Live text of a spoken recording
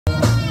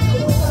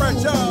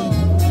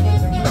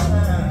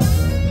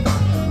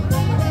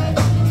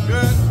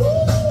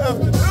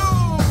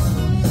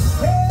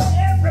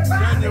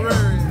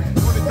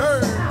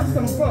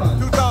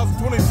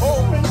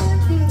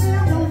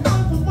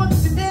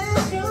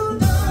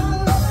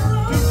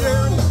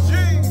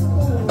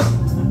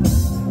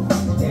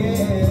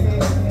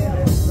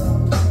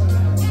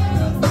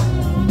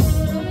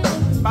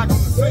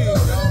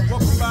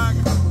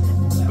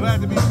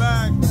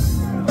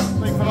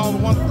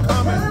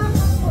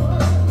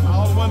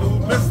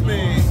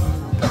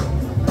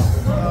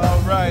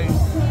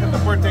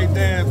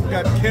dance. We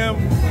got Kim.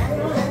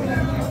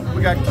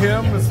 We got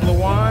Kim, Miss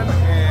Lawuan,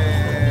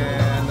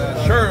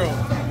 and Shirley.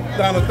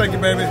 Donna, thank you,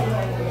 baby.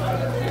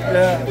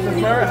 Yeah,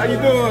 Miss Mary, how you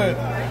doing?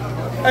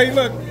 Hey,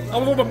 look, I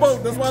was on the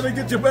boat. That's why I didn't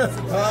get your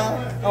message.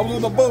 Huh? I was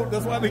on the boat.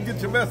 That's why I didn't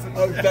get your message.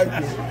 Oh, thank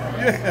you.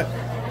 Yeah.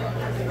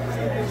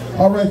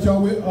 All right,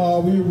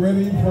 y'all. We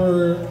ready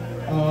for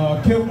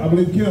Kim? I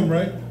believe Kim,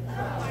 right?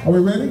 Are we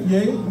ready?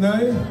 Yay?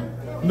 Nay?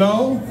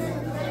 No?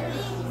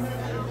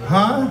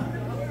 Huh?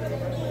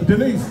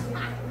 Denise?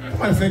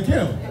 Somebody said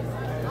Kim.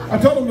 I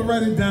told him to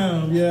write it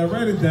down. Yeah,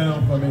 write it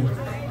down for me.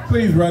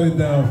 Please write it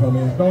down for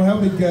me. Don't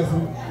have me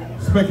guessing,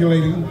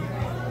 speculating.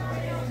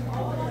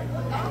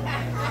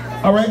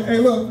 All right. Hey,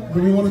 look.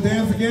 Do we want to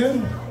dance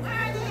again?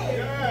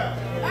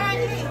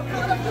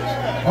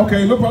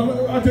 Okay. Look,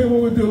 I'll tell you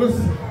what we'll do. Let's.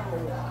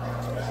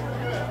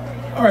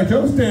 All right,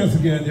 y'all. Let's dance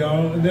again,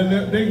 y'all, and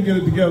then they can get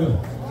it together.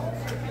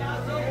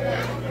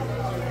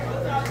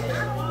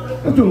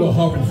 Let's do a little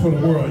Hawkins for the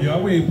world,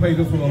 y'all. We ain't played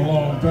this one in a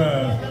long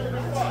time.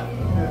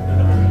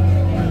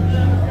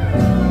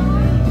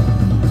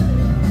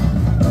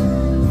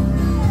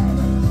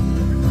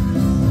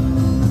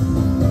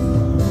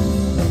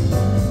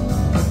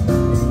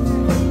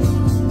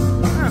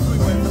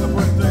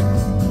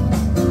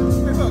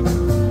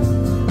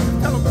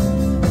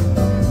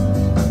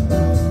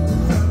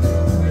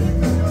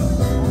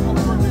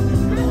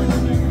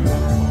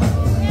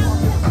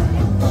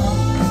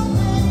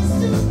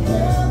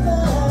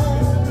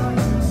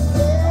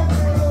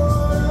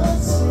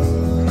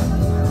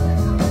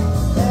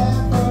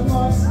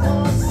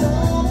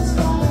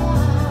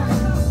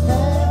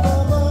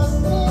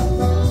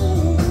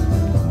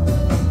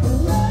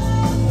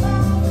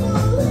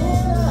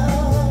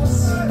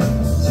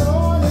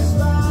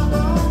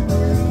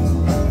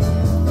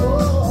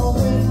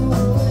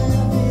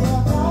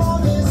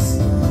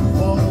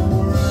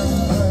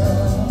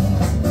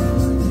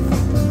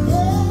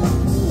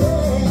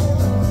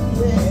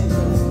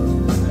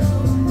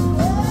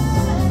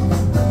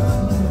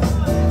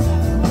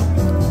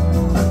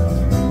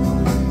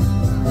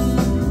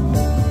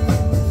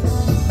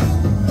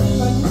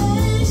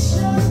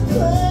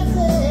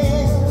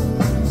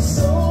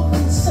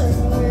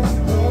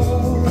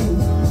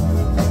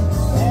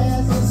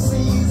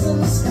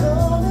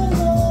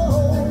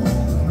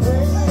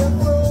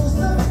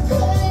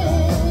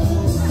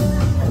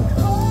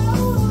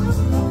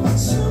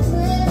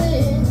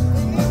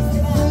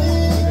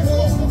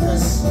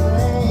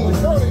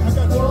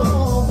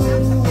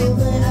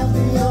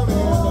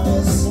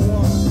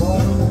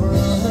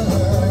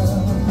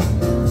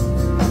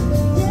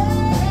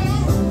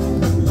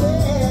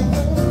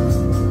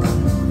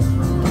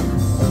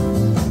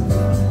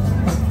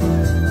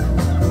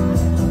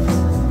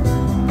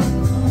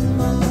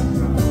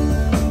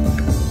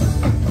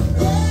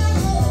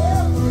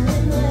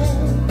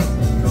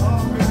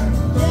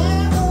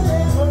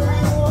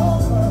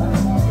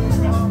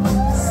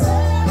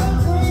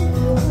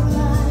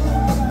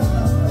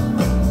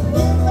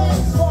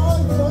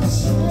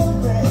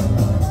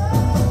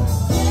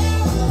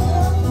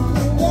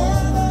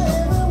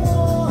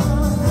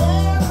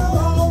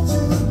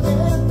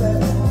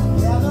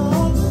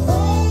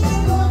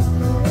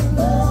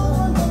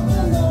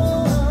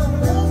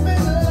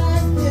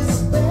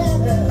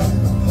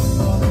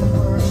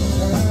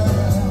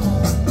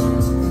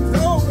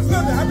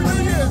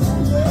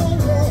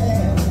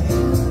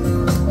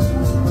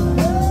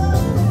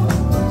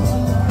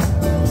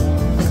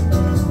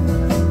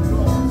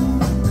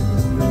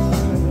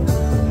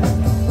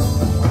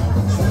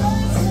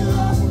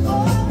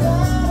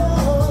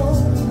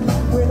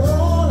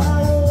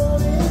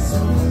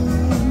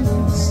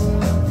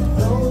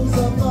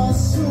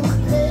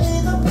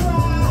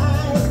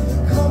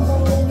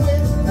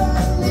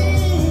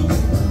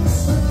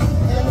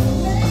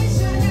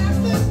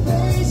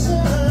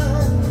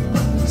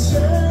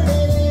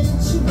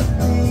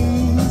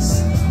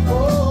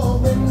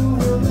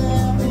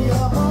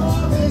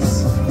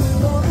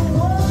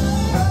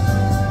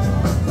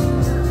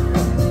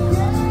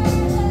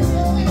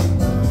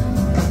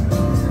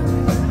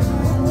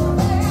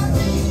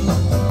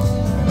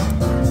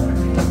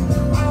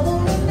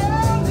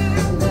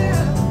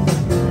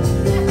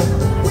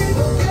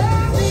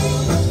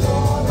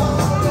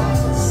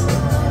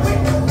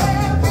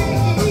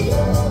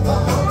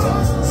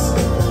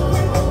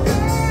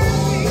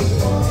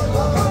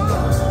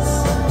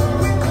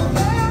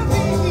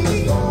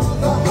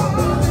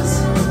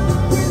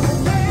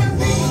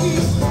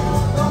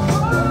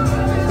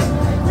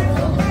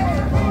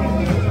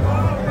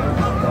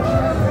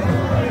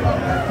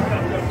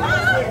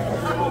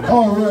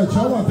 All right,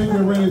 y'all. I think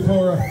we're ready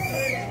for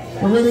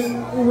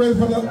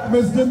the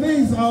Miss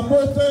Denise, our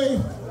birthday.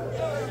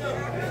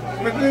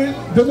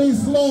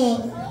 Denise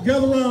Law,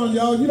 gather around,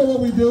 y'all. You know what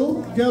we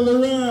do. Gather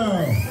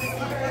around.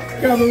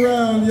 Gather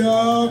around,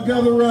 y'all.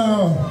 Gather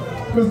around.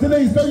 Miss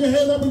Denise, throw your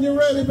hand up when you're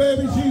ready,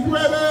 baby. She's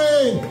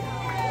ready.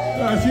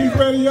 She's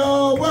ready,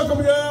 y'all.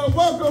 Welcome, y'all.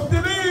 Welcome,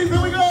 Denise.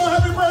 Here we go.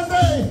 Happy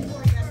birthday.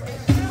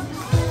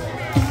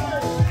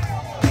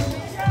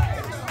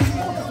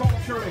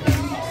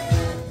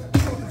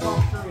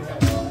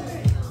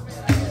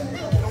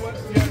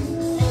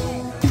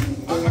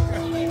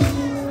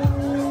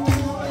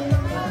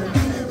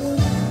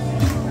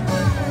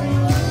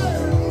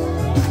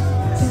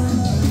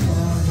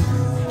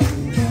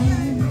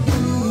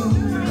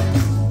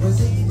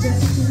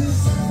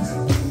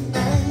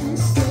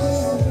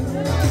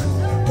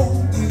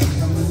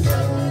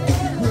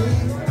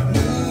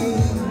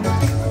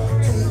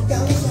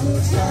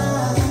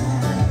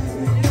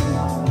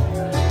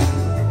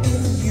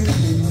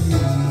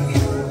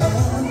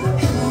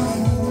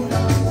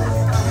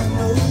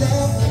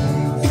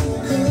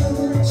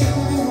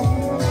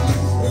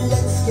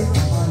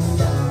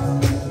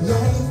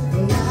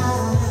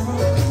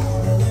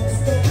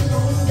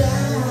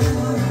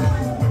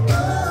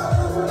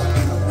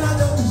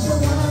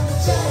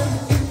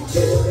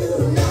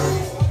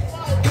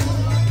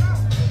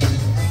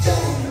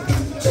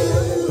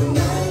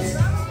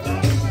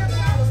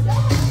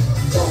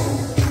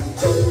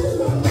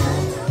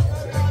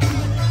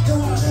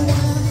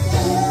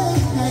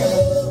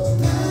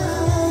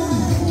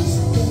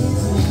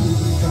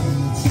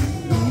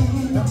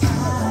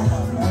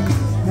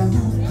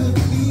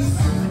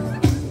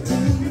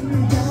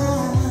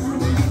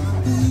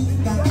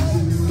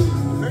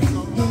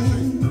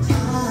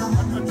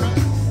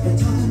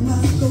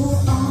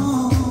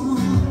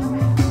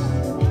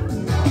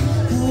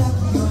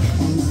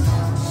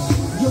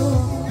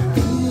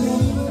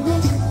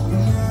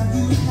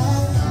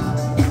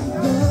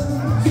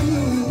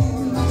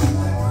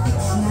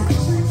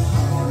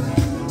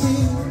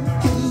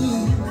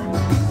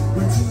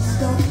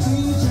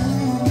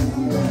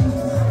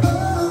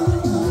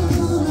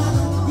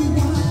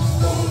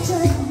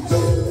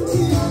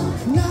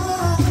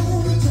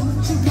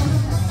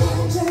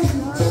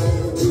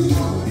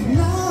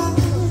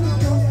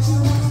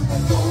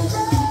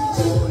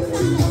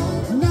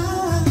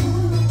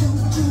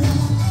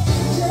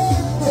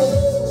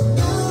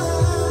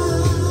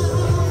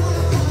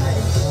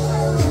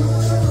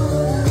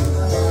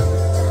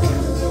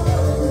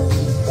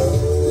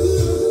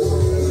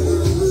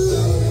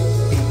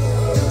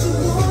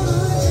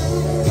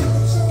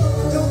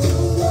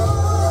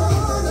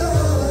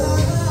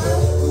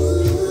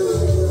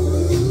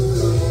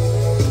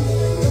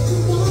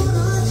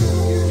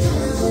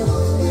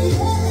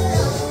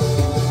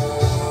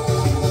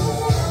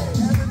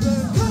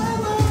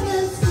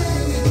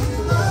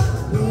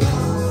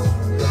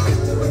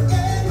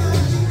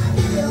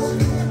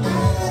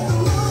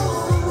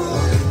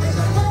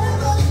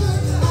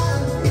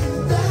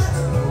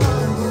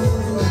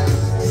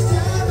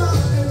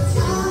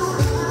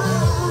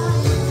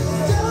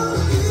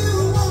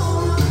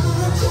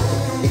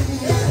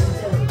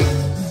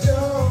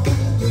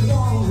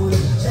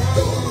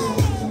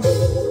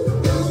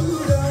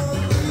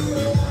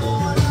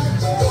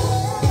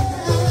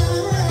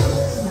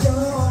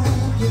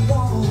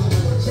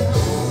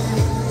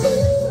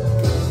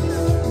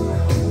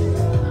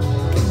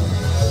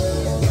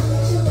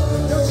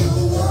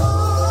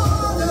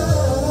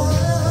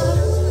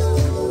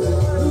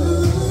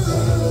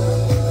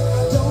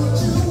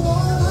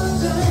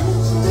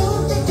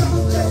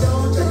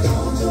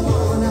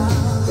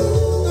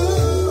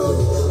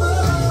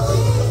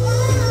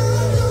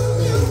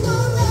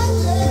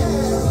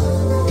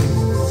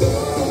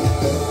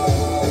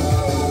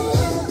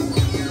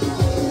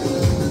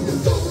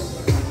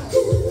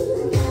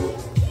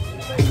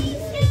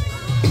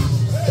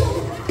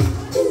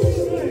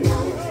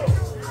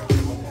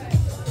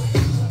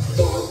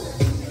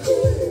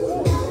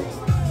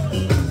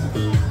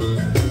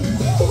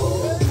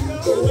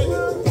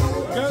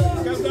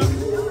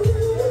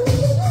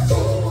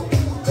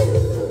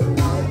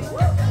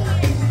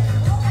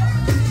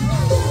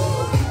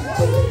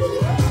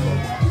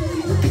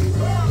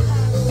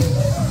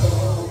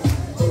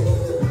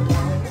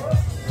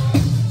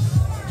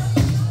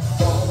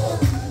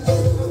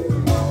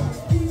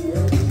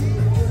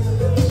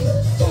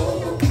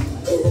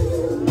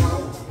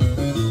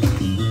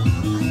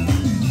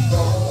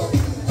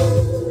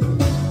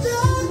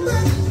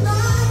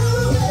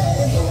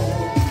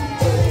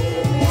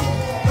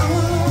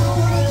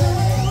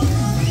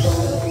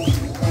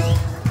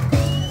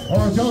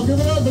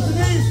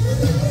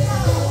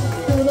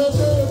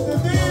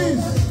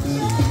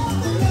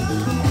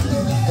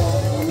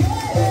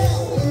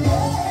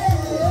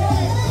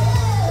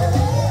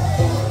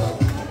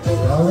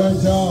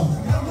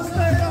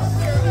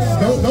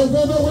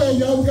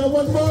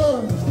 one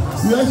more.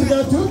 You actually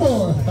got two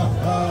more.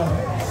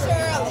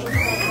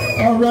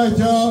 Shirley. All right,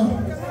 y'all.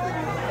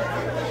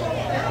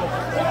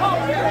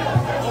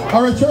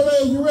 All right,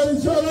 Shirley, you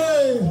ready,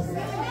 Shirley?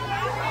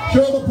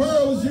 Shirley the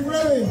Pearl, is she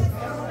ready?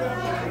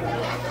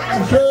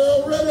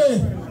 Shirley,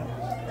 ready?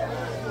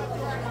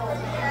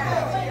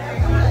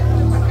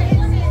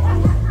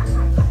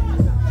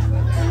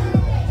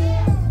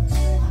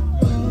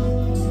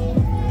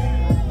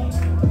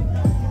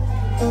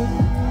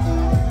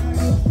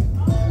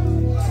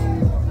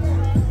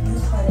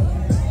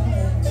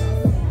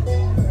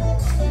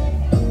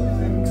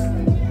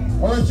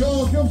 All right,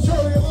 y'all, give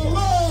Shirley a little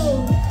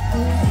love.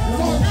 It's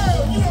all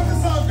girl. You know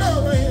this all girl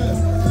right here.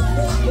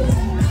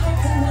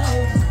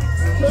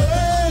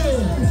 Shirley!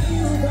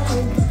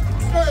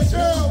 Hey,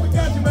 Shirley, we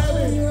got you,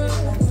 baby.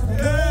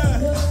 Yeah.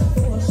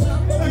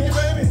 Thank you,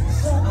 baby.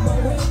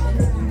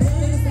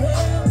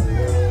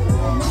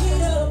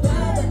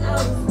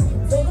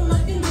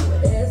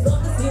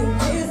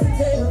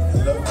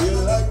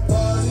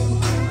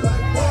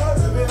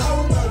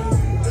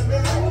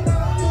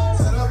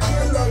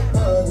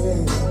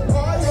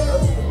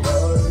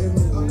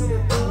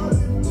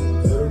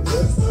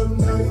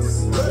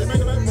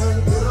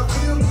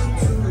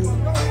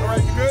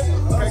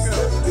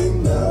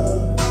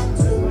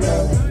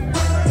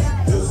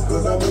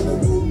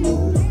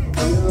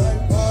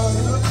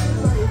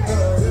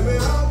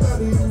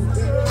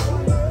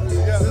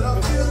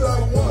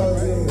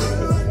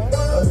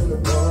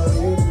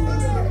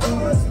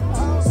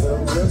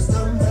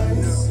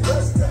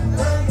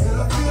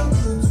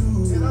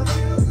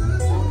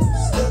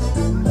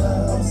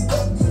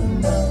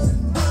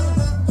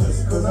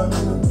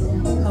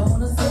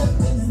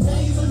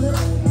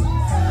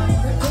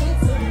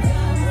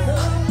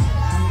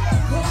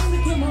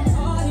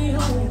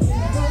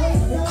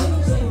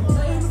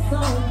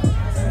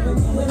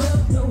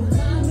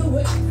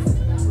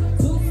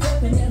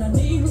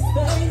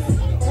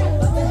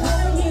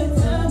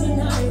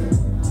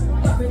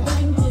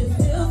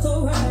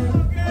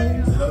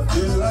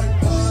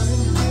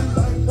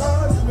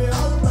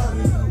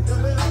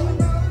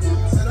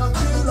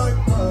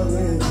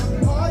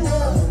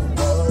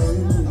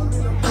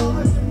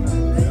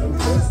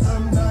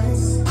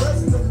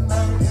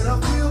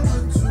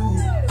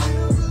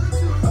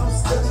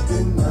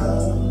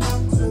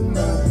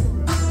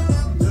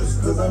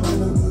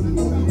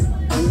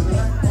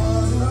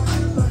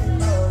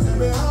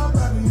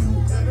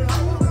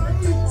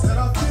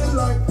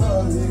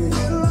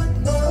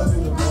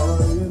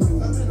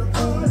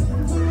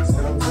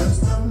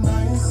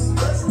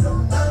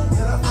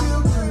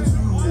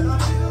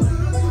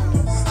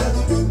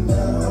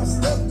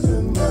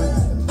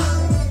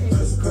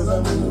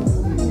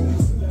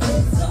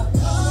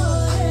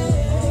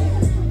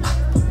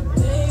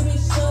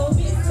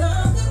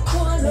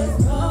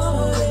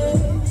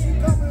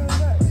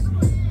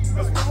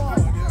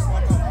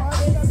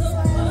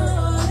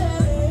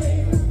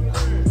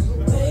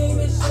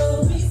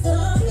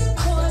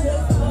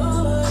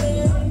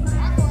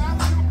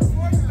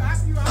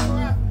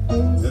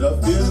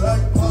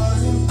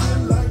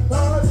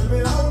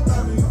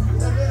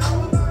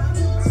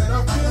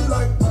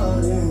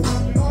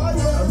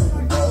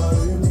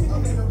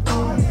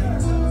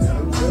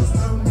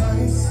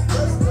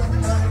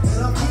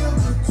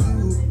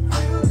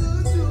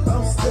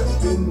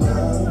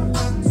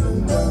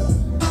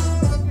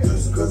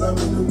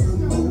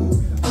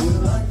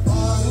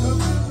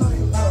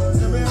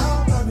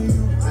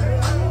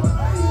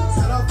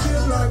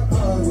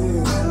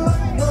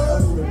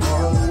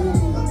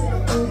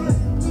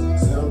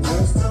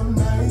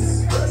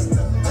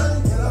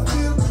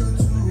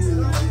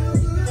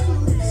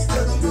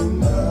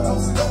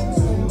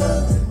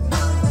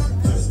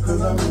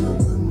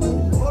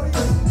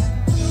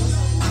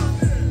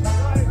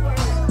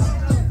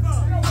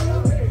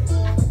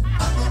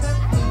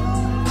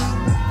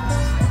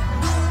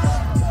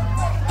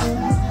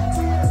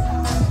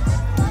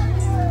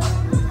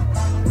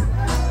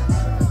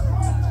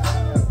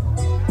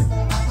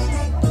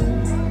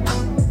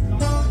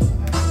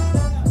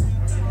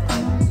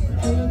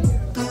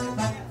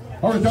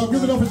 All right, y'all,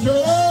 give it up for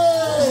Shirley.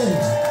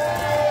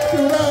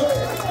 Give it up.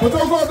 But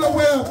don't go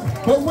nowhere.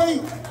 But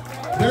wait,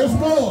 there's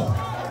more.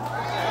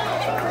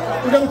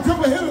 We got a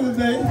triple hitter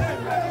today.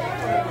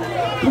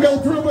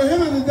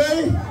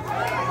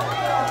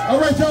 All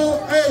right,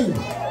 y'all.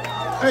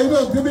 Hey,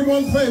 look, do me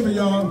one favor,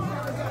 y'all.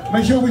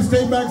 Make sure we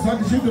stay back so I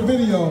can shoot the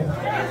video.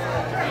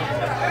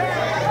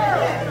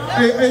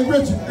 Hey,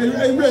 Rich,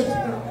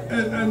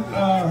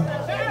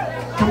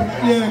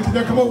 yeah, can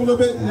you come over a little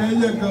bit? There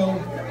you go.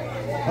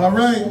 All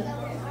right.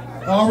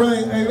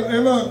 Hey,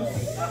 look,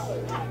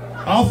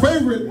 our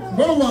favorite,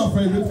 one of our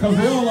favorites, because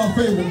they're all our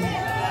favorites.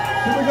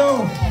 Here we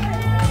go.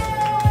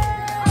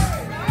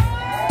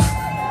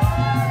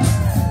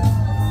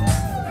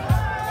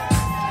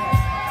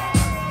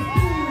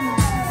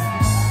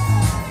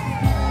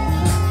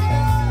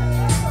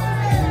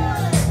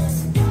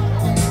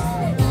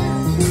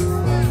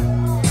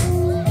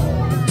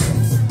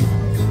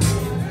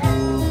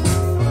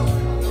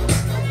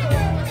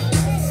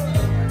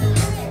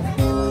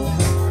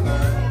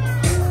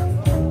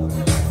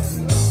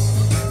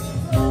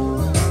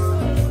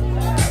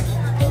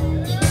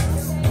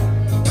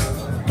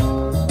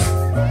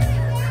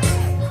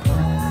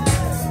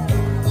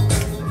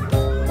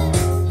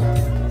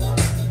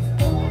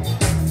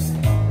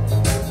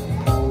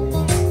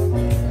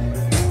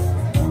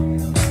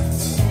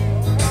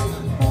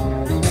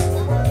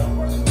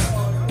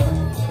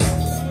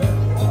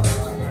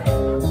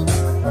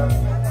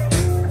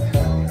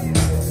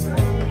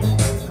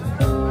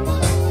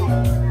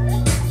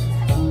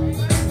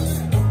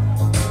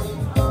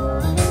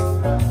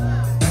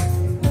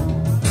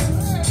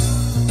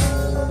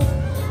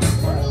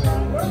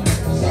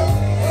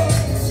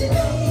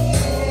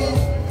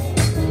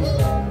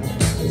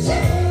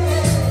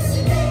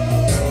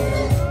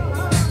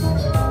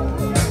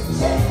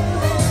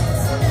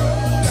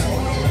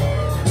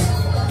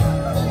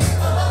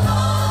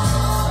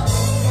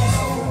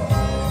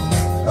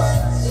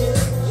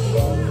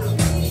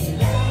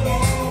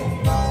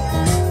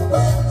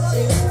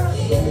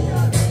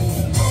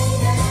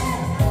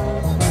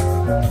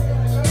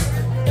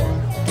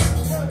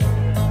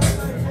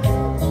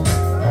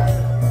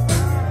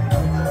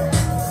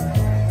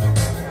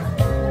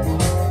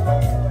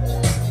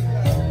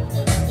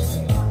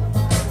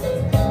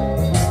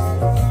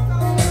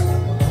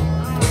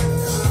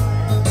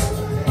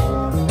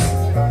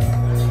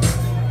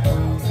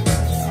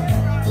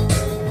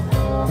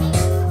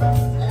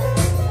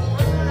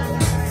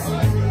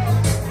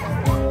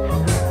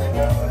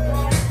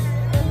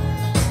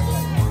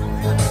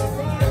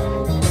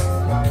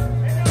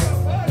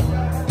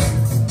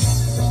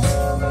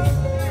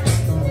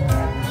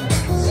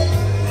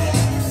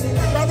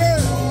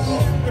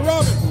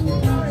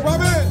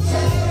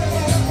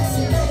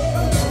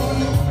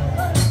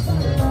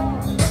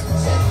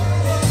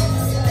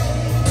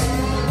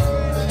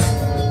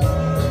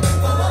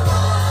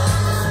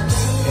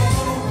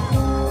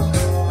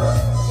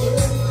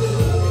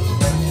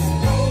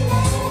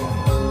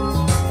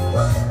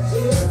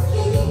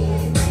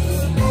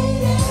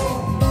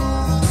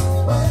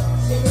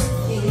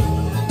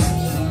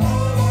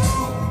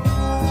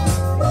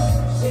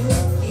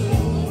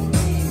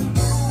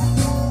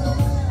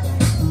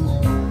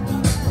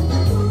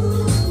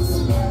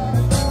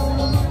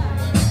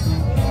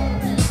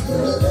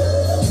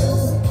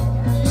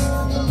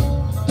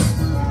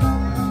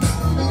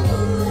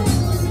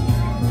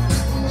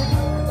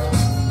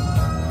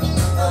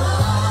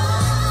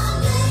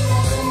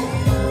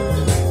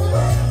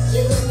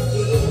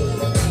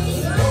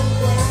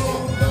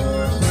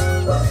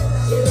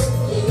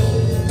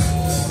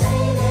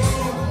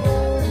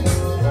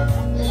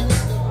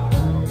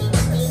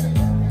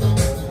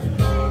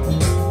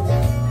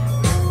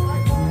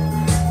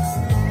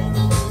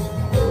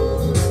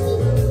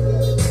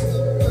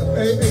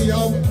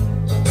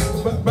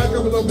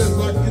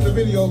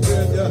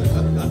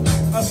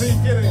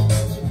 kidding.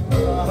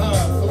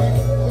 So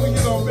we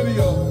get on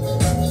video.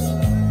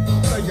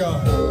 Thank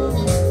y'all.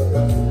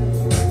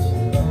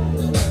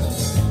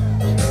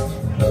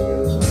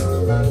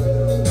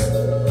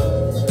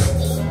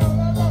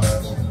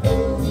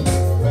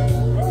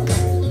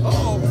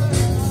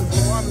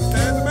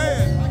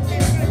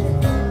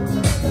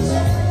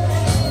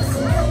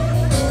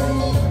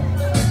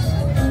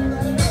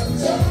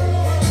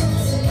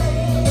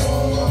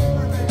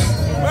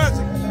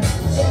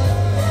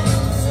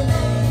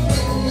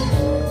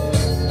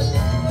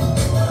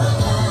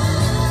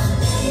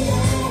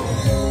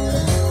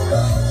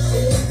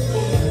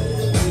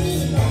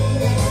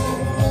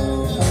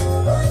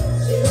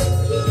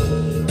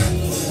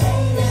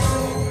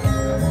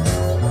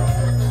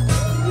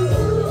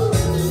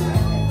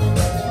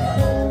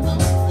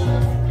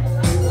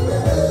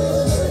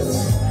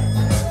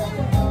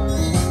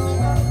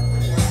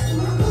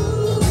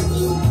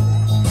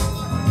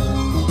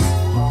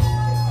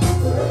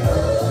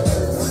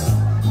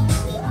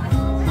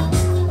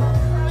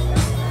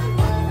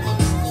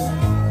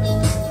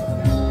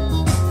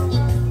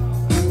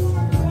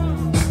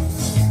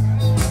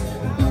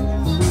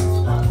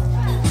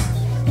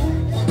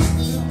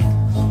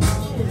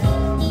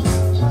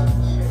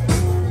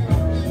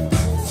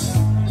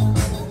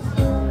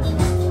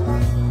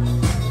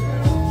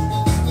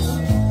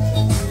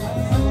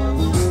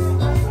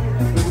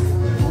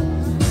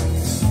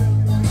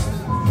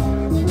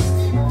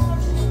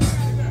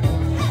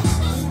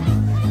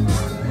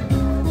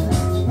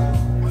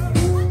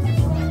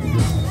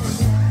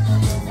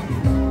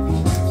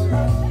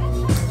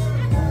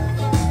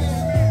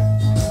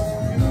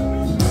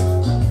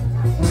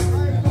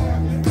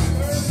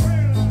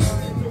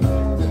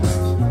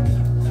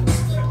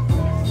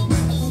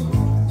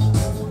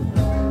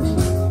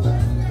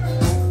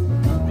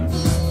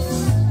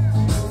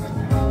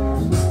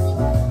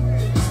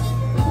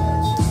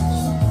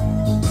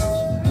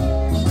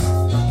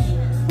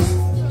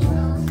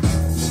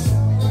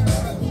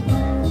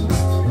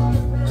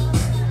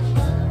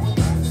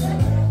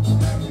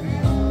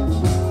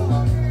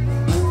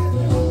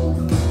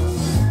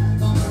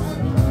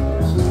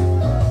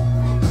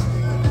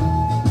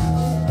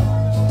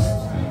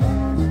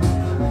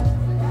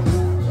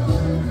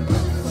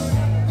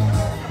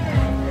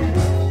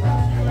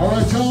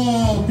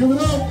 Give it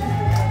up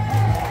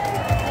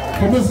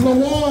for Miss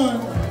Lawuan,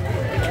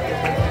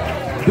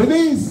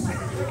 Denise,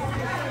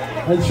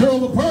 and Shirley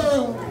the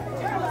Pearl.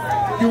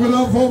 Give it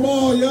up for them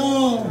all,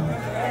 y'all.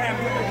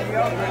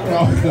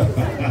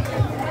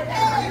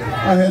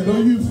 I had no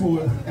use for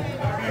it.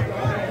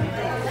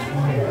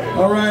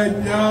 All right,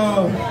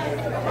 y'all.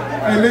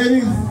 Hey,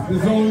 ladies,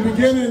 this is only the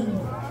beginning.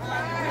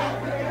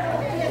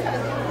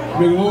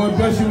 May the Lord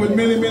bless you with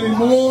many, many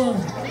more,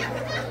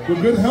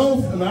 with good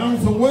health and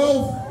ounce of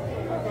wealth.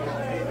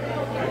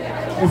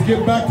 Let's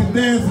get back to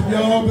dancing,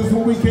 y'all. This is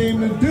what we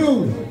came to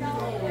do.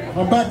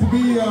 I'm back to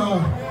be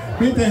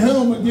at the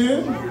helm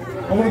again.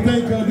 I want to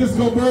thank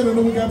Disco Bird. I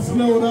know we got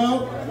snowed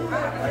out,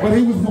 but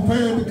he was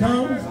prepared to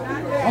come.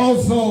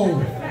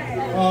 Also,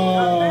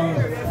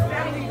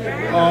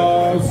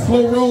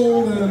 Slow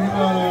Roll and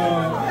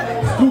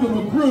Scooter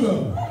Magruder.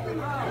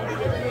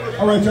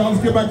 All right, y'all.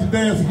 Let's get back to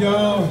dancing,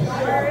 y'all.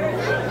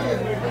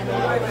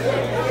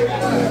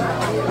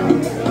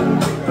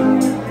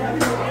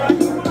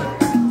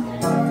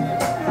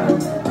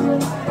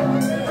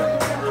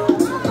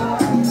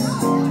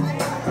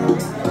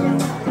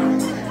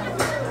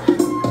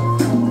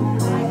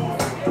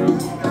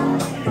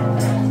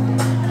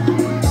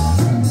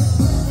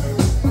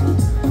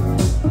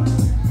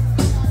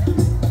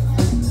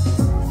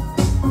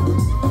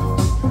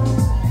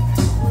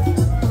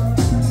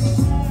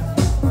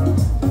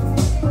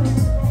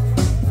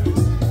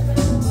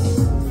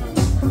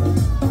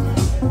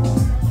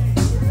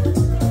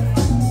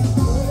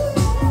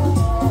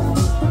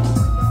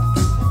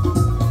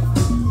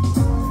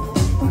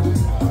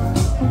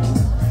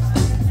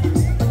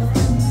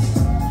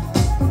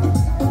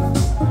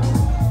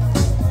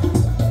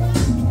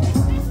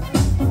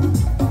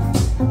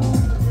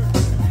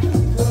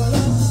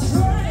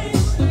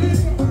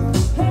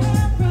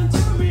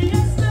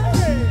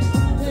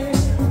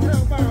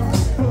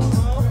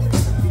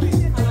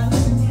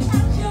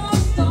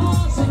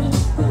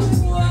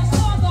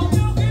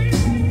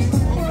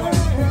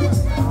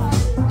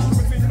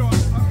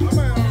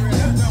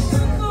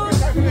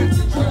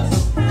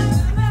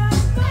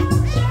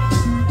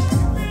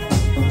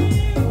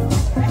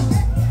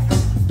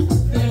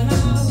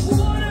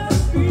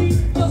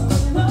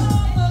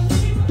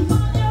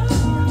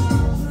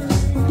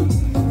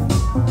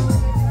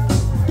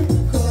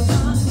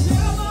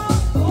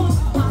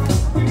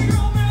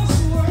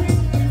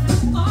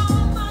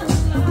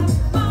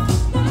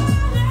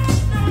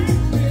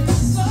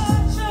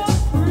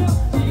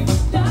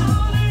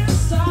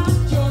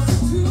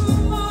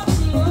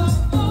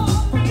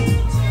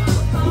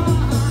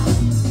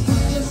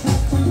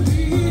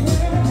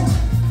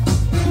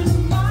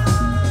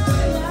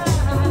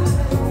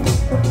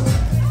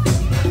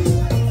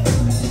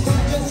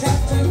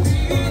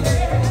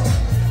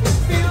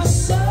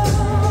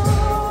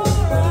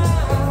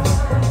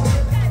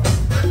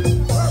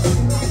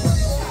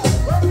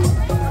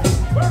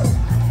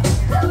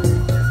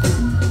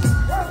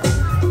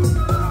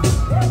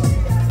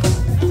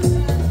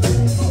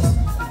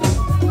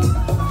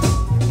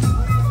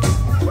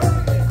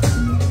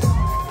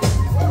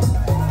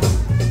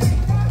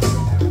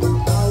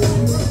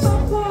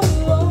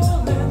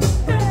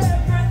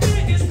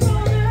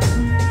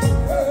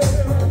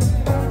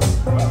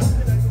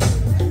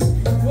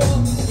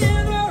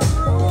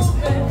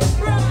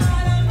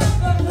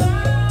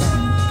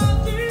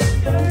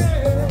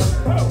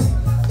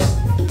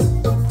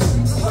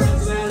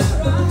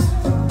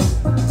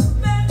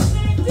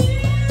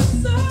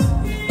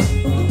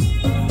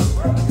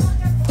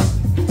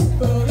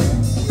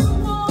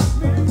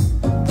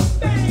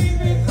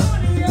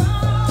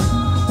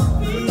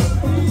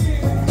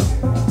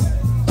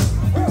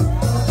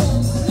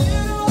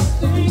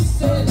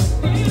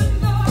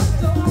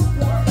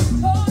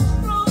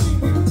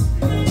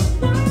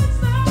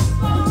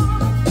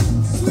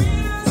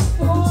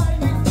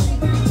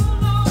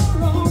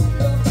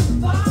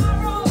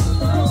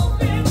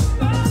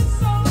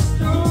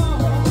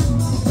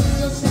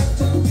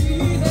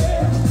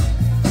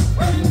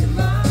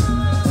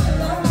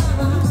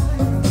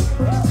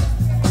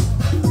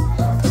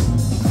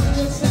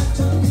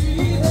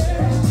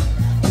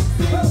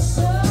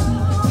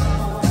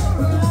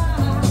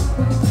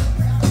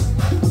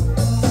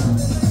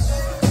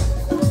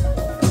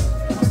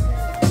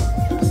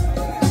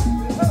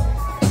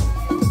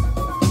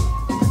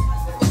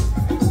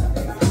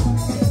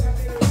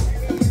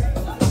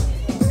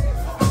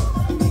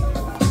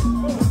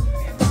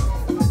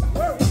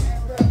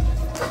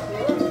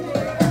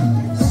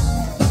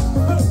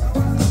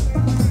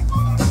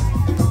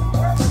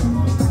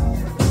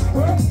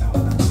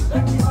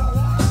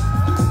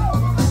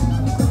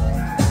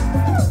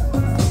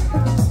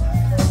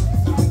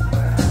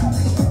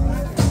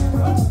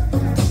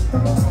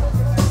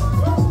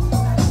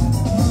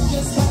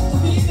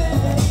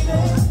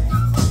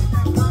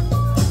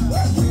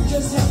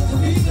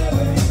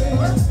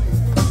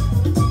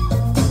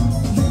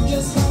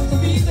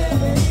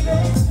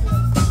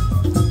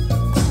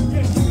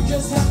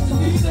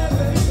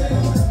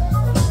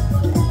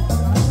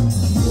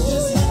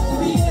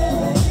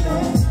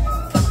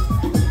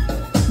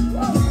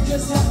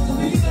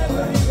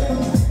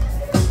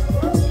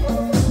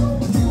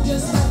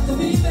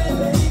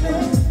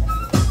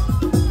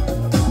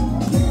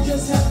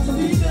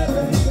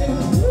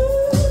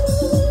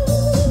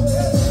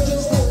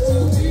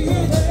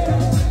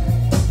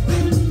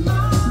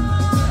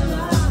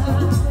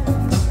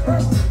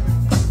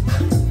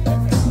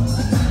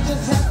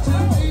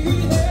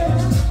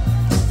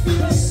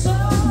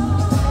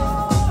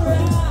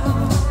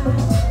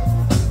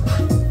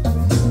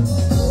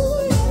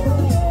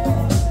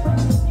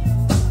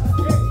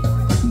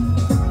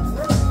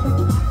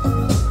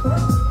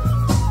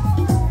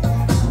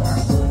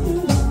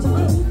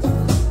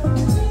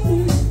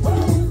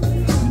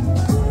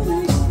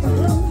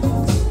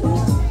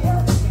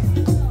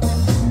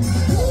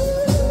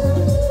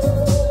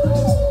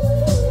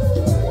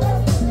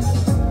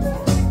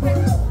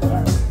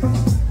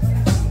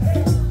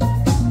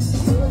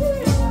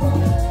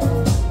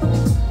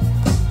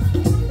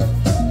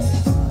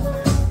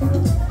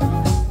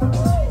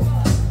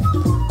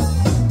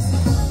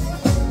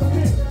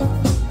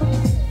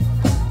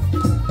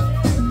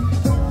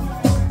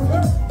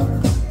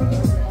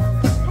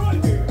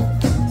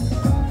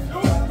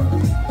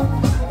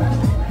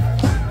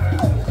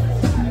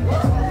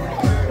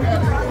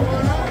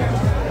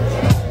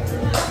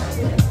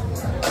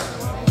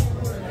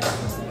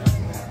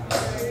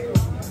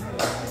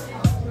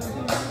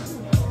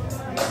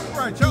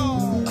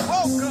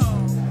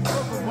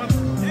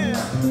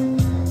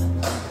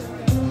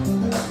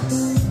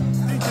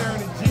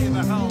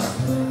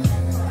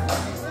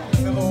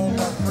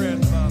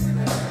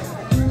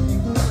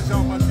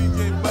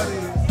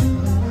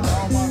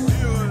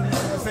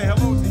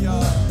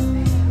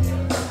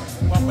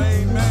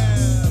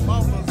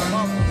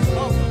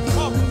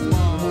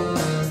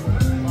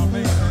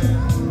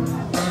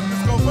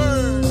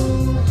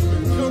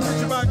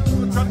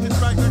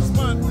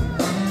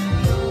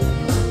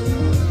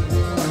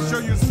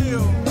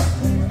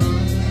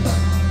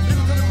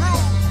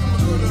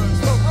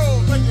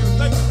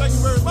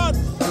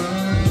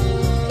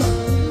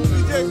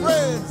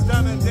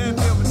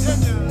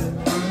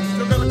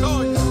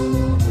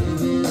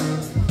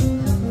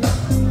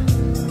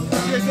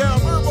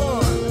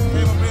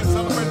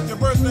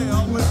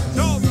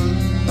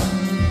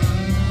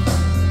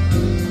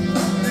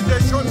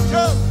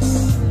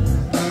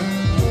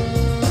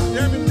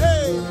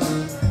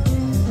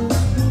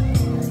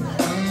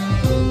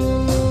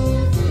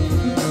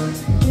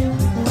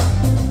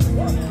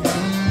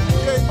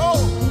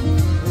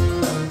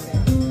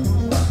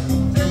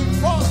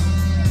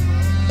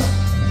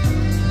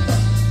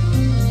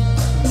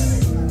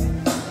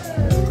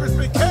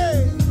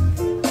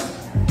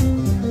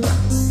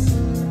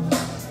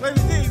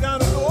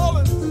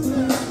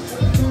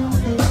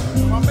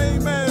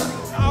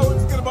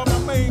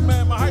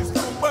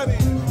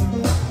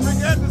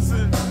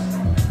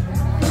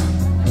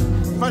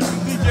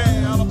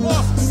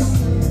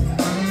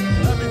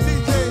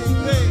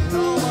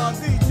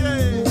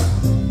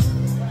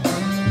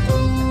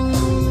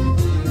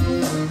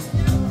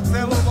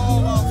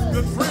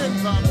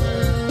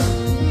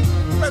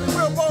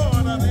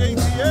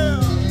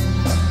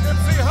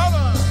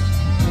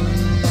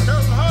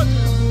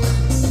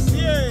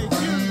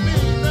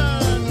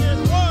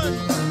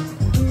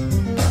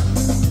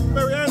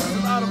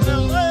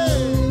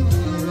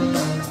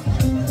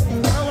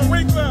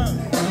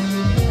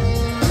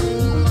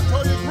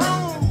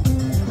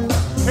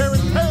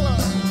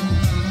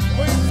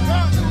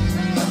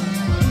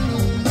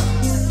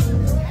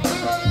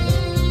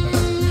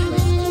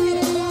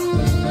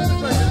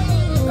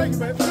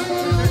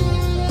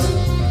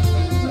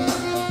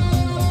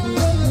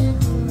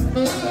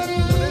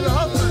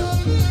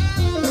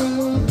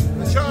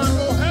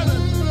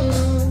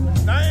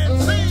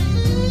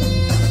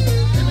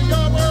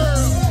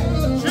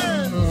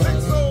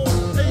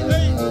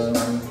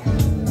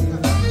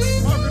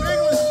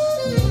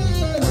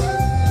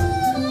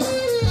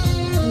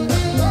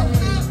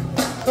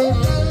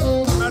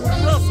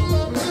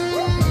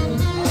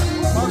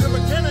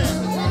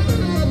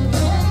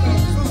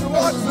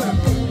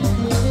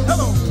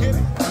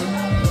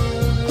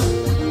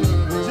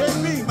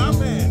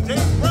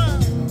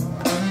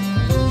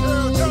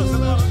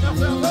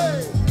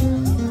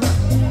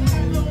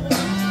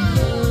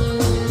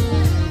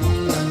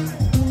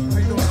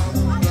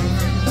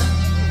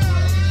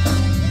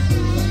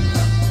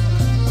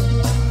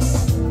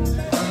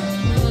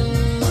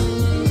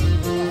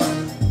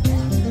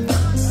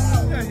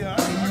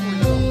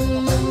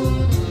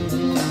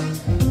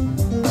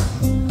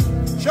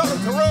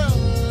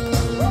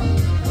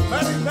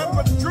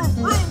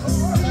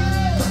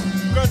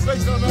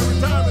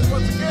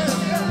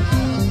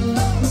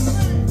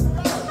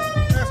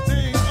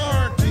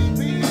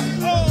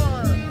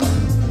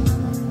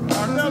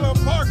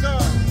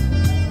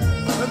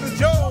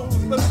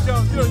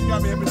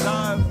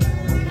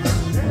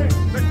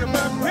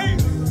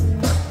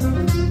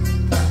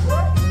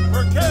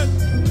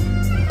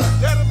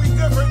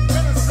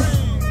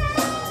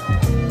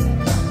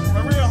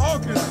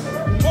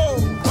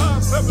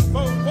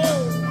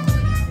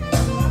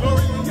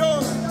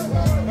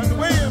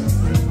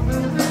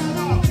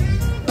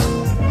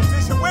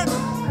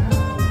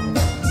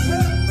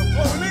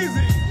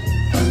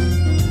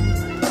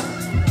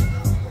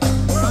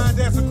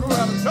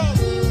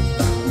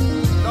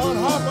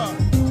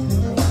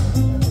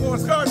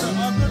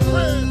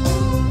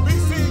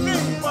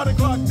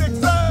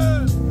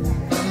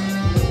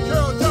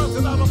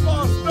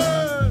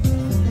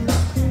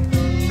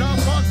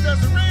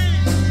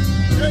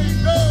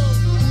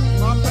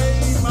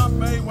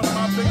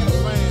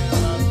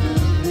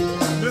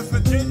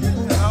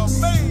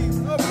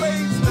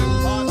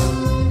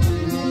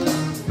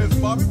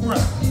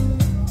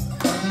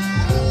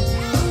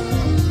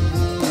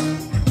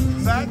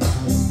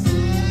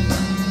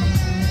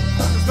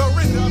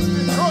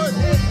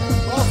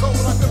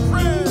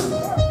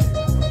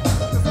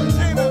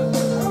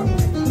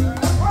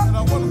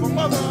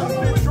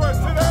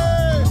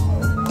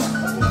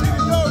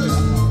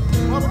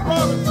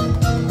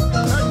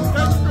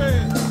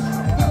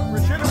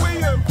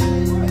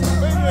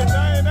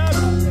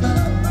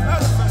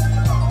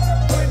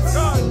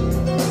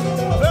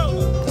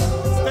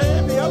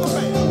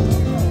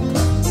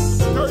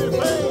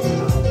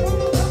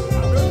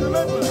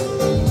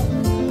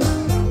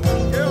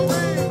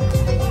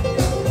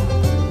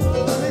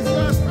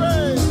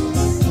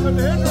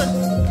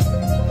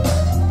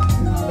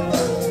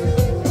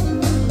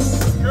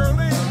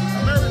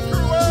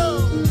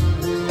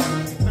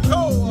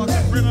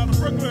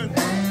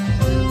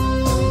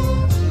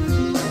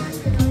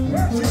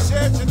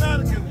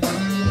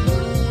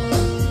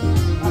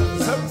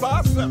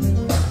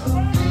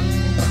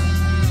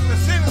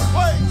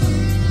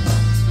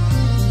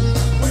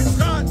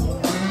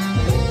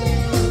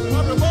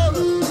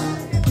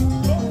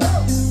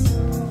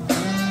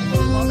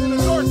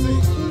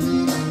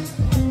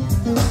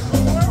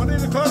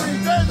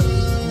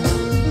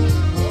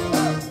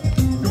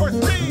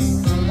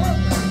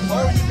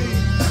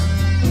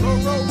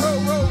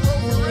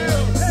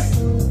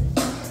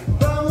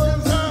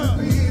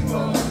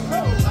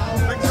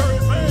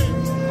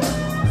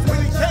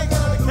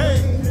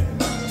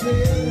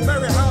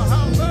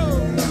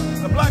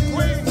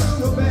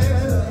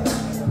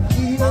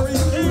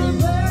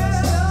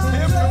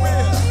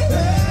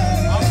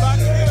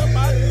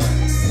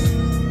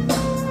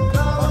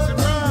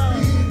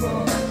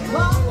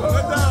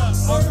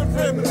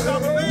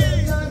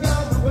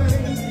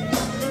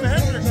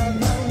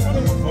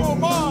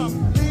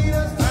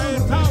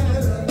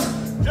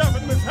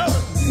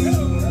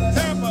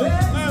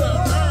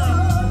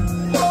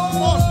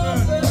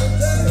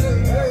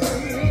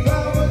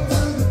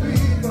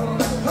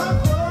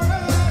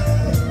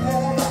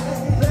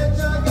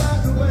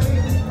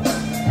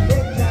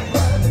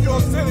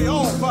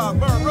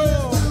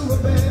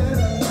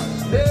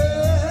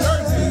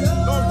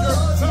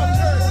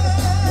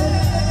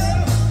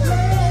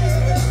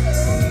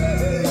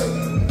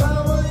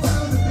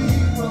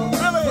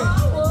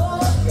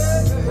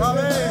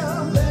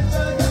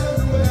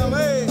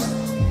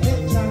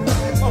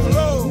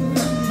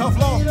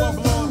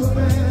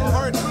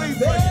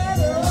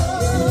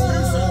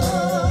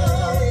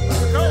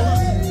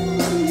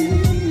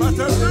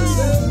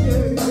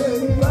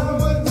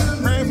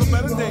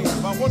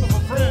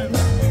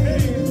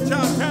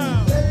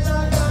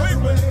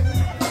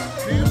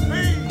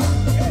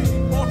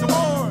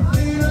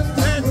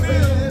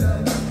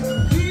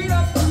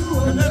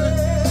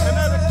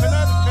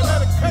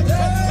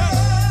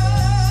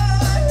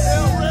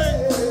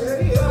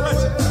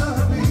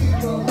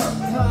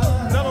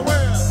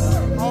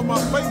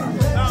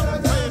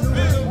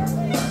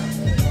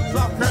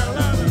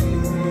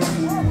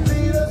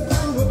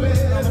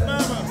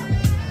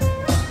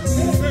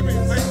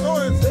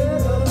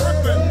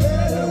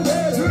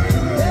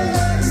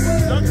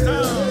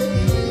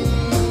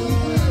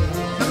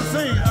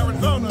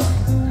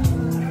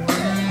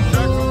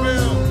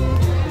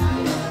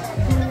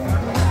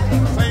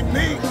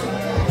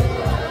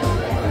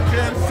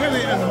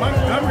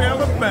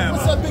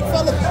 big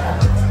fella.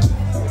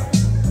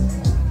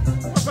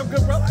 What's up,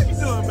 good brother? How you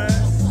doing, man?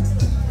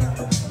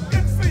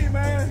 Good to see you,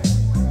 man.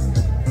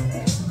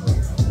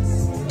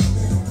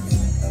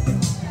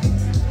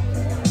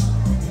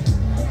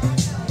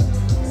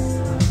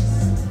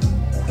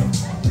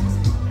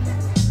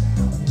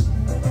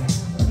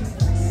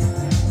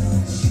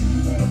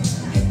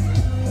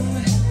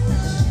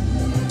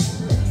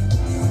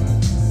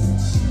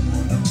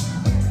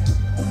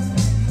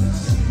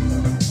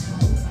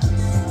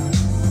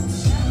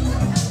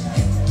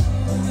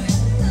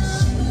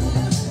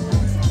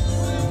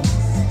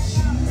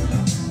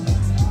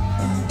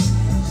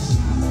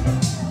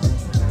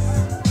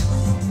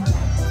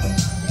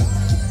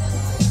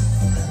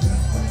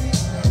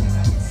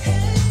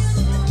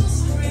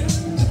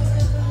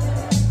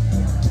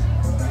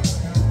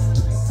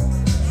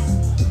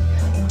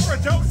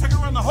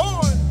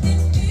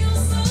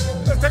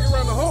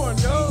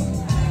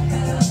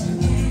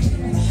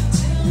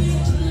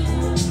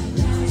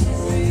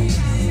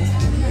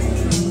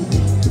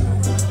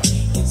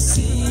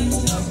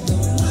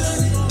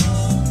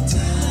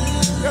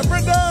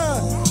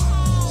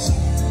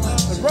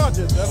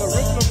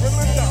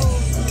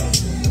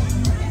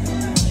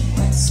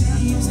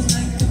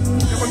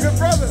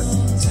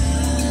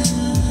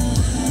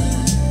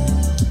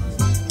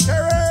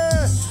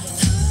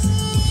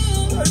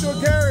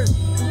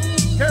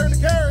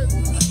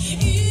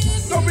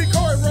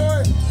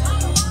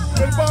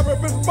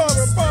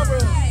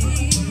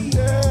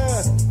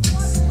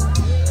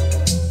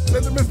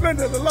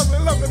 The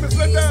lovely Miss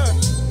Linda,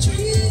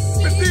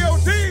 Miss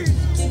D.O.T.,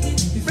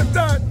 Miss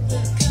Dot,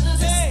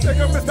 there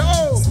go Mr. O.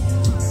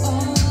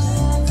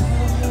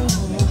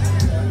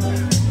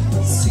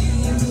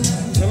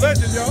 The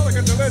legend, y'all, look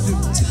at the legend.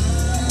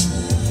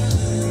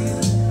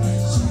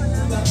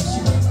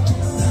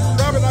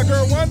 Robin, our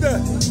girl Wanda.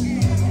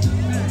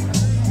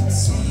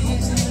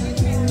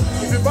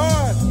 Mr.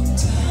 Bond,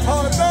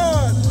 Hard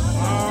Nod.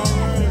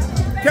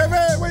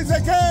 Kevin, what you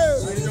say, Kev?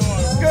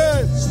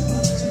 Good.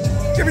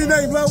 Give me your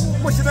name, love.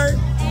 What's your name?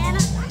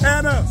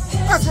 Anna.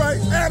 That's right,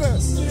 Anna.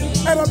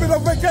 Anna, I've been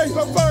on vacation.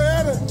 I'm sorry,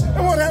 Anna.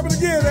 It won't happen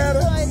again,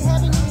 Anna.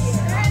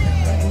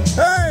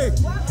 Hey.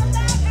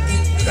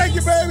 Thank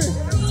you, baby.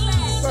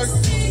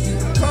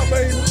 My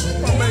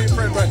main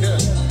friend right here.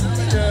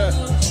 Yeah.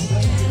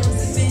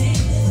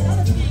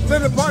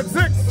 Live in Part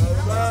 6.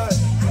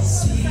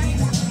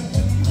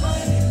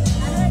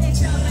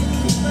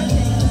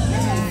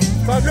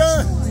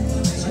 Sandra.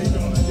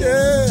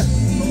 Yeah.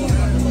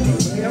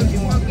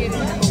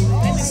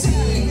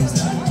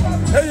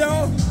 Hey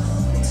y'all,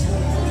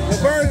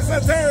 Laverne is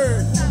that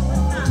turn.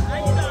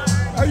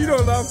 How you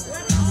doing, love?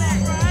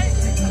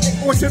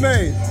 What's your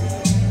name?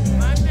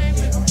 My name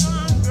is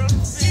Sandra.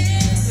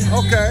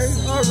 Okay,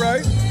 all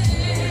right.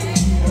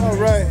 All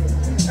right.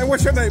 And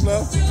what's your name,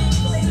 love?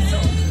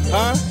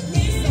 Huh?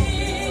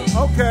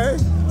 Okay.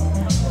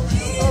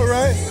 All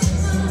right.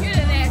 You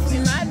didn't ask me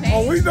my name.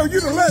 Oh, we know you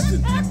the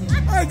legend.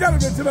 I ain't got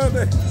to mention her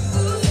name.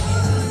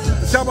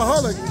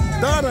 Shabaholic,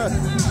 Donna,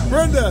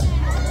 Brenda.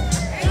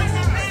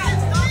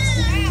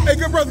 Hey,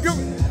 good brother,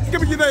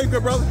 give me your name,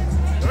 good brother.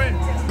 Glenn.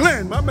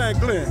 Glenn, my man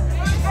Glenn.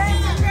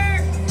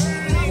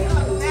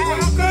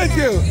 Thank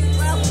you.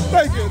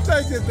 Thank you.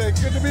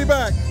 Good to be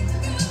back.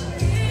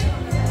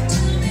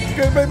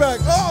 Good to be back.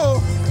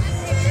 Uh-oh.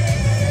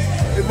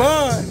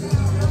 Yvonne.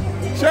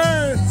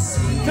 Sharon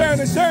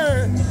and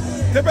Sharon.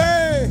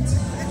 Tibet.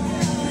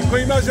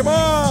 Queen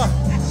Najamah.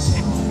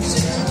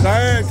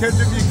 Diane, catch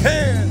if you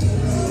can.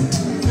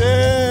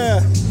 Yeah.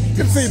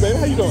 Good to see you, baby.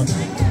 How you doing?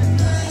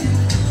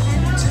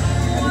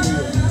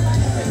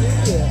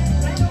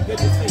 Good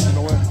to see you. You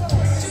know what?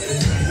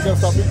 You gotta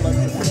stop people like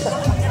this.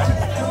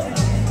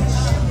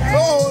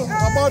 Oh,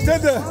 I'm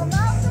bartender.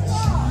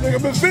 Look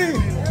at Miss B.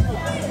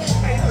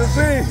 Let's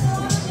see.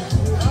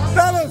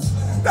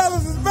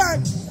 Dallas is back.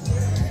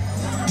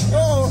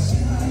 Oh,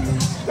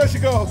 there she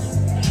goes.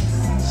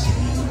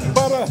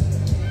 Butter.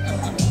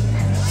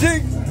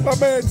 Jink, my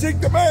man,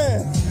 Jink the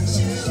man.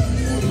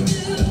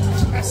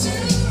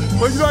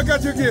 Well, you know I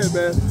got you again,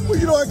 man. Well,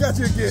 you know I got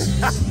you again.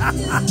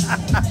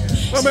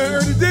 My man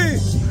Ernie D.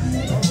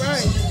 All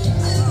right.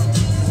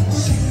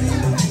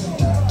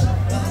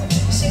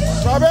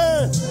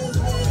 Robin.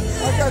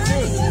 I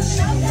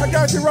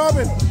got you,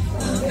 Robin.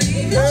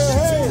 Yeah,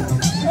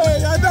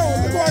 hey, I know.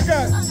 Look what I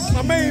got.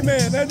 My main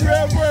man, Andrew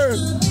Ellsworth.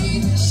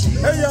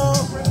 Hey,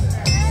 y'all.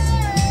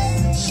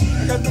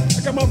 I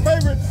got my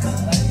favorite.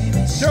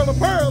 Shirley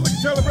Pearl. Look at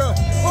Shirley Pearl.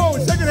 Oh,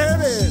 shaking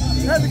hand in.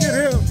 Had to get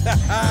him.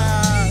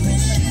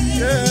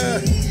 Yeah.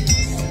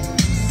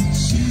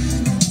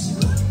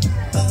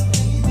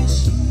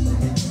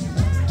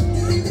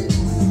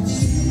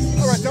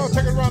 All right, y'all,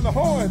 take it around the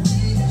horn.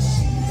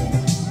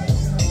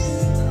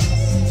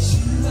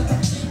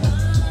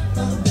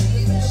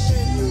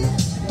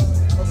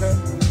 Okay.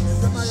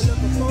 Somebody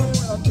left the phone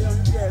up there.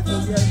 Yeah, so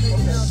you have to go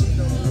down to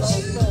the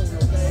long phone,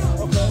 okay?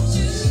 Okay.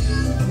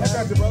 I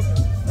got you, brother.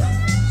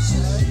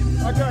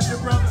 I got you,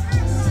 brother.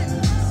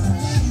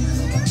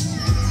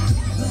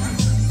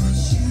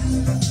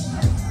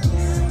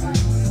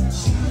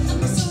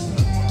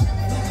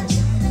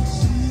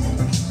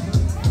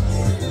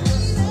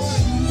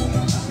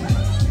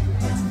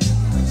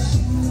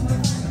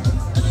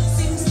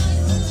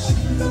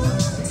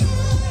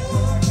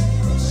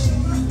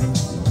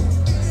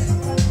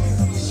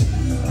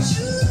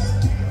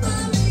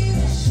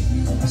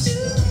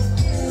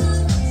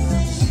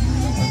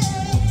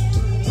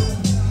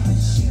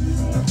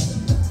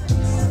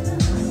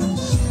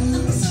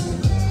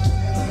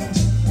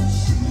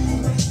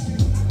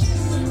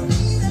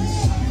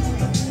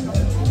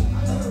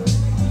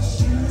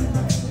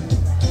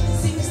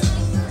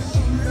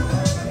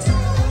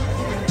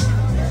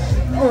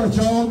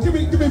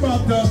 give me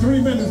about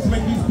 3 minutes to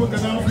make these quick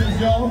announcements,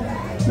 y'all.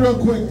 Real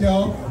quick,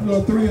 y'all.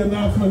 3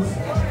 announcements.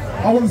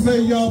 I want to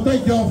say, y'all,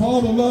 thank y'all for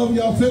all the love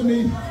y'all sent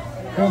me.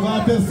 I was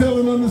out there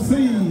sailing on the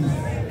seas.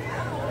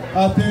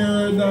 Out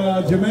there in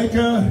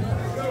Jamaica,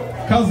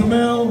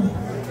 Cozumel,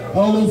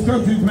 all those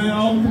countries, man,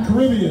 all in the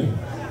Caribbean.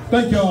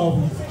 Thank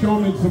y'all for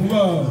showing me some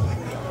love.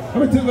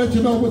 Let me let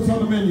you know what's on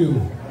the menu.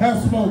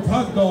 Half smoked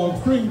hot dogs,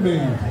 string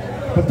beans,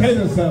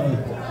 potato salad,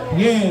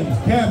 yams,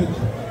 cabbage,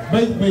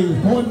 baked beans,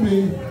 corned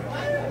beef,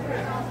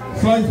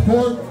 sliced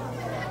pork,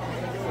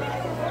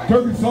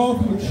 turkey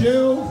sauce with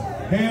shells,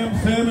 ham,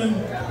 salmon,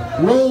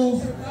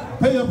 rolls.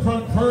 Pay up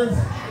front first,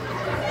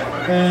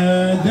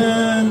 and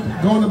then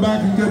go in the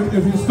back and get,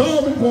 if you're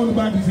starving, go in the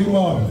back and see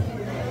Marvin.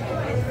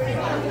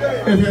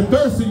 If you're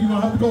thirsty, you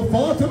don't have to go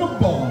far to the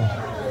bar.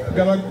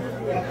 Got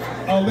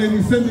our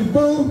lady Cindy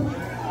Boo.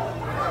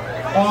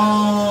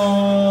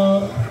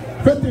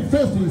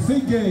 50-50,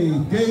 see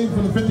Gabe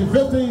for the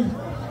 50-50.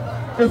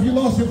 If you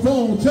lost your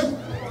phone, check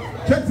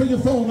for your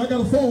phone. I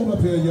got a phone up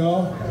here,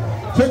 y'all.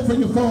 Check for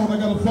your phone. I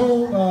got a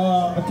phone.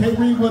 I can't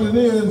read what it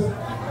is,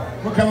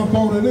 what kind of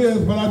phone it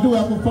is, but I do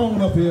have a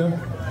phone up here.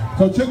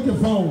 So check your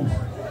phones.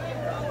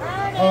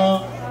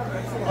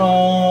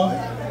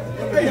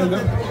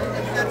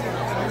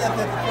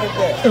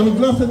 It was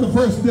left at the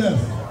first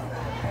desk,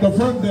 the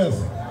front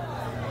desk.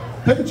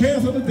 Take a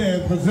chance on the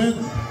dance. Present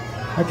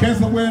a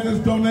cancer awareness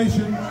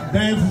donation,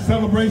 dance and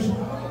celebration.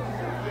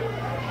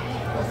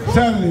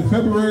 Saturday,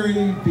 February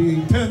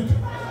the 10th,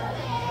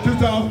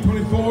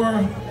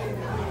 2024,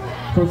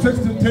 from 6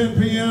 to 10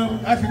 p.m.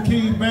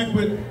 Akaki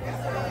Banquet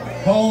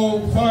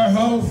Hall,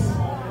 Firehouse,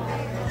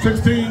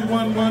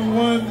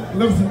 16111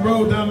 Livingston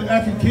Road down to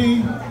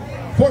Akaki.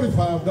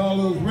 $45.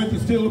 Rent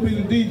is still will be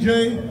the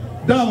DJ.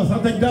 Dallas, I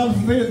think Dallas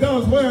is here.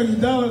 Dallas, where are you,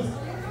 Dallas?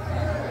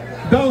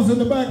 Dallas in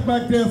the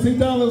back there. See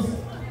Dallas,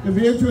 if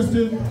you're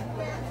interested.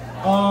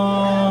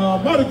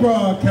 Mardi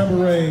Gras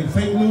Cabaret,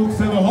 St. Luke's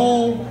Center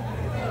Hall,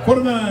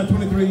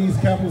 4923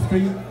 East Capitol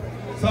Street,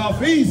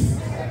 Southeast.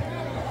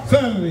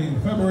 Saturday,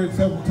 February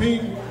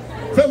 17th,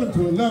 7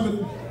 to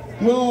 11.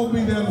 We'll all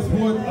be there to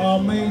support our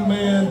main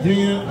man,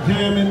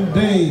 Jammin'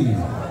 Dave.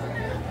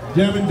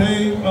 Jammin'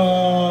 Dave.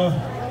 All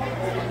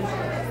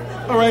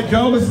right,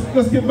 y'all.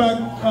 Let's get back.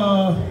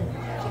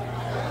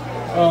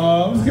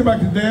 Let's get back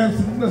to dance.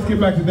 Let's get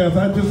back to dance.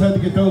 I just had to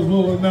get those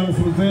little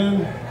announcements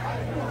in.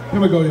 Here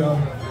we go, y'all.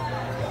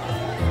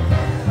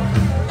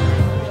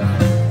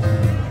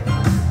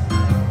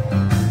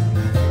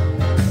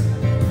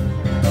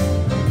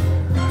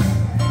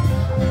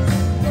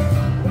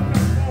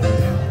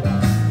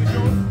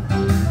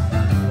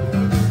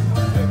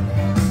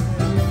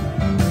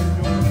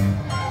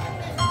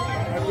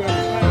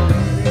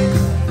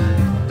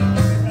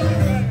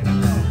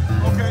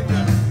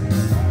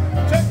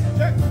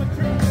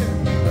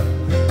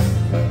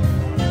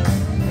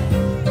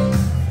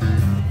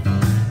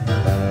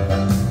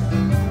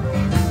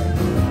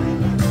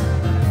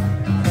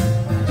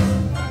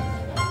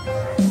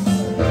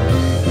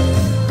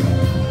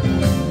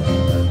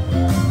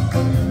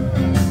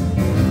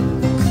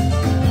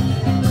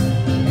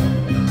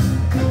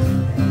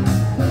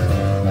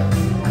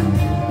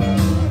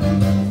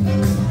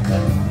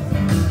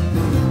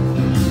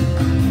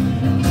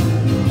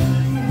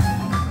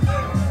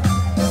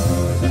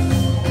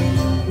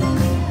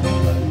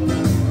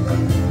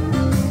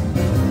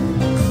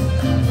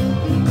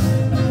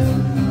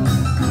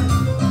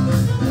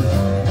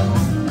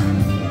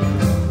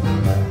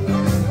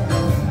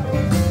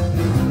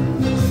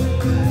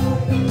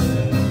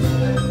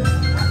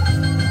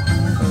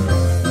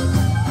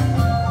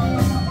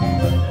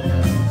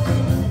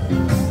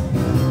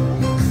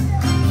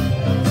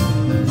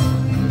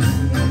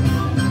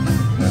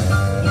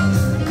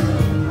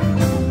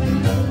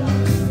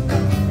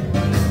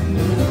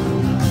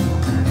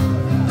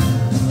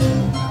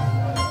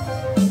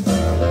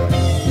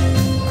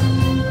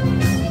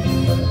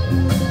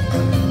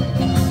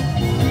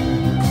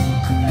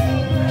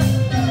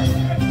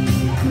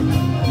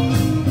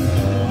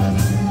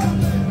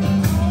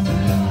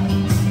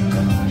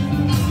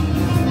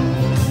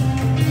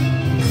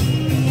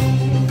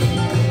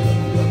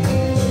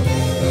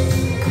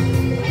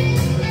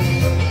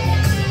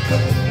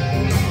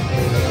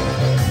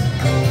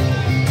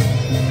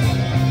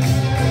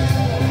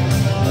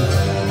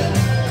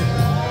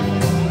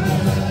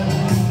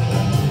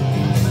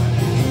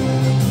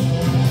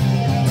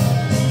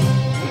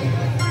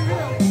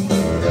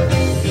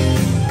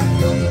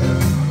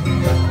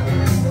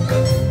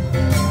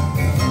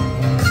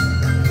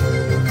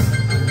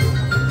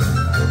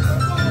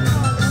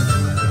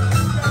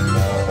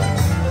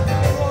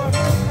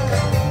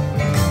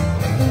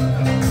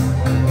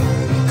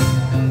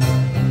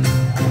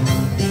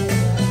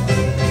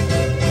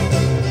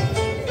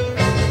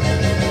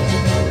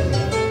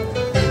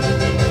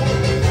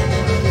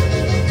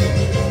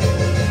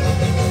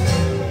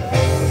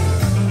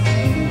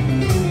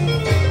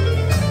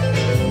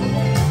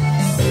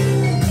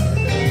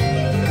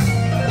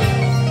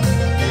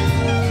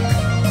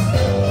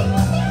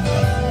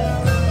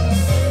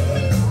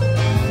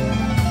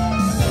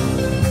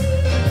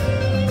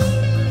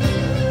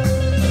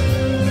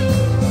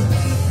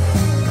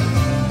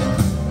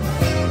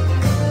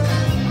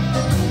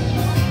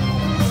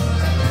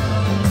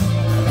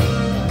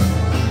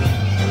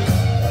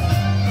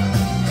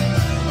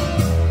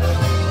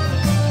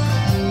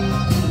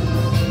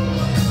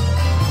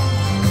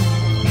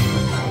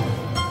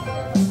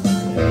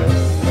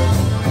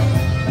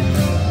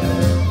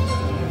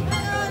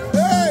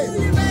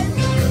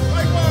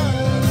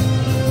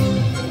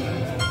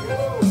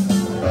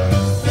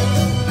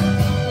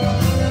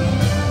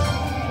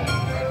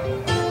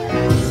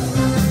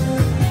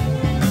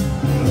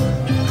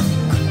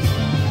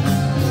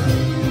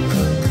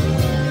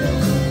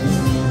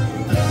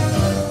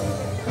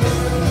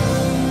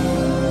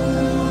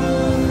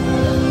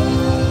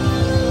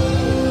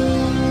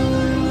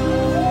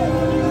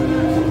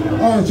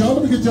 All right, y'all,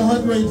 let me get your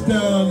heart rates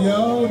down,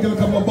 y'all. Get a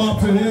couple of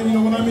bops in here, you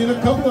know what I mean?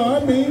 A couple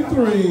of, I mean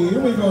 3. Here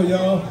we go,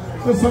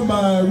 y'all. There's some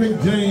by Rick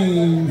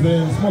James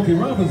and Smokey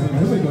Robinson.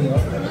 Here we go,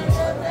 y'all.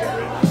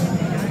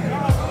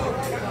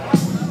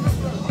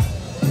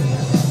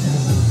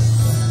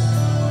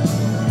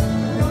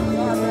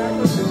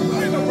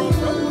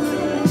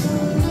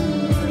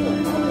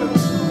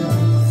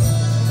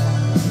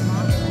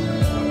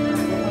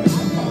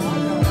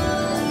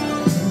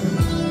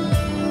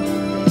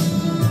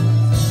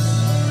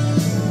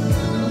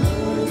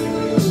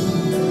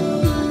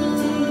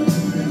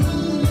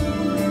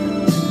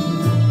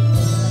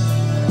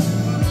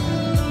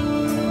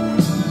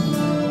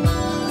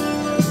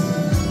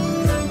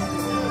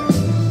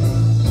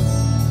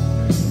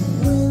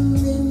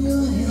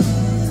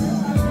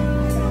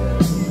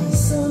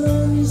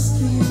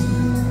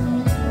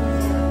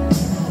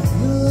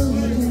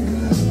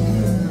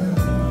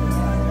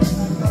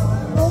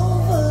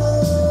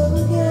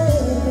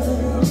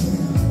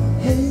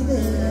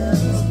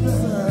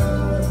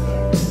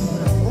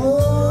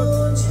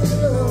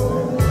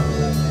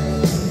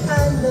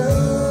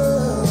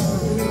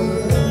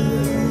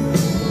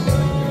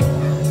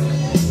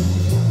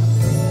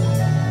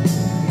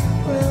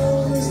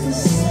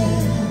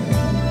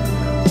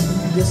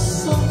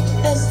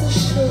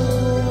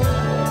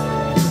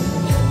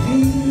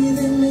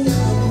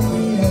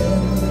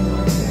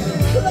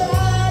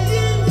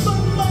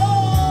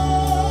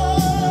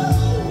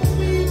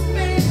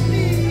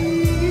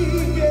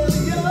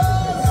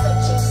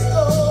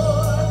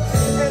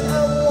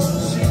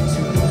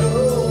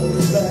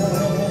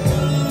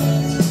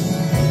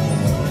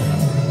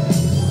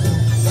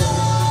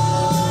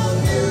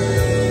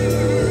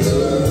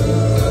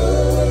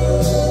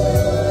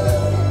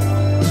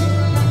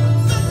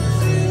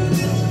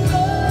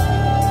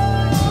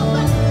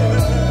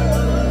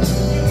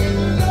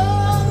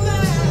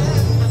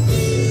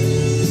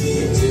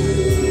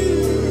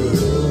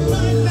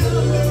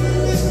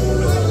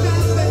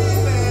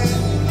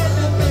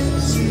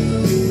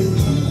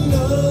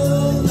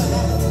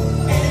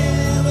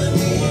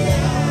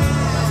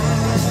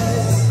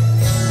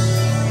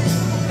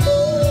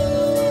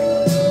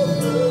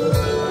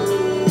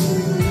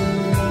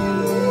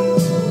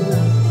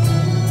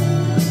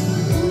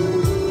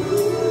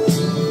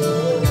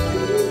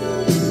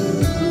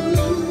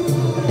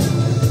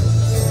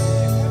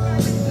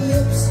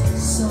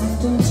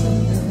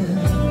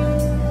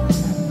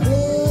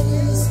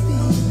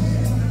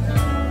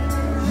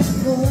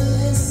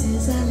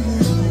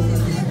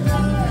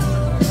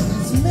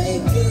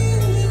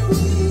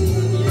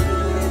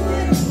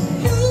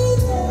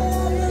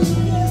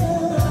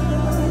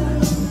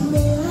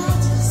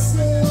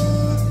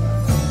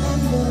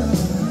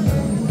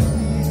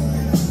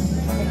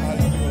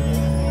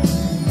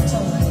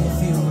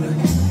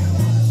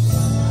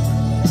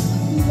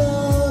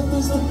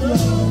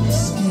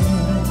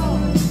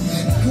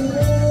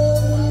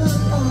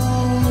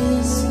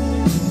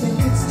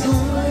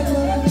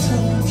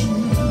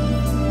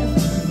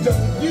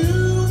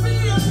 You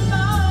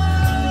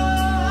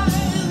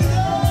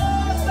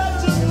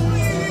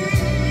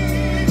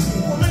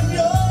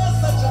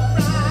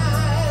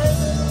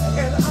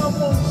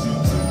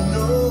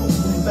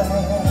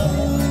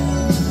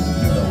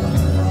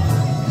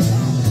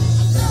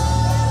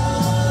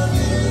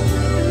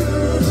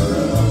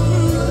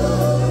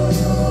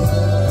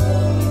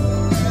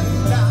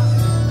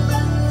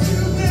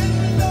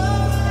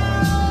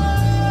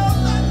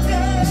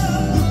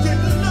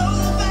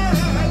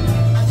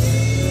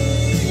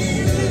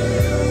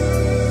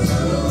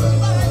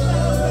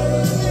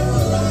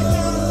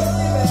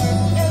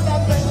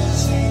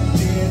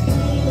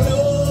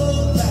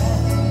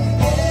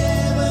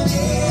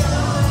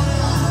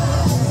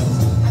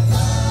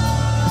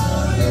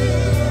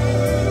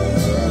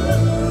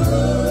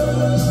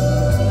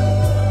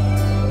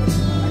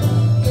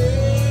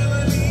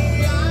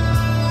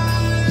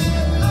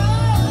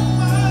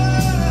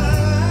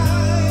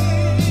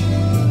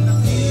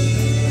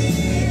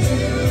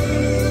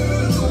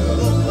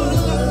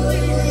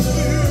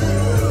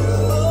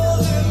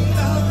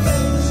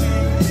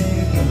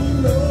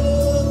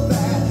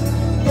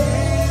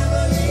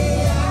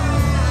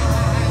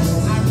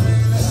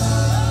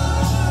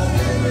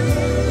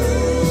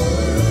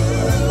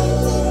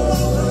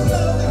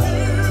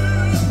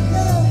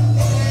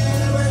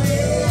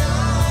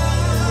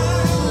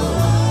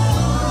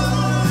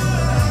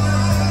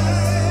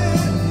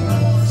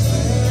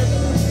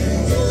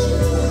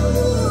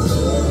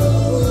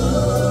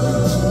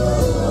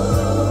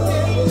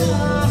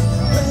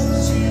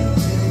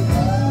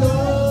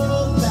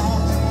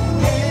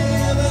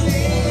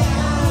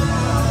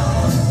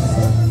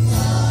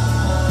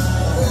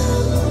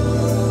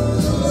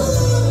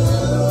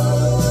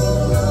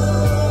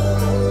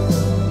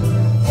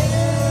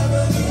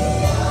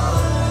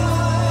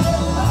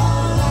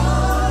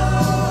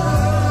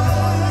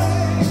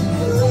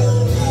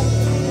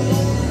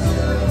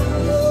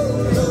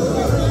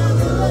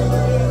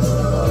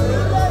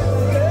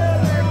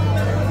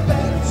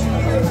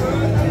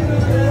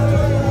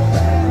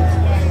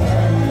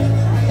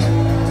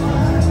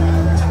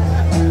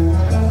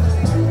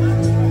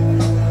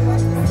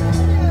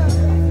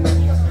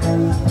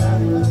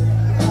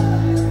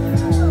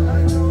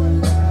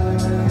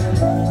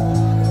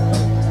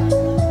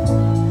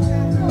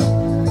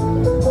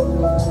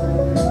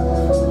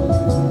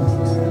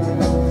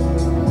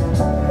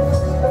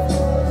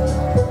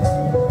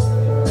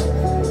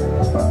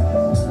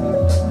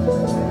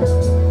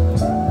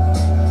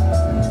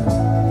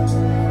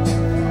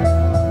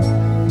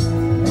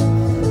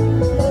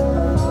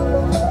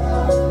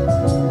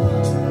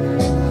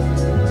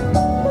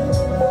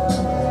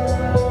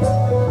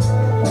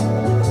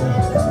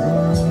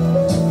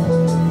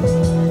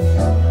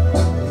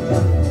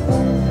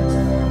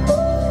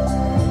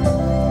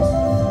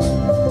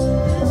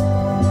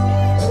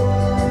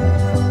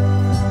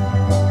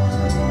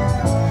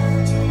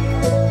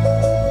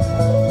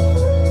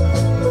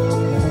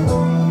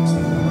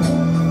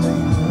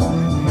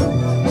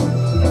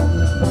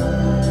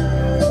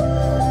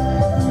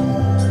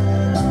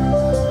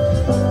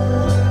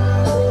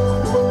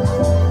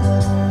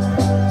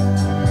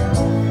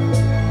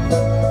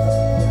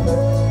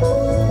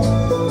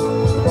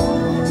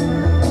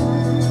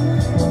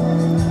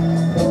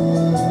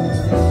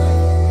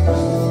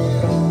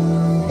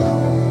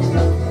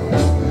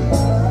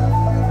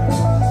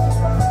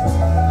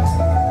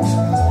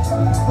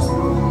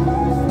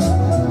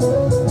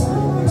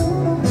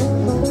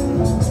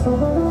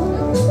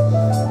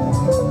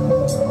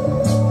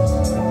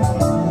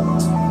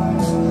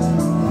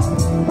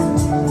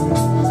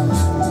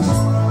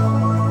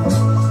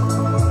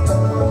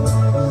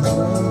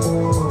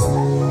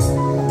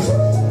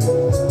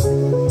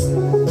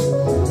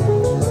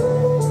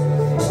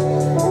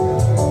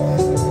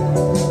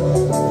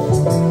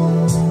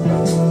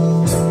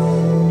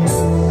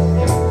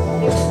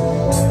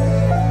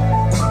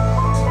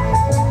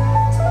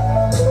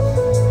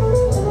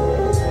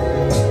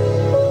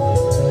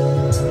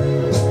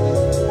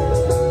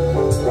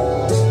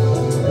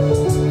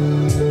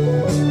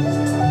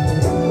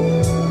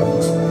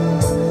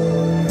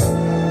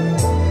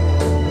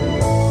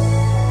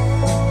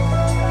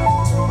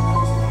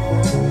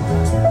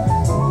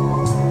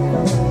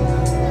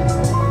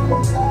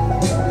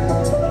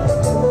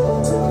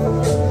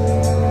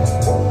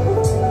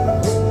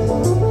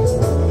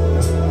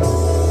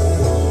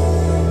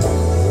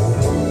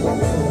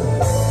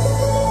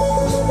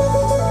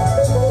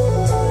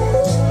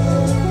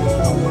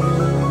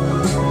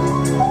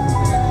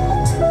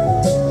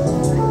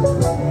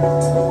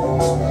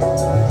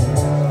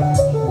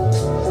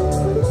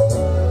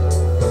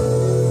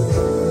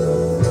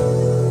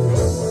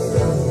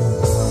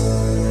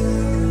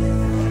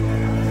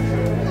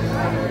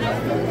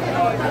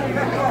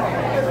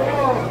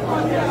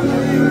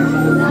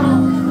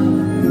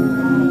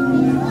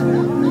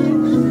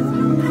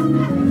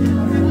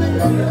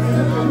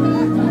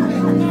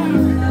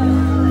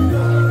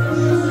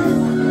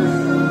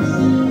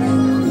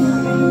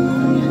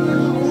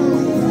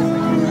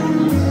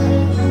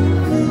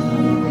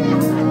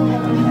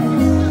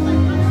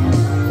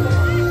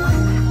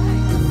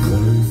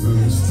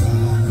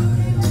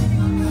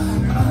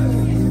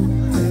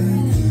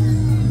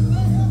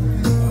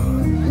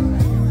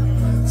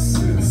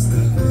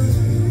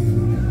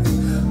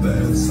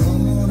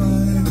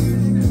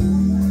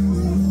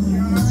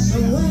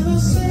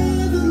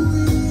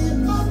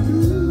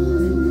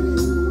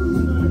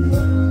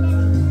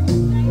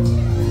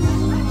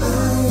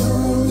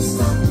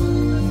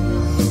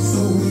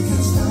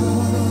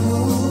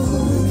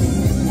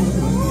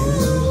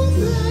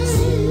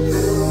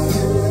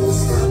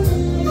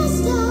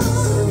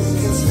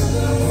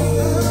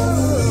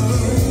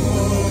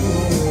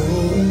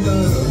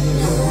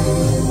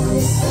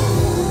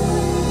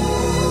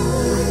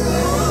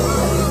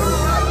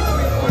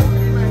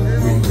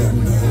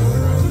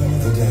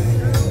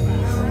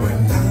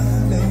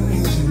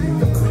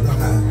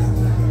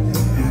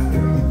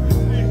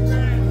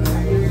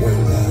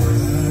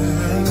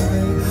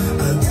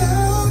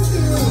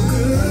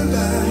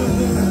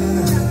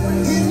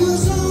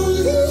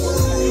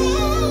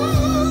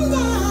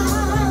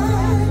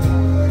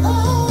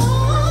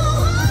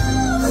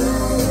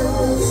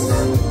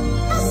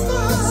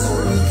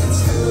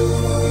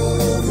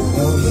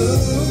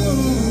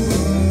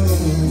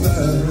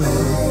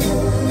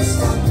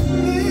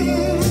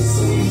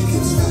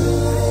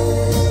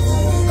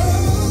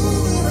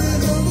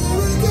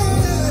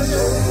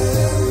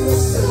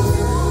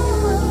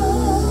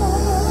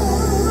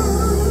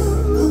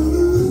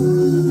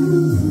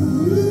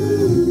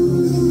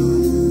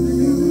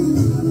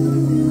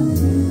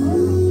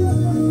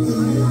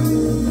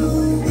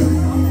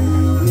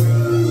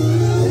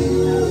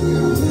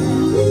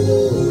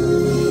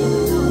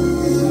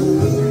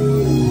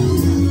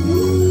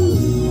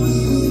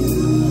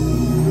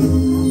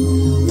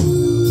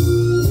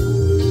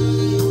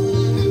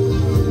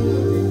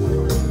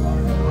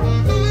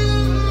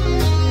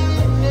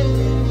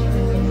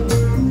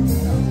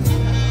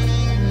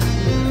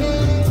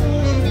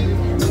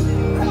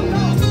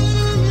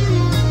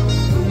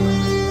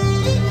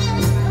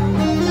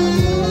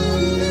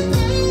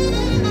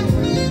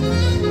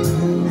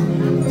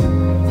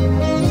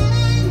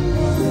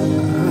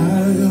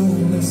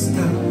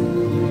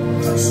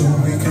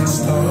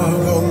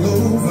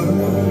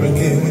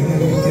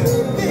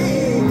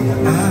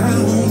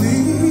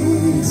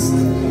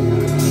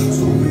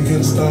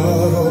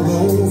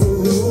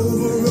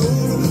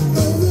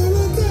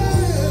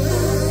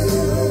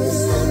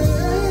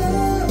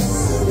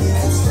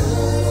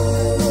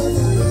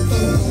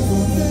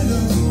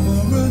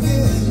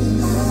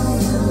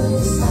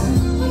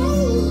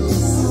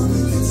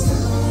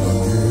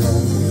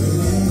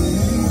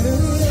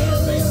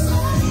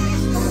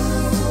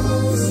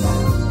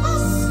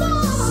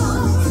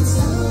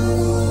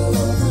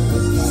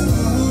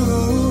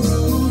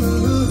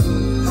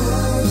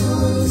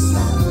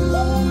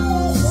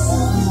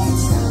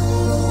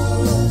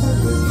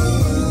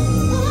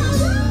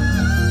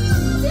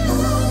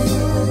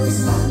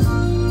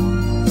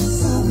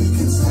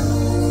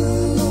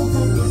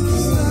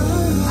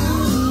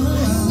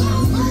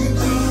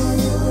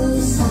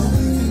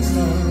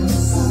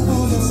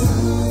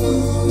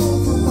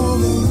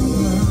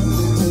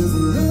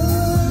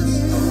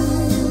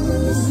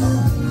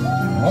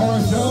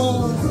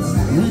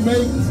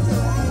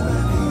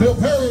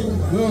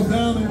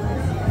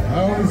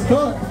It's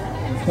start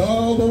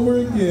all over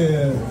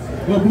again.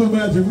 Little Blue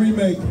Magic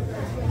remake.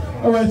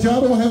 All right, y'all,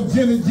 don't have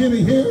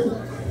Jenny here,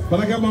 but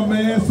I got my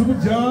man Super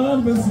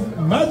John, Miss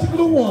Magic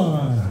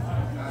Lawuan.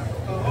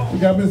 We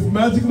got Miss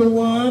Magic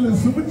Lawuan and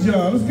Super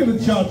John. Let's get a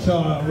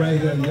cha-cha right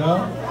here,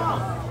 y'all.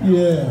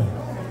 Yeah.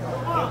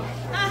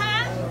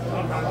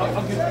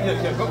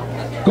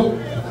 Go.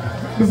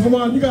 Miss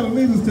Lawuan, you got to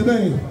lead us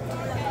today.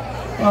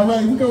 All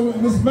right, we go with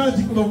Miss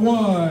Magic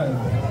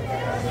Lawuan.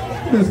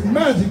 Miss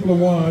Magic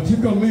Lawuan, she's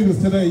going to lead us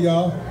today,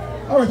 y'all.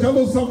 All right, y'all, a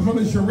little something from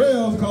the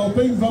Shirelles called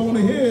Things I Want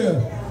to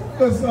Hear.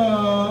 Let's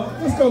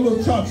go a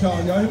little cha-cha,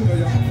 y'all. Here we go,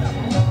 y'all.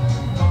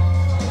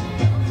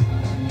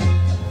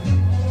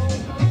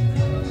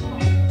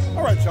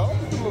 All right, y'all, a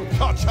little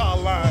cha-cha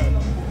line.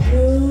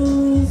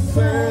 You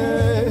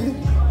say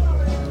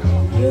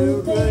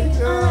you think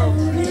I'm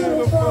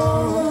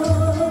beautiful.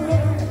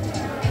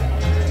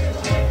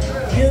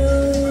 You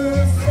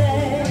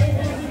say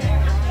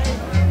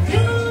you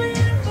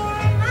live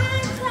for my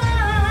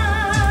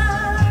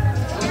time.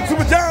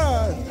 Super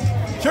John,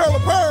 Shirley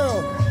Pearl,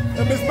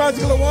 and Miss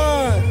Magic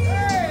Lawuan.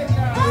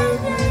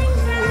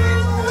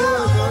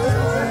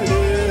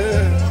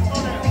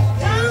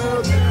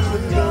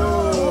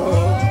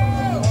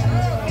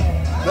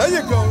 There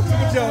you go,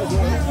 Super John.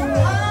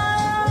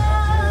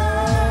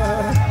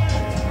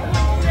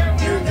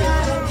 You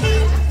gotta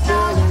keep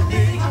telling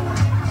me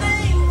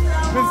things I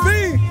Miss V,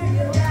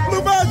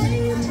 Blue Magic,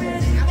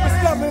 Miss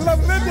Lovely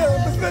Linda,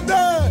 Miss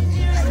Linda.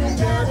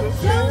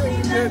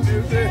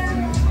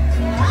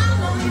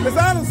 Miss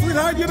Alice,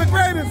 sweetheart, you're the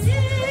greatest.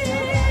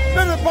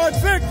 Living part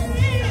 6.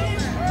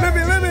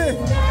 Livy,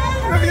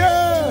 yeah.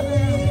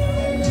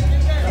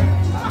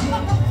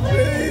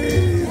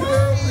 Please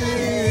help me.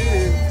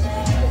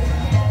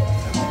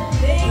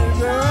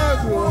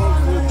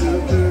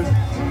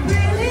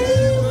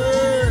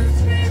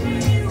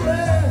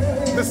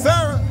 Miss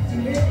Sarah,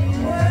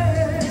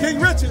 King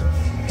Richard,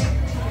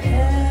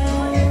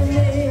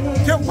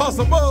 Kim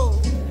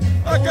Possible.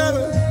 I got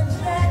it.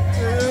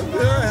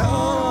 Very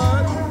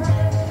hard.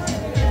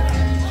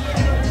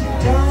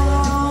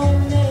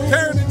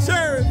 Karen and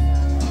Sharon,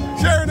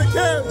 Sharon and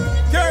Karen,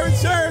 Karen,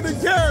 Sharon and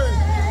Karen,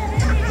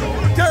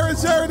 Karen,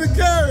 Sharon and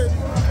Karen,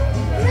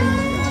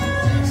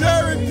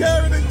 Sharon,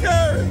 Karen and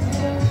Karen.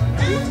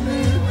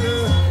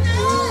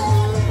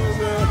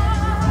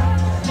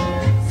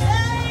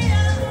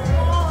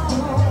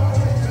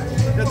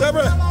 Got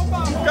Deborah,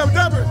 got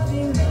Deborah,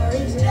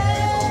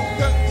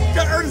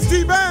 got Ernest T.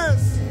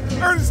 Bass,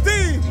 Ernest T.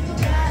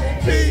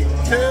 B.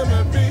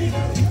 Timothy,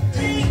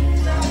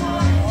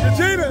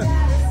 Regina.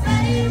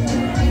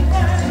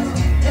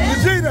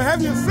 Regina,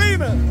 have you seen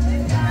her?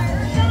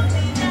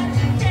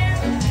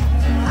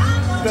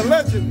 The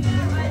legend.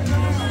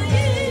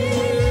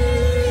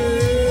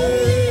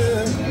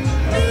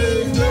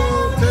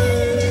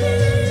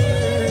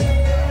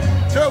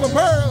 Shirley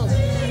Pearl,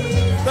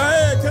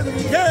 Diane,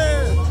 Kennedy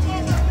Can,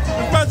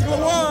 Miss Magic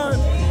Lawuan,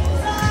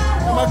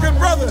 and my good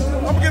brother.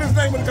 I'm gonna get his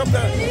name when it comes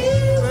down.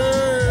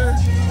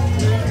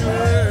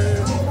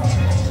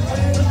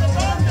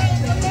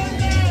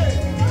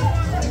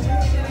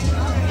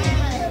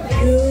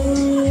 You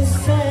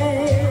say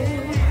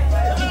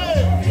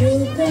you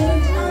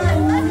think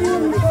I'm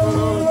beautiful.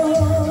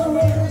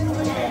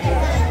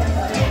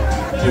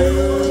 You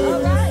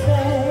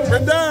say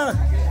Brenda,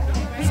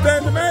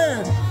 stand the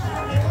man.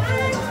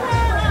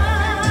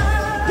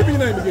 Give me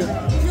your name again.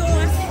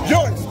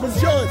 Joyce, Miss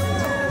Joyce.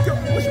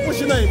 What's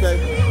your name,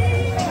 baby?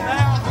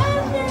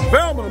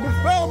 Velma, Miss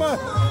Velma.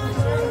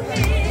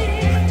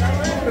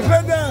 Miss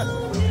Linda.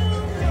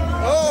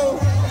 Oh,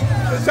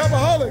 Miss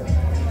Shopaholic.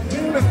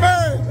 Miss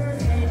Mary.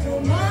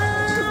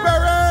 Miss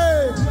Mary.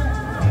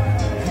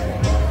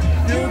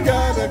 You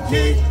gotta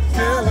keep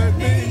telling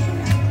me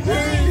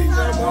things I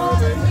want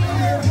to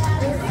hear.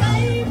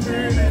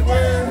 Pretty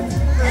well.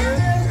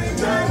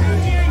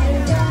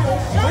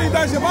 Please,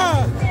 that's your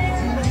mom.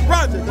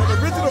 Roger, the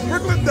original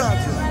Brooklyn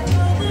Dodger.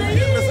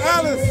 Miss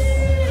Alice.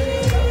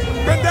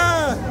 Brenda.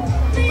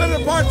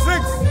 Living part 6.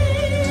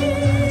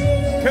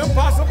 Kim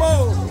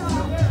Possible.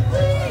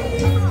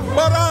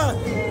 Butter.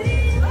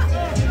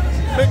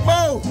 Big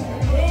Mo.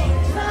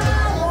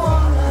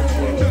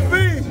 Miss V.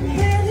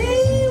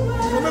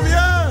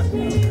 Olivia.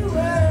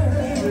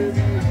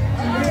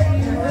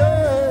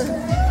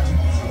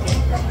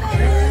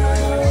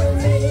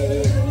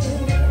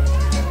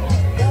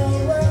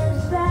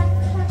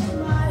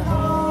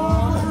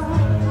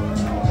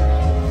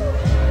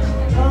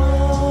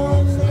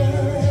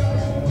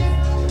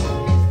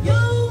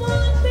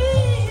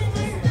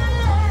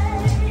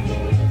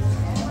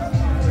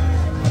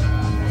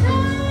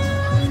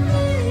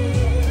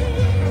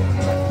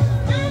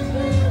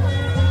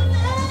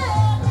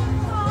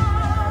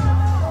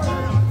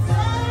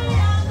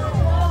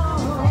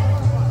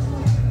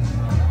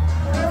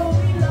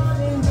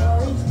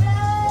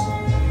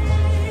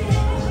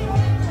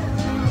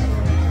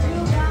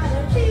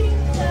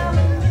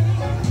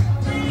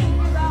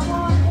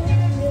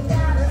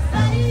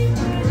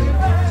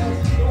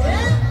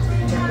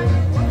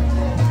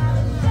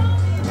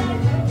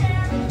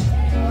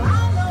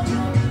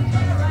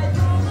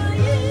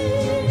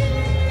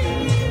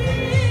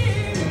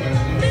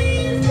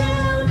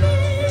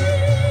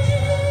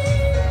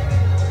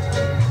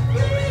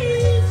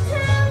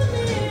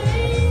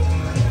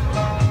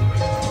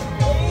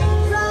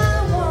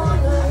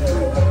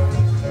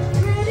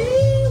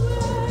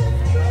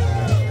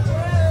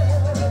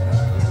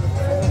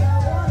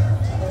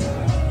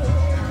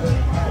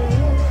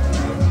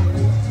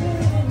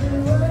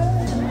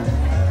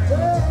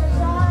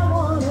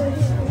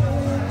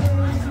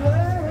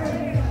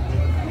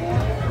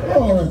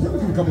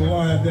 a couple of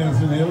line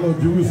dancers in here. A little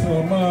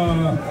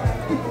Jerusalem.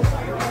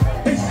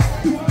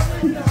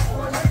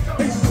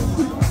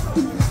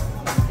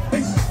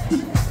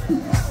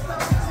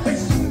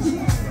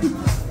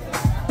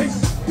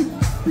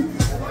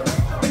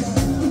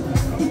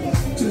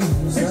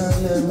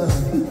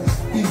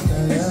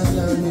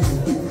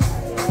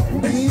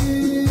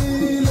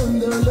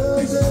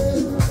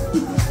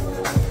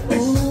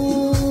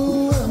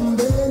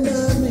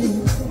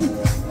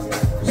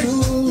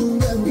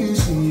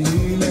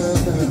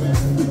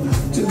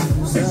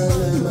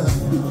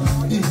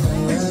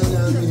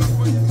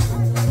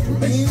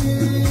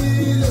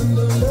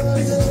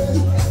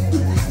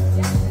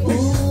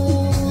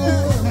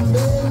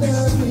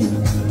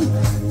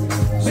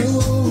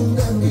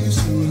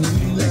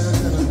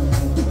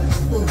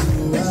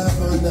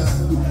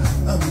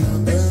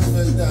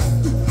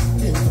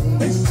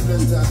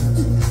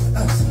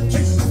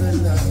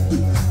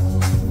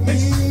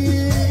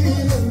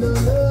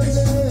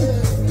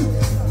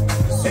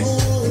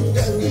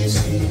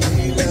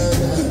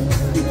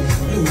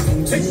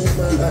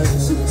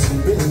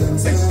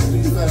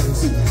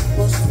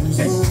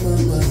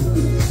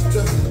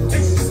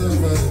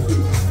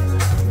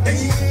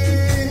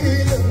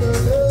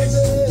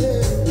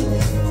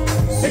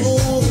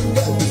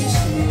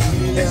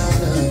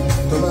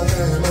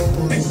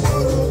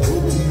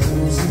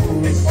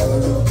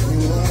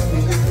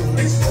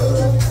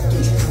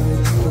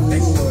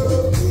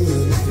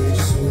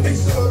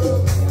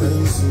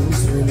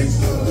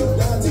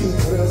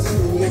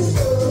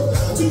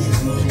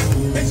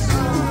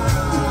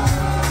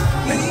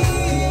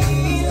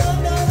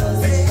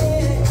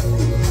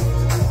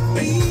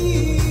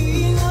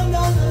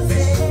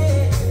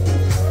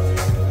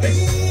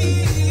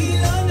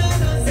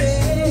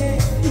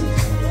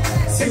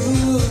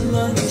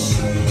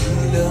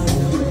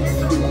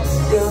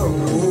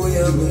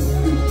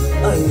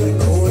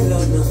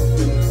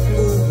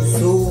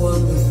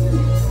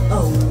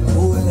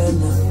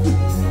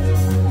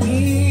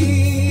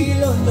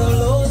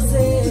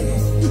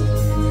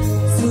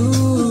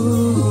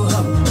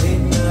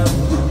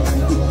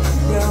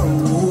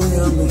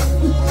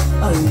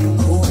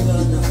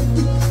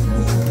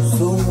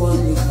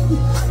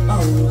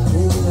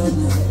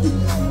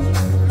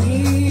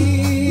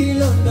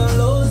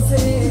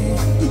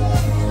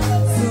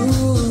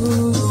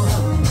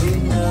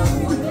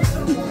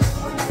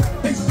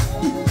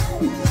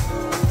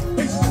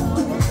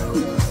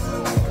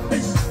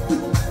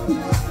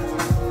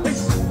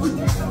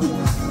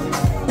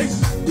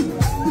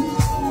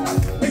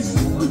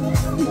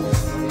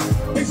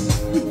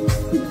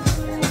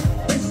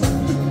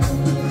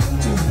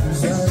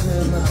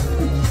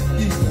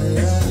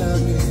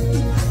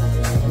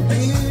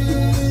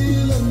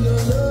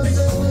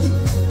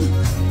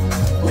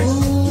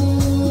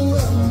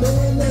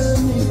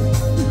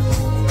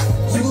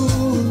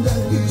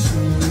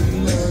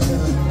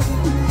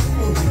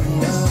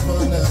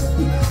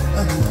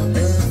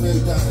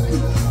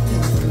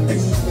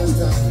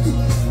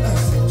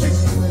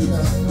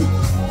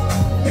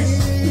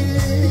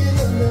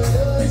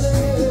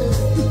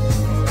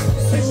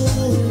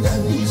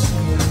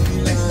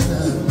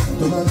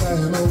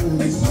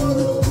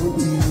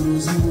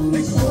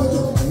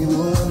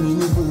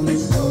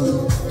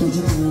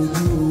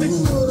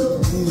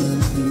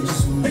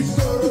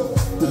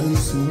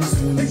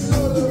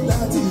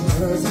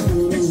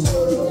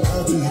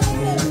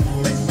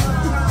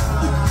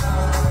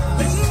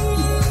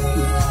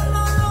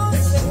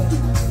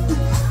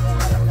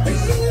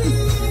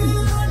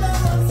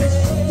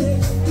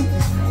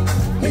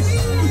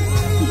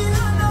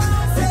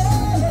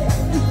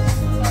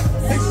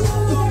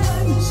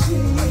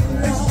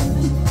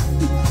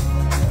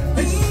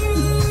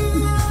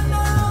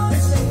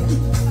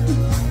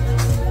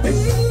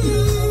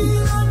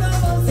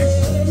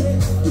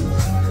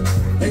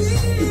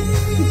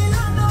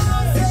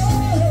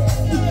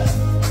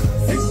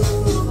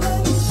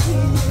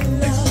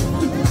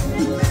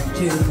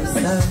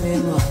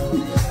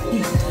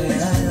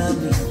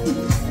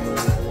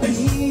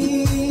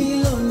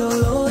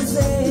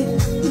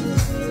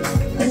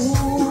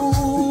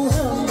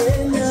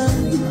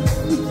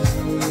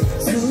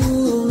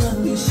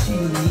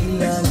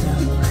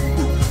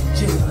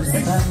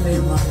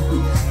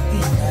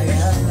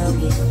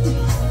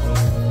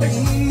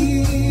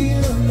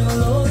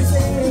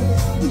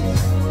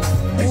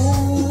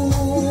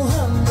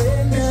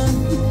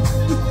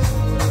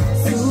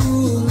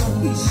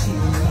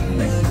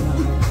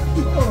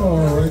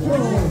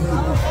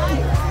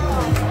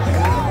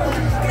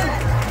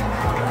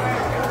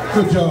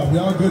 Good job,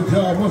 y'all. Good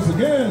job once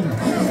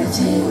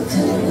again.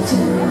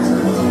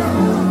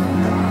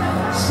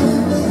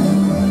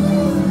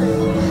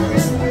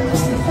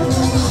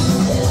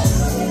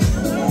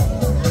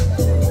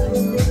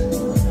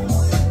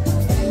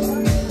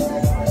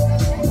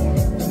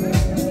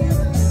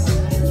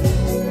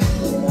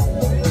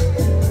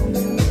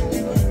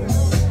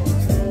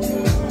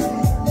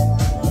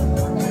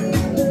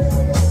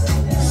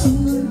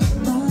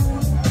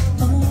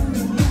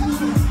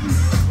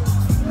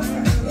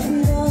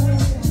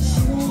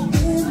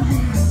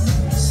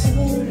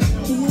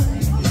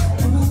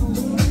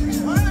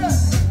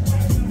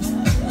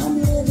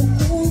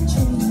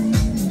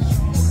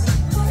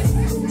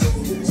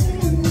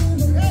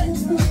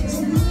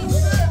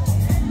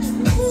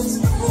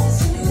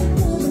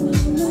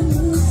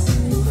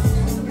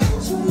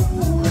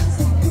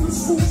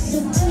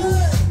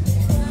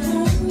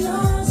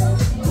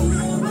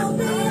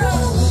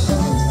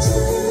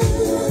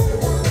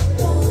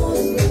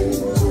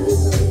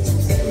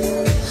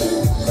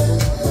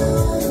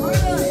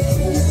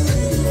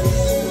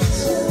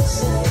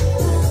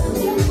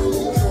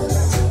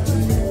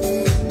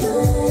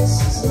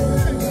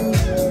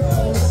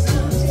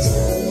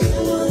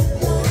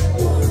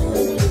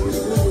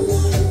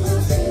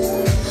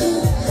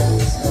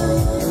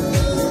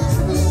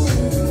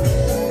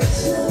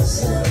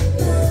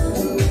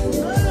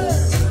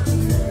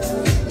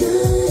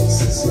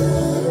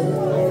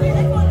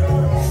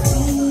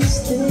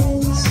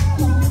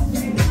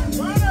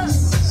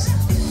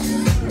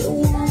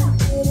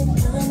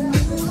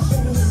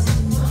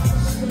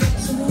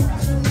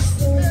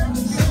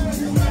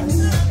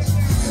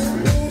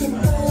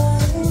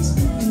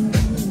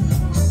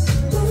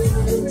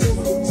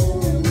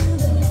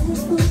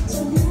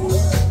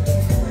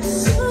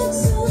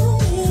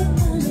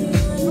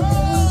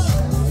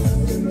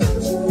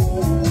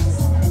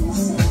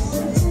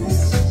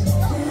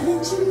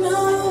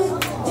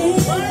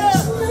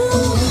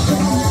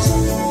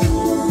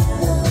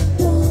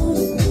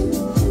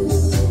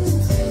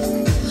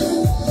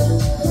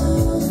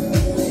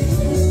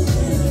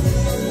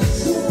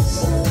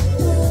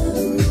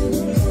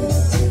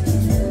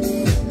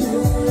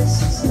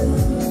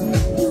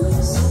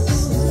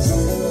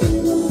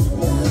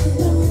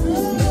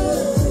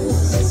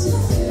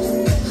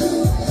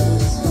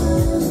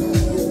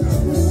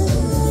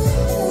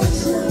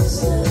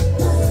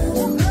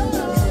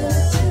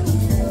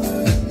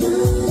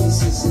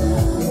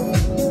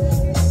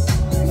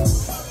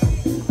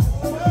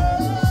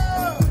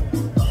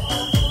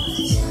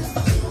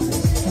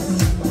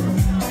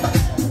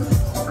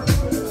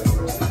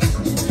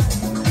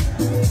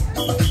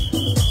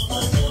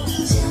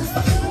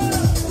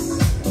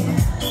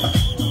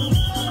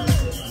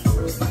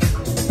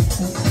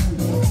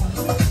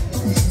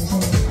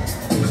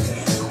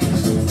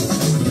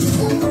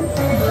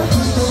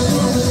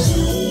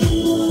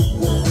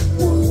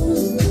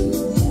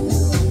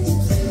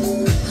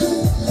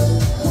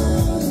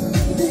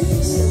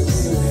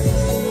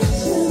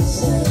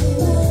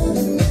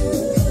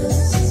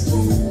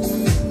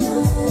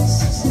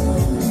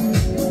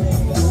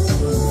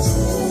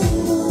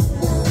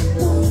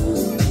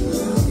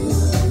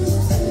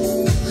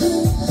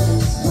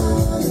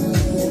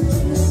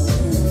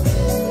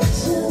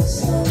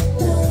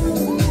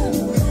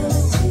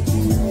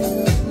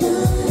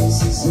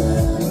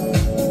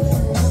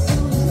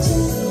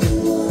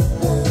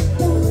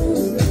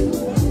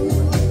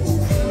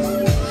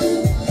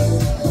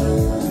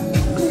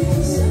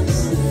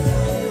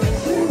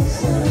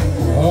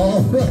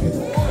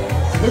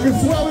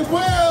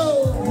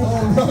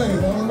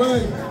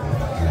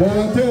 Boy, I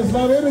tell you, it's a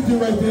lot of energy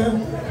right there.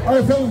 All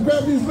right, fellas,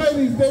 grab these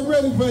ladies. They're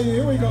ready for you.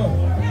 Here we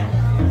go.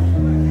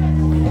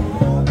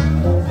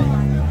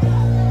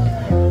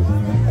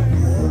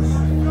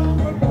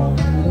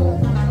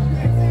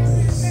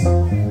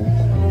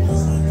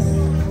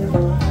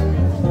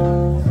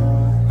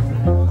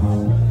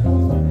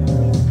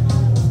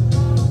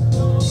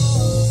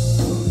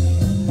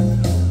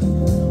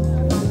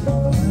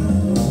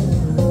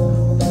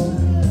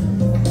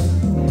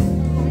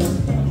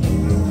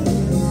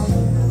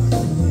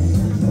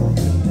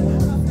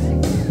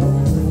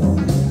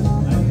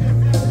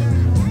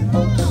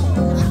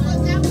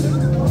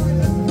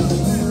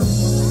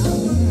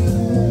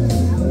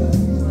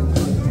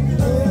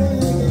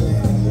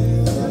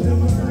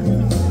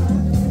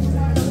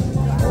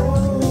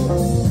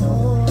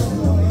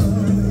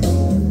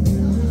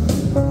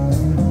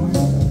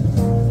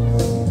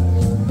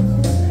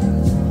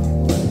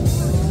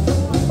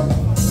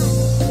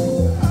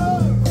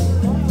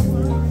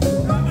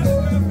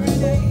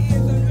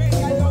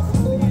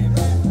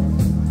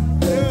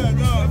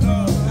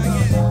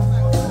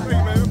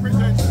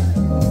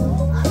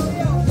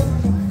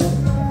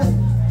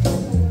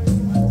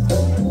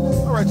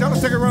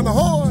 Take it around the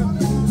horn.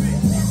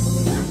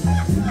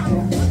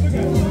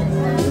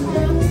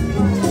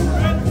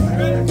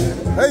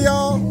 Hey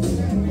y'all,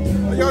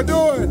 how y'all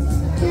doing?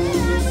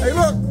 Hey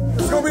look,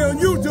 it's gonna be on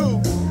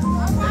YouTube.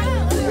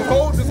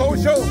 This whole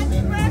show.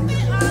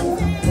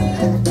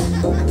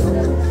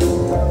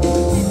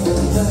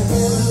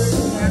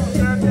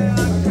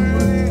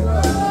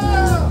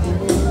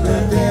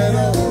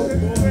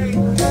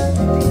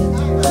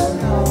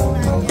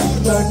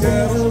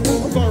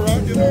 It's all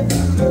right, you know.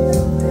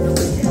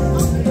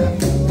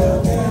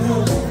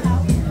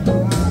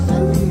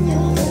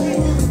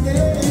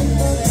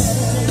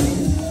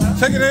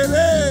 Check it in.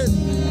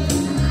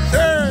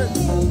 Sure.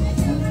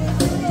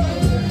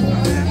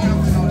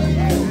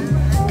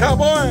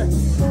 Cowboy.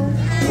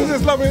 Who's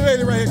this lovely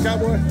lady right here,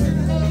 cowboy?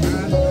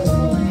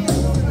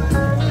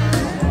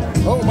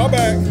 Oh, my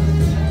bag.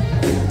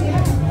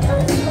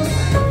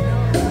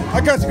 I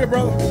got you, good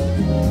brother.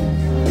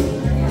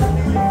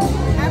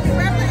 Happy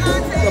birthday,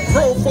 Auntie. The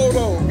pro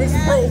photo. Miss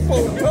Pro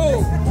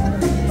Photo.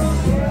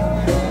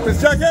 Miss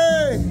Jackie.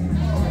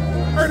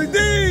 Ernie D.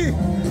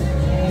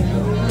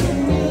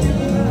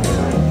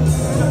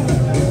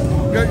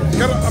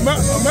 Got an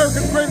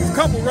America's greatest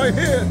couple right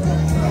here.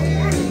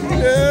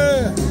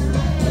 Yeah.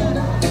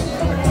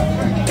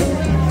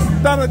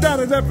 Donna,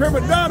 that prima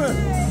donna.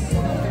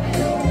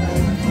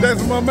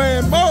 That's my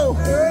man Mo.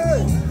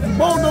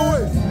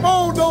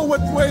 Mo know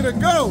which way to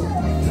go.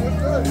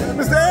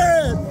 Mr.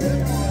 Ed.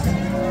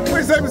 What do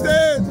you say, Mr.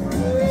 Ed?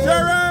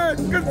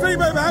 Sharon, good to see you,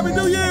 baby. Happy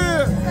New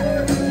Year.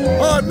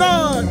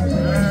 Nod.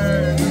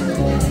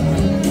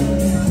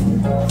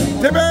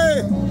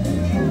 Timmy.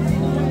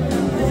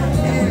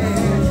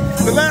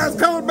 The last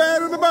colored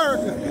man in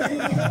America.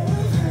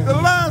 The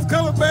last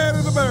colored man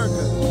in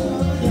America.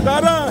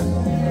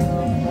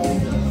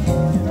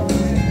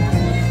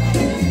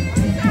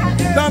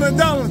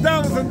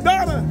 Dallas, and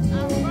Donna.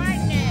 All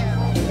right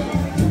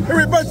now. Here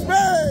with Butch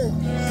Bay.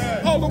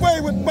 All the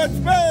way with Butch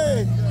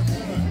Bay.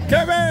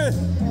 Kevin.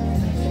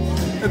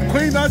 And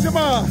Queen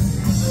Najima.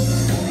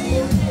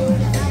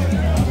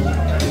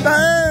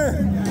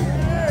 Diane.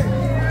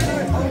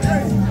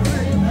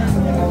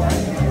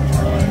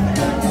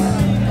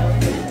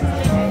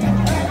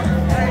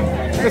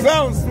 Miss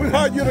Allen,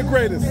 sweetheart, you're the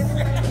greatest.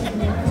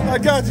 I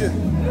got you.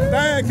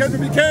 Diane, catch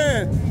if you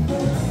can.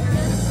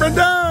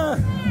 Brenda,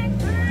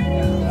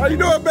 how you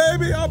doing,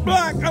 baby? I'm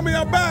back.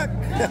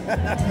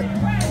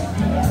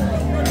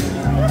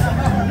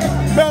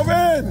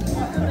 Melvin.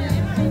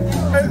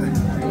 Hey,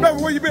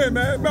 Melvin, where you been,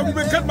 man? Melvin, you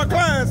been cutting my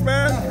class,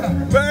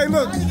 man. But hey,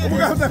 look, we're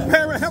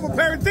gonna have a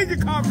parent-teacher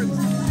conference.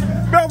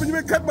 Melvin, you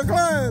been cutting my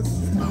class.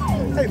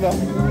 Hey, love.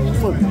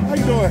 How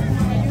you doing?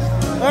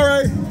 All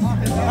right.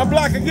 I'm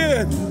black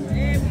again.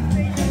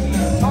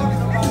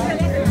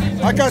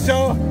 I got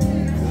y'all.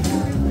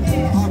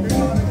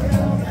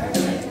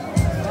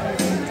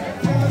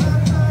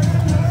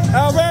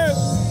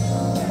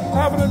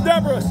 Alvin and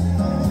Deborah.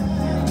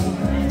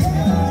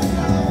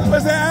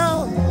 What's that,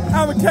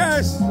 Alvin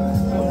Cash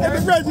and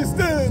the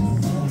registered.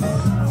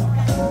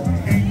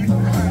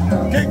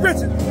 King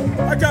Richard,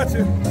 I got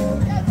you.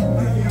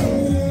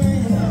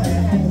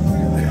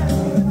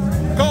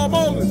 Carl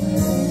Mullen.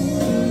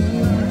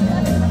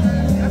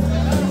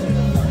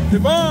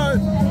 Devon.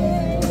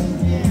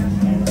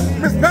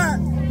 Miss Pat.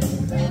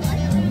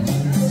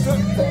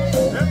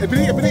 If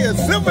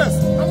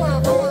Sylvester.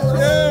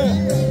 Yeah.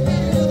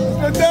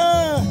 Linda.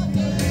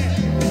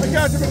 I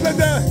got you, Miss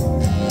Linda.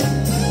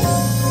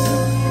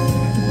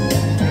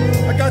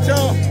 I got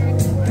y'all.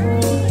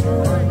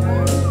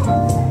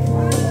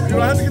 You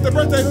don't have to get the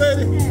birthday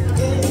lady.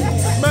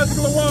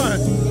 Magical Lawuan.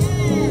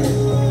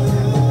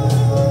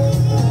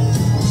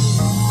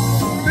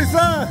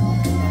 Lisa.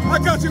 I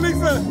got you,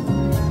 Lisa.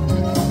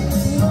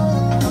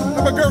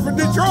 I'm a girl from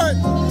Detroit.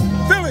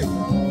 Philly.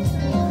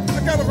 I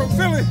got her from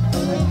Philly.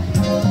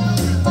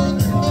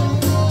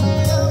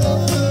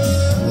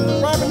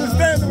 Robin is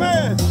standing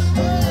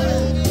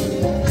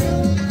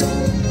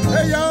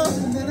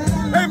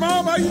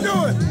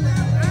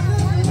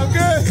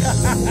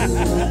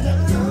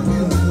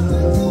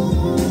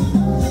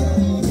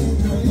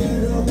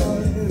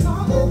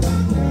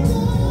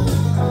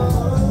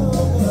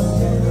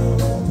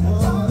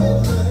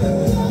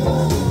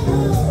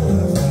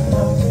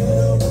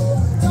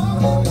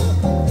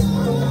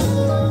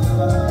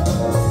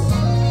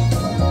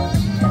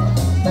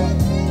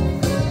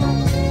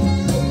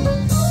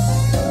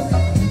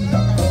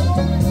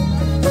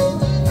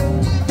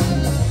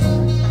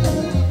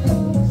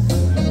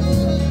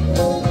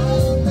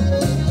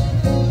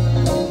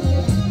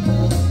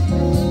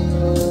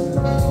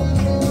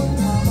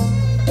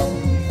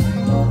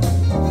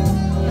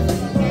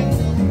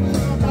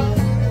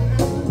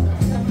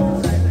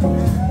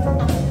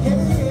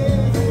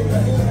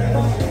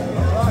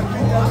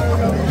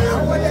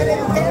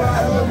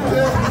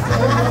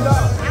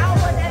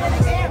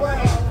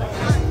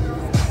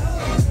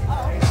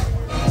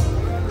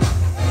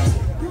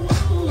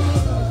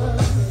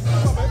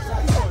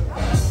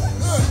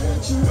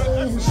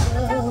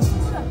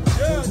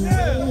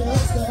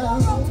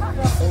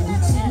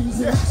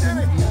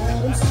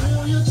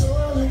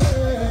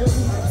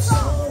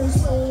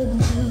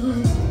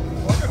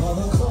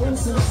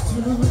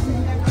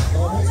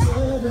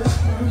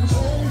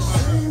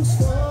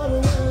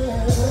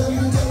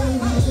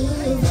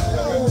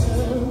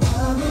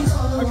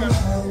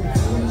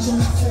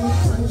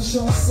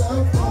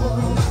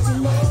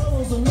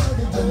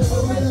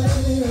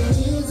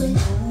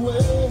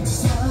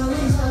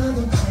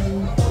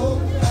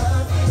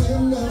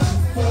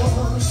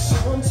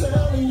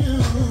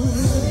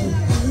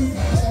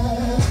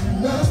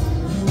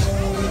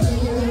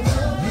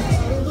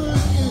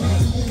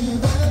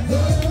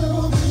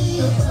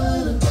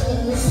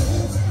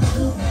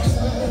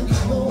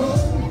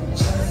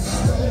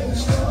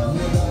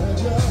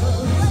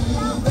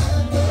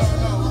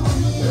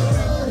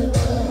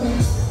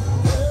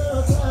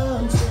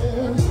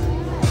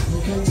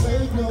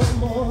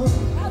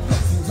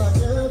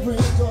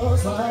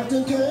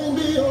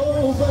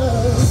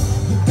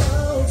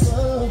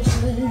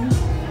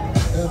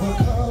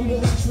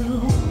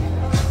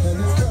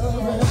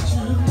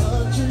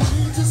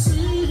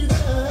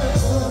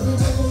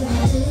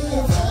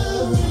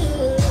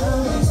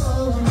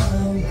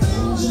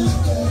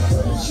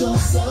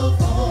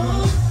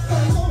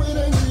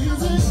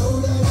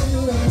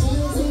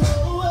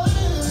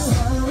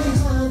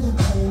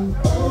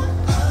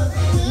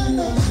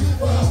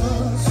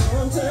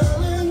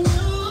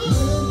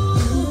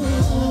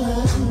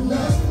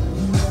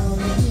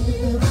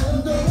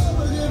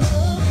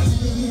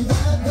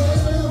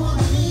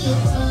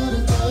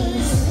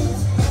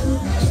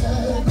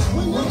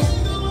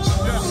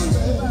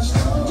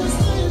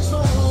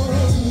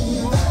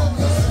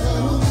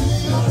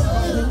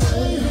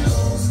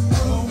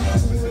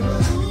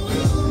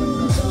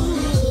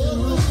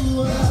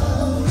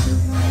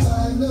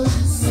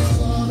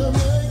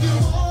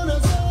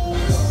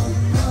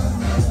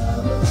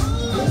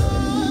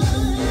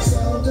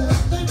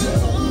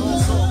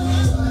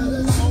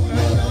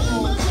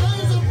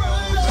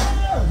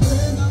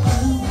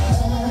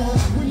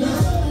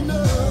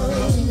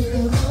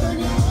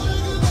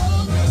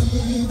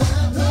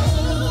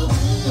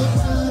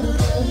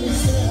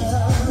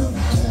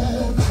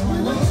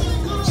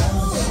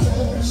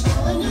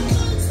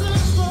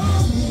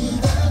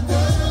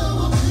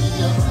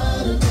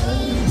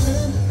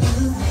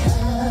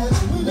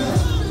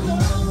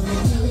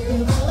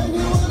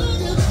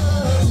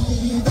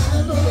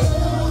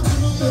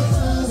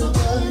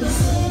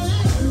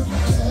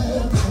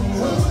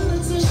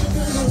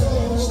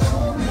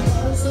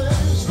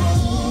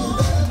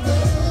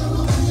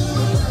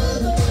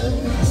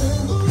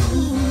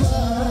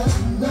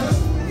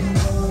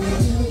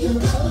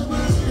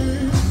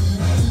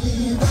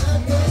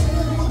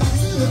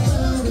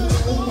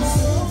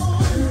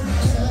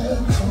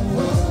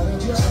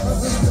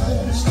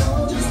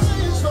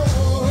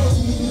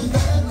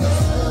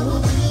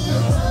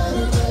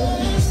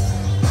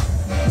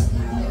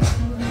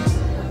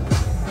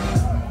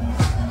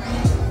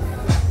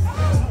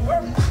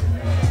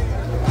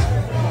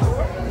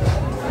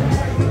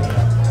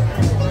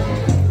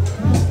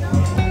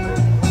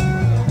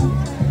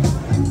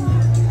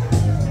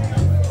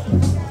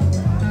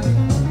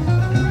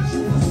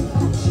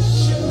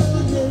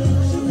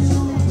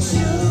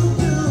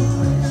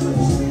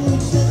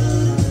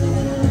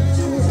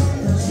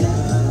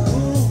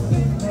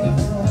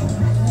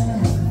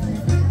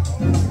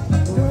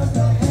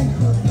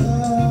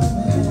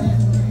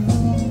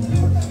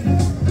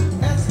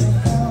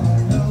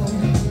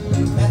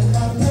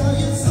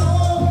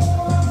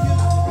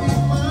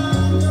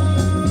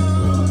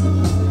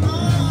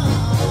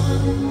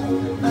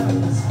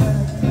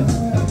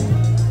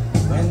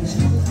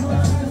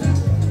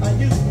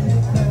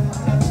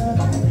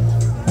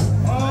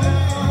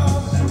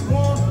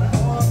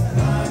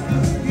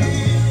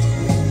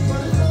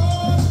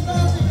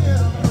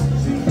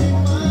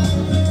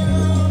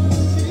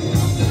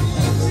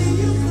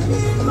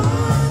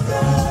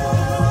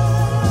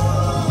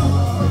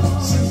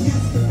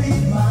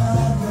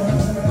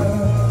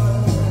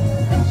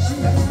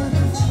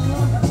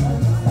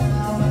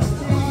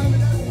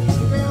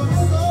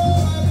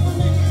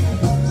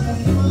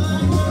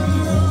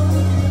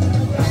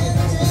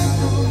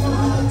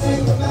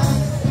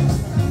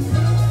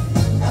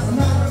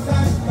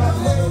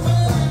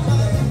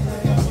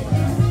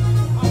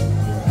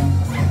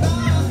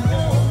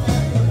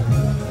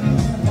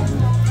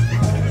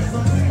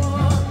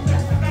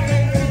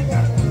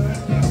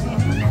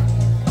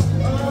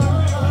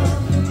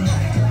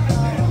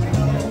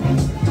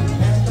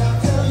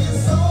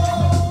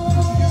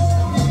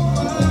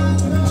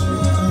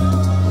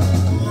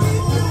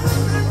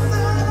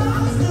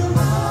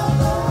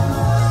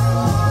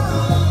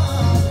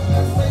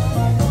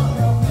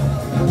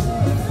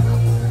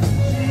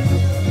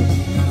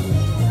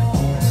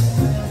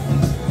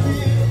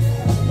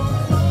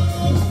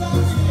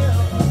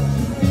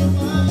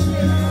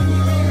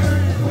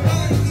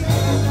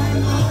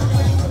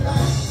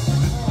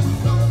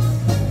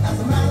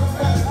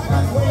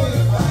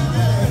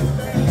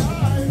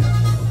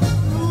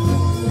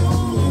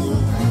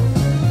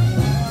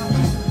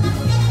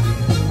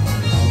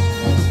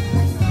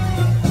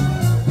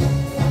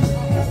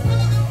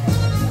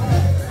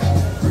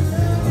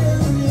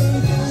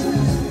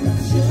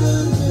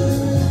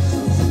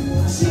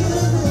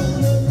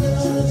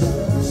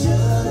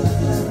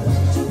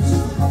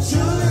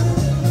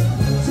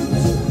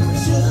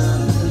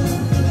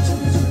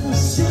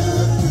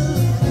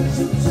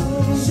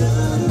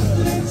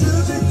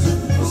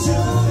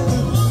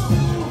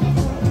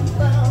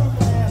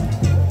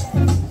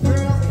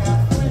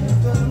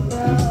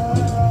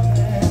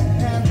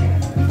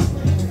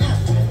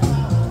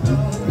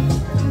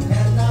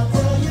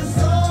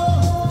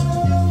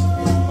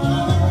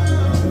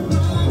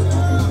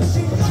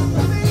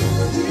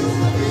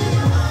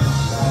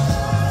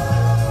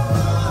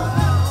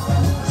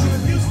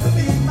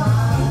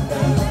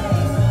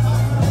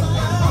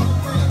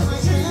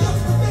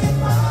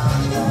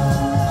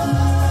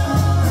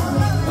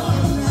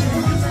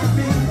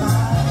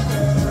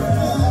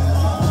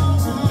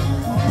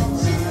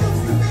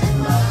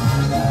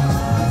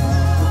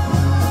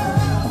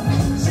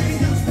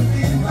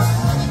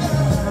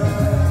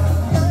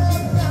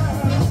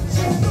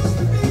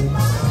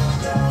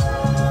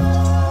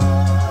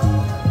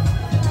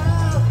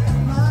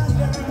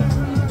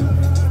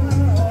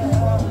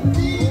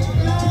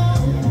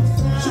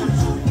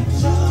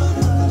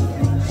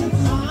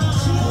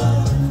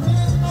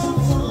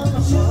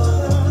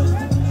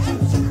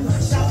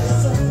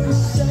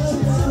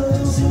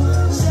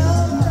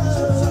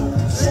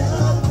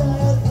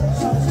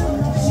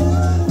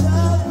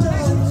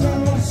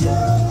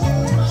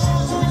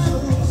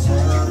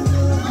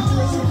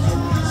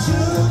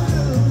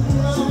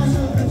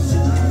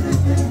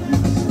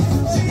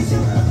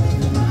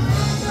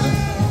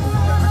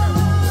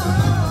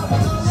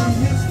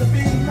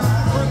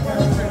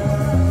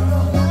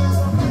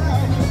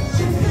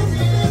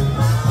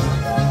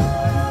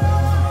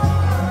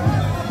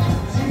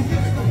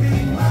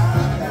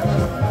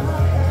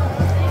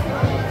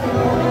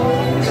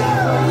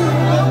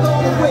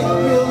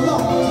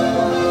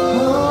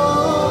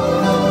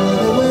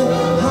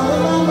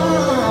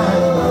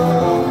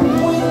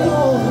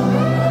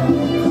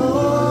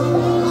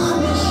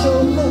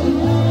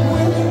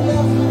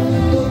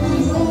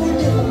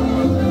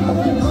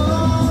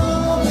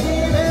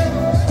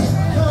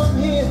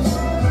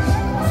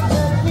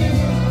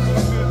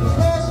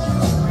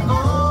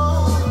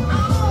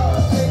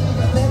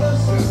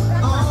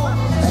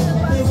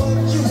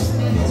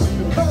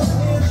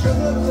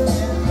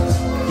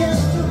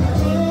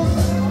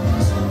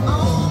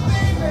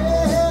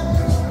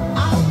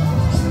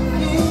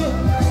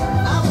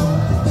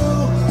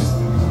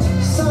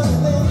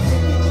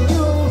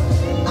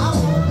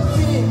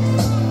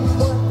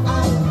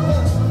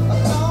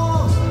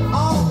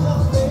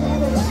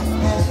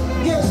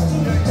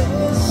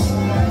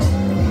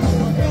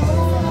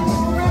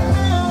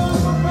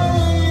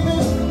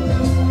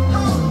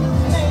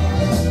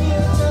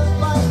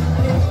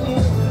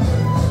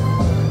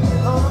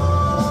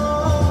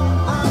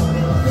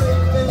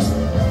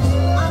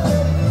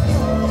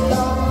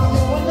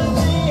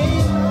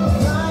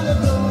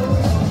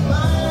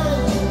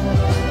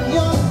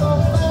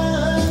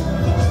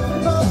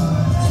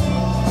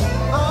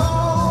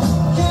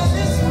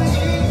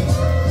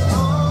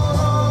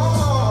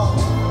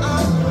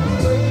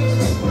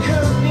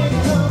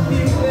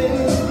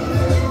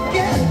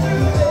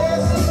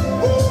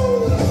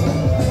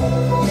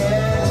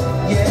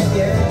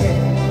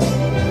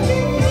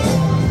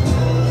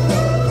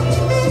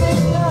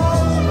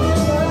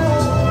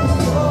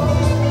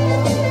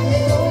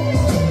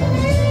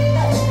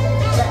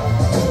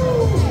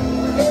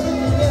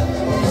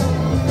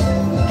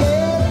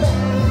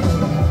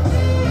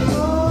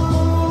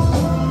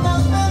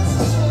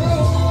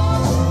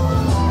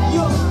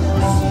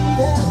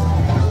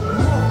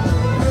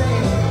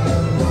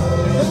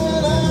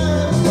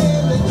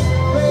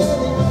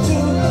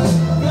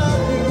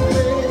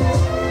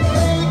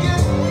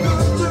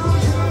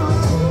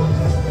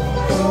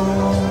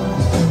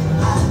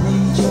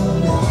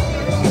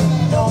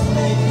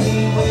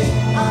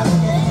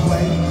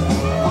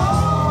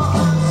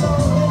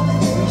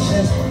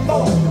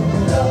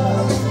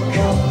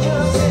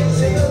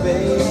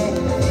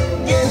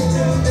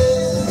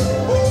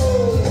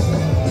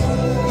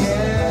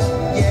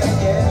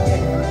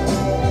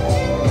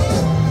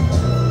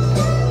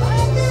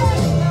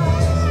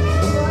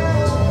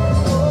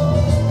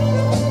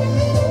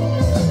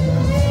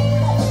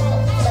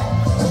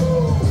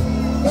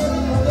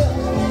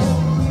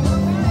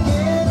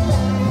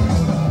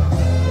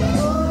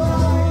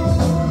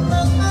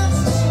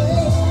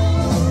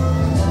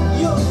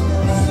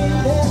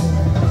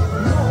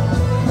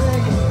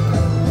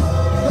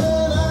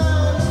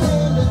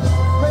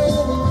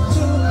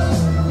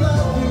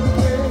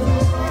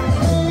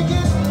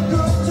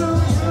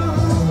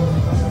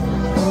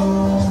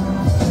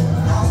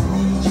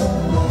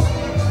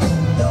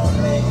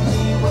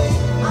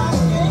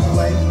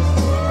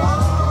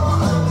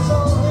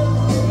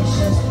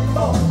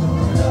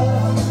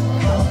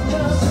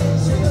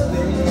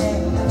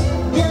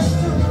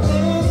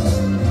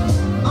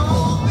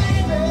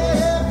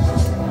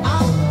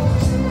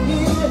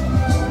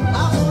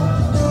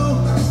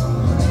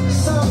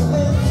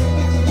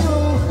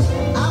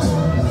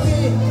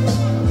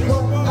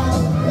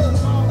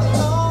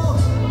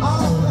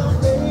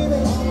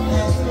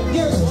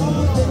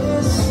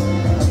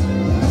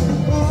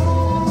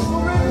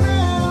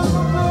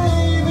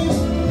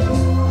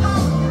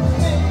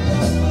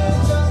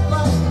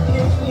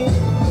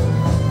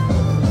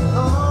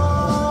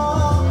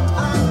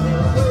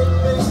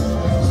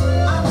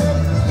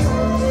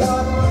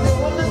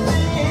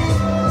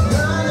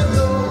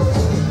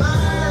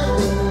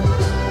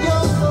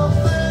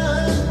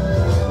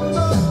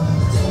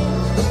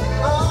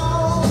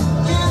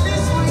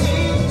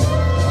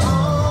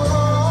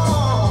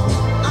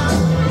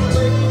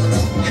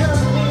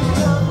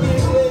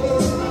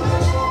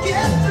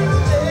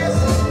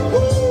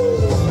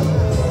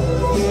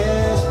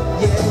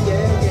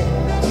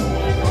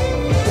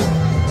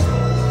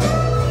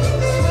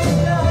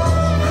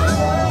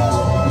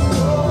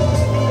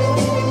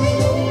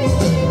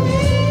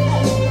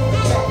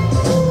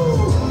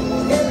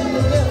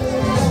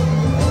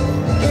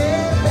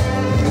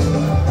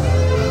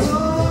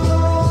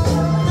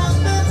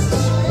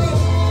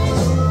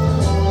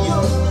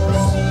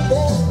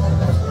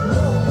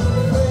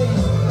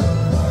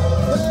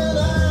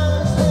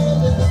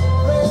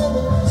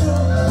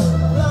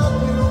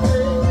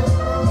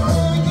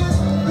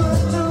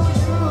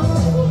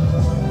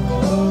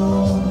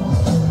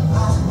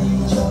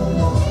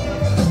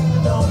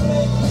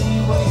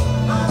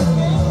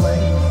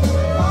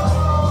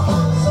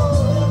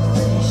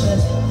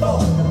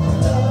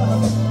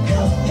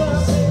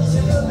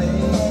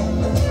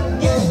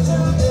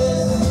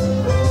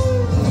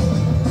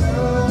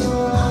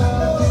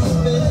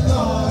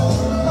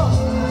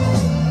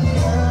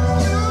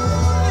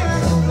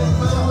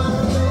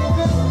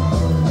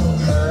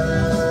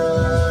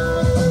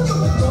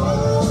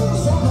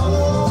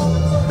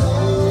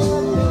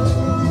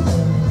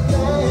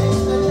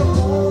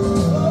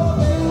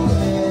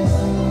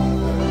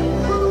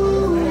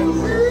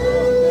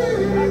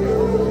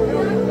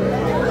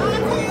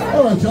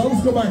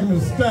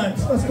the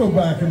stacks. Let's go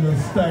back in the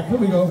stacks. Here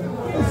we go.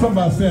 Something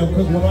about Sam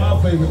Cooke, one of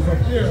our favorites up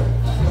here.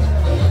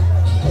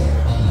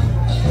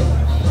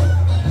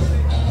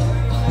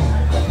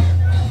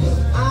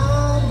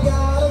 I've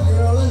got a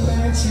girl and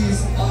man,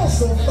 she's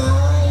also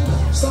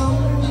fine.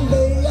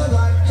 Someday I'd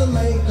like to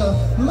make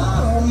her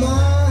my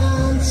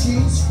mine.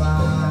 She's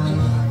fine,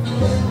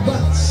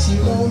 but she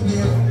won't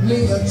give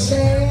me a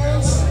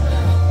chance.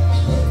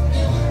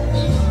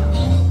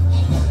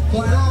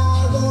 When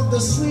I want the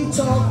sweet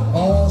talk,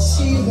 all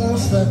she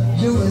wants to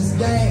do is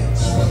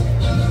dance.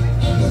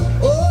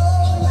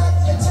 Oh, let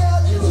me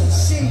tell you,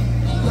 she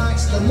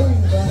likes the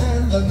moving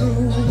and the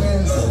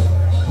grooving.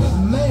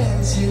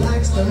 Man, she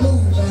likes the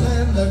moving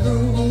and the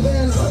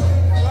grooving.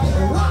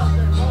 Rock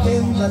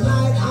in the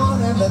night,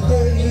 out and the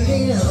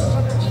day in.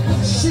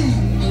 She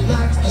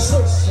likes the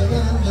swishing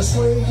and the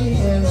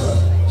swaying.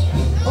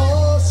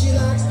 Oh, she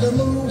likes the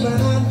moving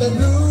and the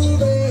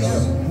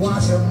grooving.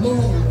 Watch her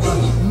move,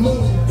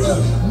 move.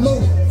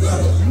 Move.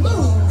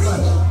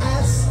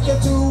 Ask her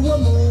to a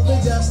movie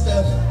just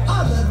the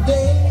other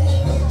day,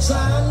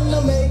 trying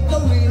to make her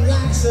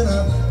relax in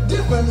a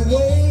different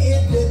way.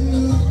 It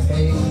didn't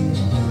pay.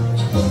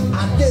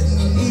 I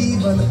didn't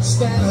even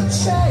stand a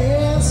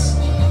chance.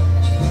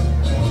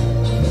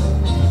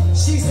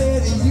 She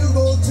said, if you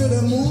go to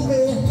the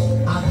movie,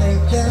 I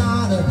think that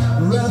I'd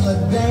rather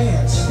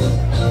dance.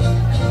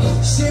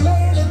 She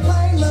made it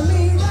plain to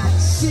me that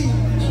she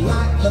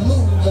liked the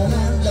moving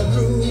and the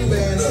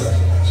grooving.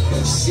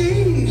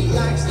 She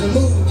likes the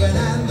moving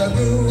and the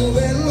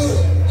grooving.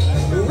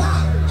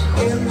 Rock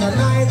in the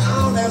night,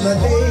 out and the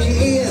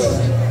day in.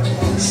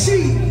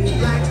 She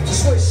likes the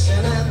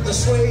swishing and the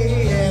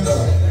swaying.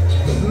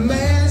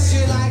 Man,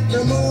 she likes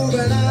the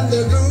moving and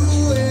the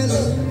grooving.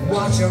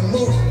 Watch her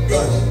move,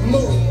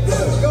 move.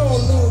 Go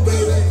on, move,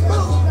 baby,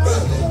 move.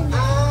 I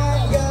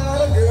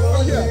got a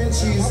girl and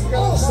she's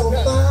also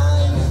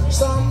fine.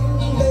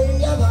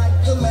 Someday I'd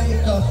like to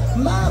make her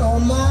mine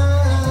on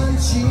mine.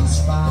 She's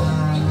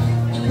fine,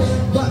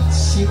 but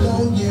she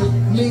won't give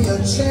me a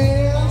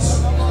chance.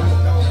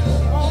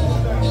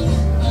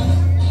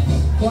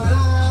 When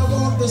I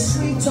want the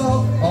sweet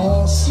talk,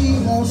 all she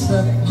wants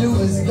to do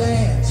is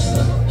dance.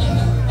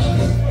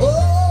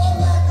 Oh,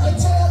 let me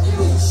tell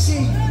you, she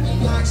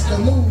likes the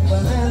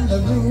moving and the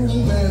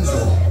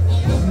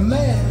grooving.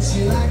 Man,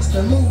 she likes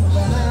the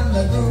moving and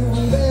the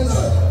grooving.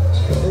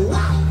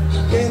 Rock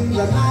in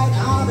the night,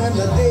 out and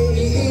the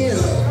day in.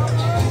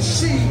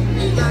 She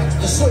likes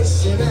the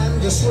swishing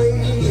and the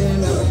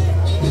swaying.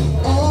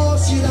 Oh,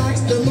 she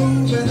likes the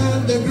moving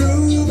and the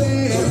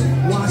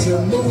grooving. Watch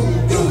her move,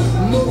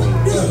 move,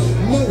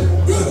 move,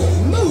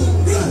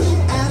 move.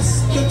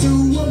 Ask her to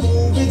a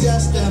movie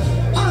just the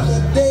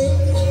other day,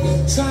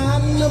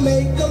 trying to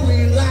make her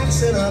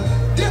relax in a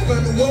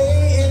different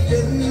way. It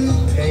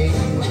didn't pay.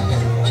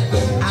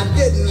 I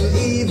didn't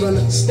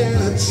even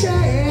stand a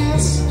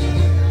chance.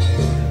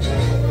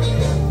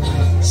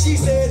 She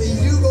said,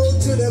 if you go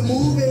to the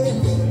movie,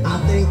 I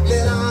think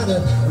that I'd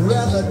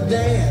rather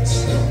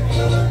dance.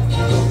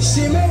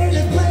 She made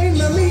it plain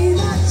to me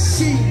that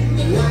she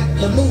liked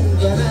the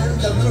moving and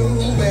the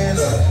grooving.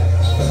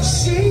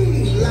 She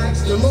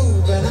likes the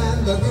moving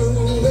and the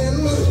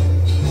grooving.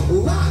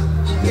 Rock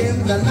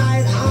in the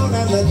night, out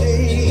and the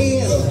day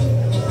in.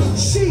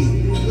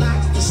 She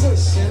likes the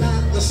swishing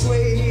and the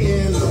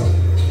swaying.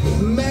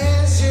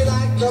 Man, she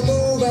likes the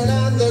moving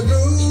and the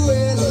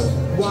grooving.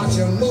 Watch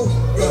her move,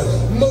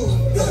 move.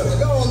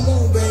 Go on,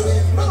 move, baby,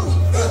 move.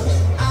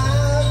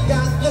 I've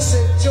got the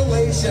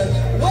situation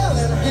well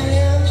in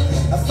hand.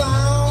 I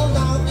found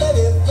out that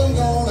if I'm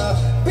gonna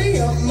be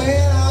a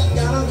man, I've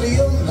gotta be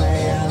a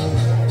man.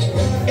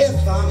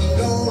 If I'm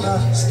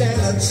gonna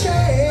stand a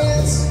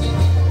chance,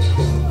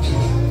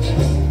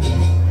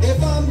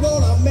 if I'm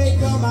gonna make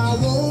her my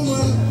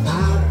woman,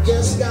 I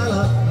just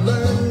gotta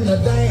learn to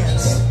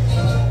dance.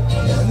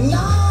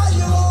 Now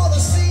you ought to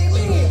see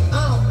me,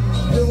 I'm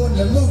doing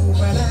the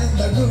moving and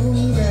the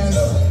grooving.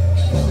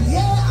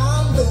 Yeah,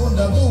 I'm doing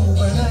the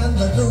moving and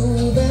the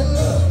grooving.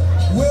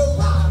 We'll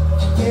rock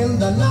in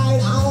the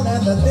night, out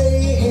and the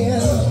day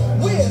in.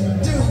 We'll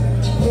do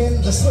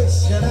in the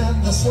swishing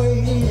and the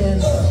swaying.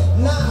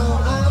 Now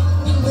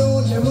I'm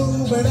doing the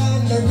moving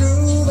and the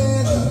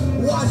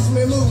grooving. Watch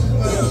me move,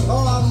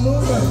 oh I'm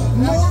moving,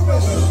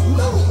 moving,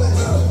 moving.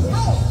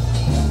 Oh.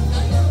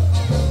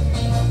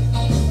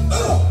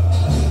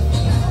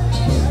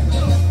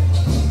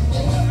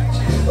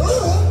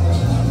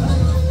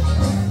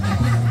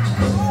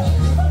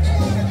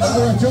 All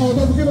right, y'all,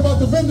 don't forget about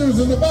the vendors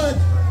in the back.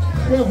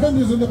 We have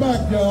vendors in the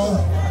back, y'all.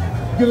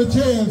 Get a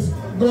chance,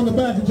 go in the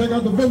back and check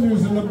out the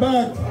vendors in the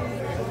back.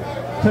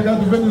 Check out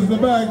the vendors in the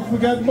back. We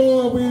got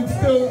more, we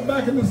still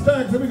back in the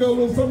stacks. Here we go, a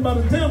little something about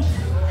a temp.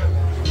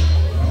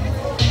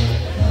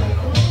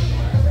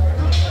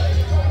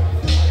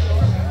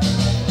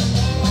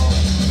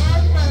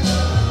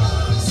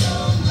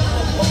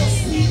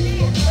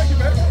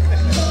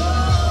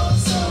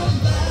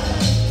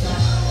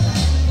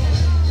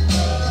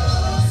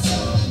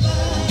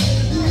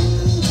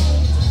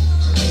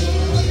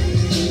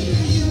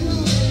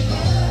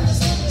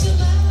 Just